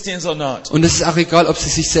themselves Christians or not. Und es ist auch egal, ob sie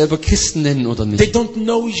sich selber Christen nennen oder They nicht. don't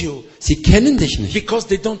know you Sie kennen dich nicht, because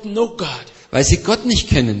they don't know God. weil sie Gott nicht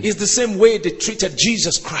kennen. It's the same way they treated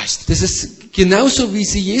Jesus Christ. Das ist genauso, wie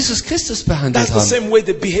sie Jesus Christus behandelt That's the haben. same way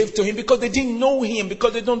they behaved to him because they didn't know him,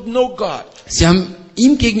 because they don't know God. Sie haben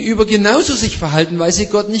ihm gegenüber genauso sich verhalten, weil sie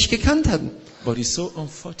Gott nicht gekannt hatten. But it's so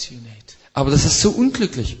unfortunate Aber das ist so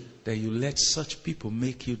unglücklich. that you let such people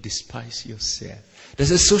make you despise yourself.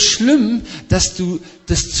 Das ist so schlimm, dass du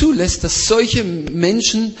das zulässt, dass solche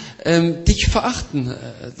Menschen dich verachten,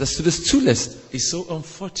 dass du das zulässt, It's so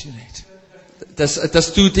unfortunate.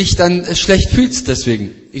 dass du dich dann schlecht fühlst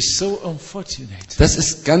deswegen. It's so unfortunate Das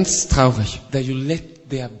ist ganz traurig, that you let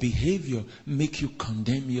their behavior make you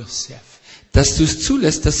condemn yourself. dass du es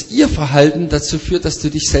zulässt, dass ihr Verhalten dazu führt, dass du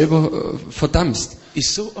dich selber verdammst.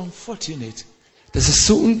 It's so unfortunate Das ist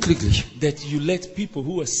so unglücklich, that you let people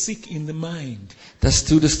who are sick in the mind dass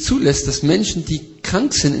du das zulässt, dass Menschen, die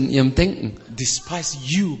krank sind in ihrem Denken, despise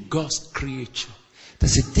you, God's creature.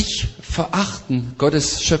 dass sie dich verachten,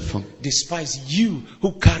 Gottes Schöpfung. Despise you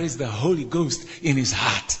who carries the Holy Ghost in his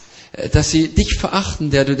heart. Dass sie dich verachten,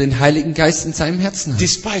 der du den Heiligen Geist in seinem Herzen hast.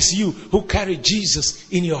 Despise you who carry Jesus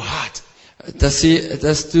in your heart. dass sie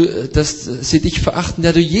dich verachten,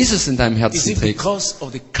 der du Jesus in deinem Is Herzen it trägst? because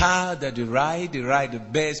of the car that they ride? They ride the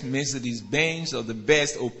best Mercedes-Benz or the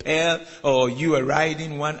best Opel, or you are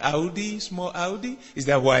riding one Audi, small Audi? Is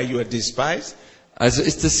that why you are despised? Also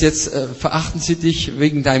ist das jetzt, verachten sie dich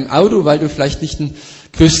wegen deinem Auto, weil du vielleicht nicht den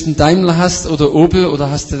größten Daimler hast oder Opel oder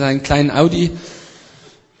hast du deinen kleinen Audi?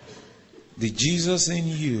 The Jesus in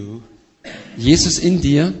you Jesus in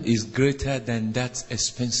dir is greater than that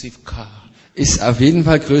expensive car. ist auf jeden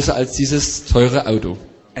Fall größer als dieses teure Auto.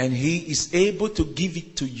 And he is able to give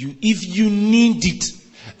it to you if you need it.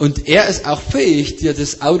 Und er ist auch fähig, dir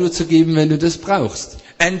das Auto zu geben, wenn du das brauchst.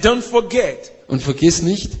 And don't forget, Und vergiss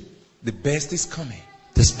nicht, the best is coming.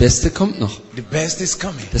 das Beste kommt noch. The best is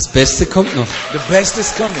coming. Das Beste kommt noch. The best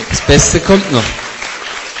is coming. Das Beste kommt noch.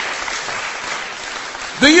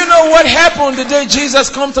 Do you know what happened the day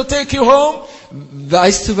Jesus come to take you home?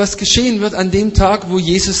 Weißt du, was geschehen wird an dem Tag, wo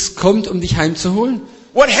Jesus kommt, um dich heimzuholen?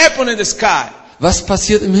 What happened in the sky? Was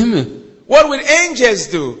passiert im Himmel? What will angels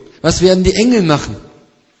do? Was werden die Engel machen?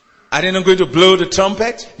 Are they not going to blow the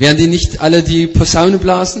trumpet? Werden die nicht alle die Posaune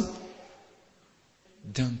blasen?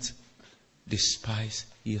 Don't despise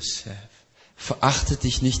yourself. Verachte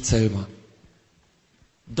dich nicht selber.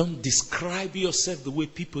 Don't describe yourself the way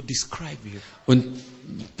people describe you. Und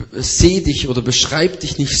seh dich oder beschreib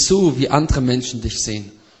dich nicht so, wie andere Menschen dich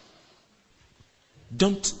sehen.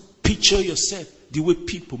 Don't picture yourself the way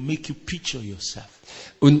people make you picture yourself.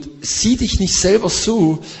 Und sieh dich nicht selber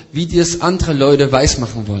so, wie dir es andere Leute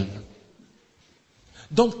weismachen wollen.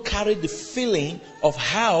 Don't carry the feeling of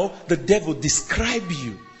how the devil describe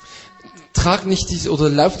you. Trag nicht oder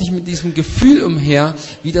lauf nicht mit diesem Gefühl umher,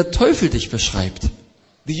 wie der Teufel dich beschreibt.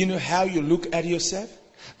 Do you know how you look at yourself?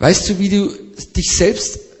 Weißt du, wie du dich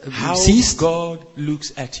selbst How siehst? God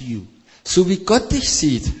looks at you. So wie Gott dich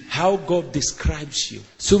sieht. How God describes you.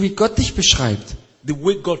 So wie Gott dich beschreibt. The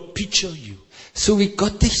way God picture you. So wie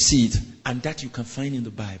Gott dich sieht. And that you can find in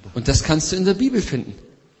the Bible. Und das kannst du in der Bibel finden.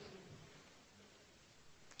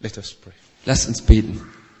 Let us pray. Lass uns beten.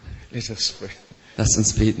 Let us pray. Lass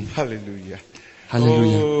uns beten. Hallelujah.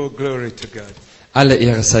 Halleluja. Oh, glory to God. Alle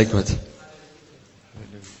Ehre sei Gott.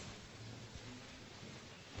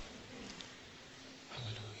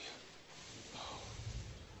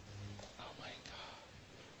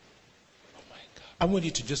 I want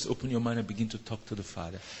you to just open your mind and begin to talk to the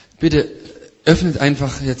Father. Bitte öffnet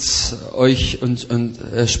einfach jetzt euch und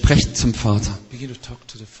sprecht zum Vater. Begin to talk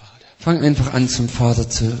to the Father. Fang einfach an, zum Vater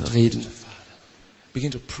zu reden. The Father.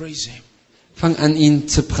 Begin to praise Him. Fang an, ihn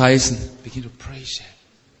zu preisen. Begin to praise Him.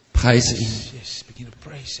 Preise ihn. Yes, begin to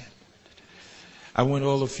praise Him. I want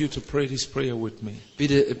all of you to pray this prayer with me.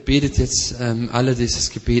 Bitte betet jetzt alle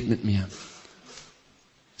dieses Gebet mit mir.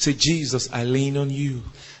 Say, Jesus, I lean on you.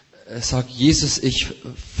 Sag, Jesus, ich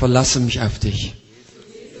verlasse mich auf dich.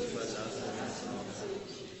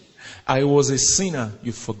 I was a sinner,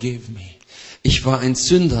 you forgave me. Ich war ein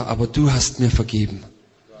Sünder, aber du hast mir vergeben.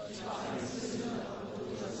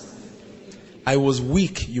 I was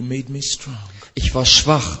weak, you made me strong. Ich war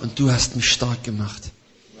schwach und du hast mich stark gemacht.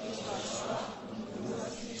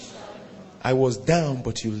 I was down,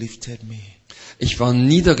 but you lifted me. Ich war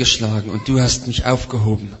niedergeschlagen und du hast mich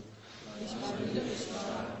aufgehoben.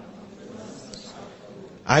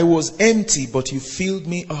 I was empty, but you filled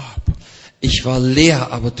me up. Ich war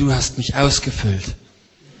leer, aber du hast mich ausgefüllt.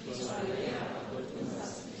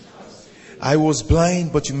 I was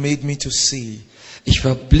blind, but you made me to see. Ich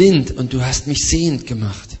war blind und du hast mich sehend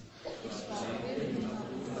gemacht.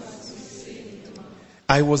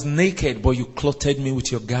 I was naked, but you clothed me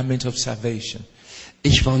with your garment of salvation.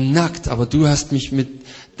 Ich war nackt, aber du hast mich mit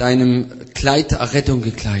deinem Kleid der Errettung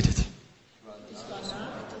gekleidet.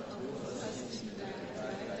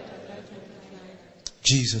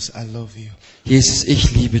 Jesus, I love you. Jesus,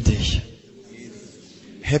 ich liebe dich.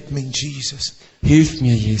 Help me, Jesus, Hilf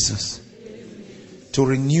mir, Jesus, to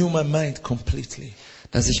renew my mind completely.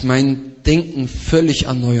 dass ich mein Denken völlig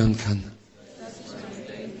erneuern kann.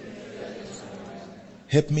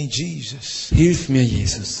 Help me, Jesus, Hilf mir,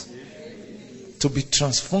 Jesus, to be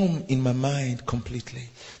transformed in my mind completely.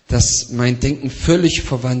 dass mein Denken völlig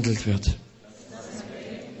verwandelt wird.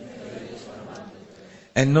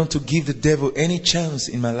 And not to give the devil any chance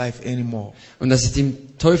in my life anymore. Und dass ich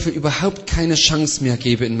dem Teufel überhaupt keine Chance mehr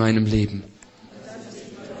gebe in meinem Leben.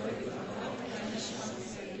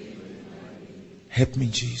 Help me,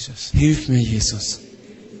 Jesus. Hilf mir, Jesus,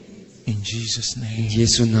 In Jesus' in name.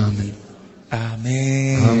 Jesu Namen.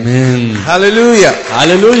 Amen. Amen. Hallelujah.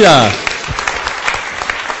 Halleluja.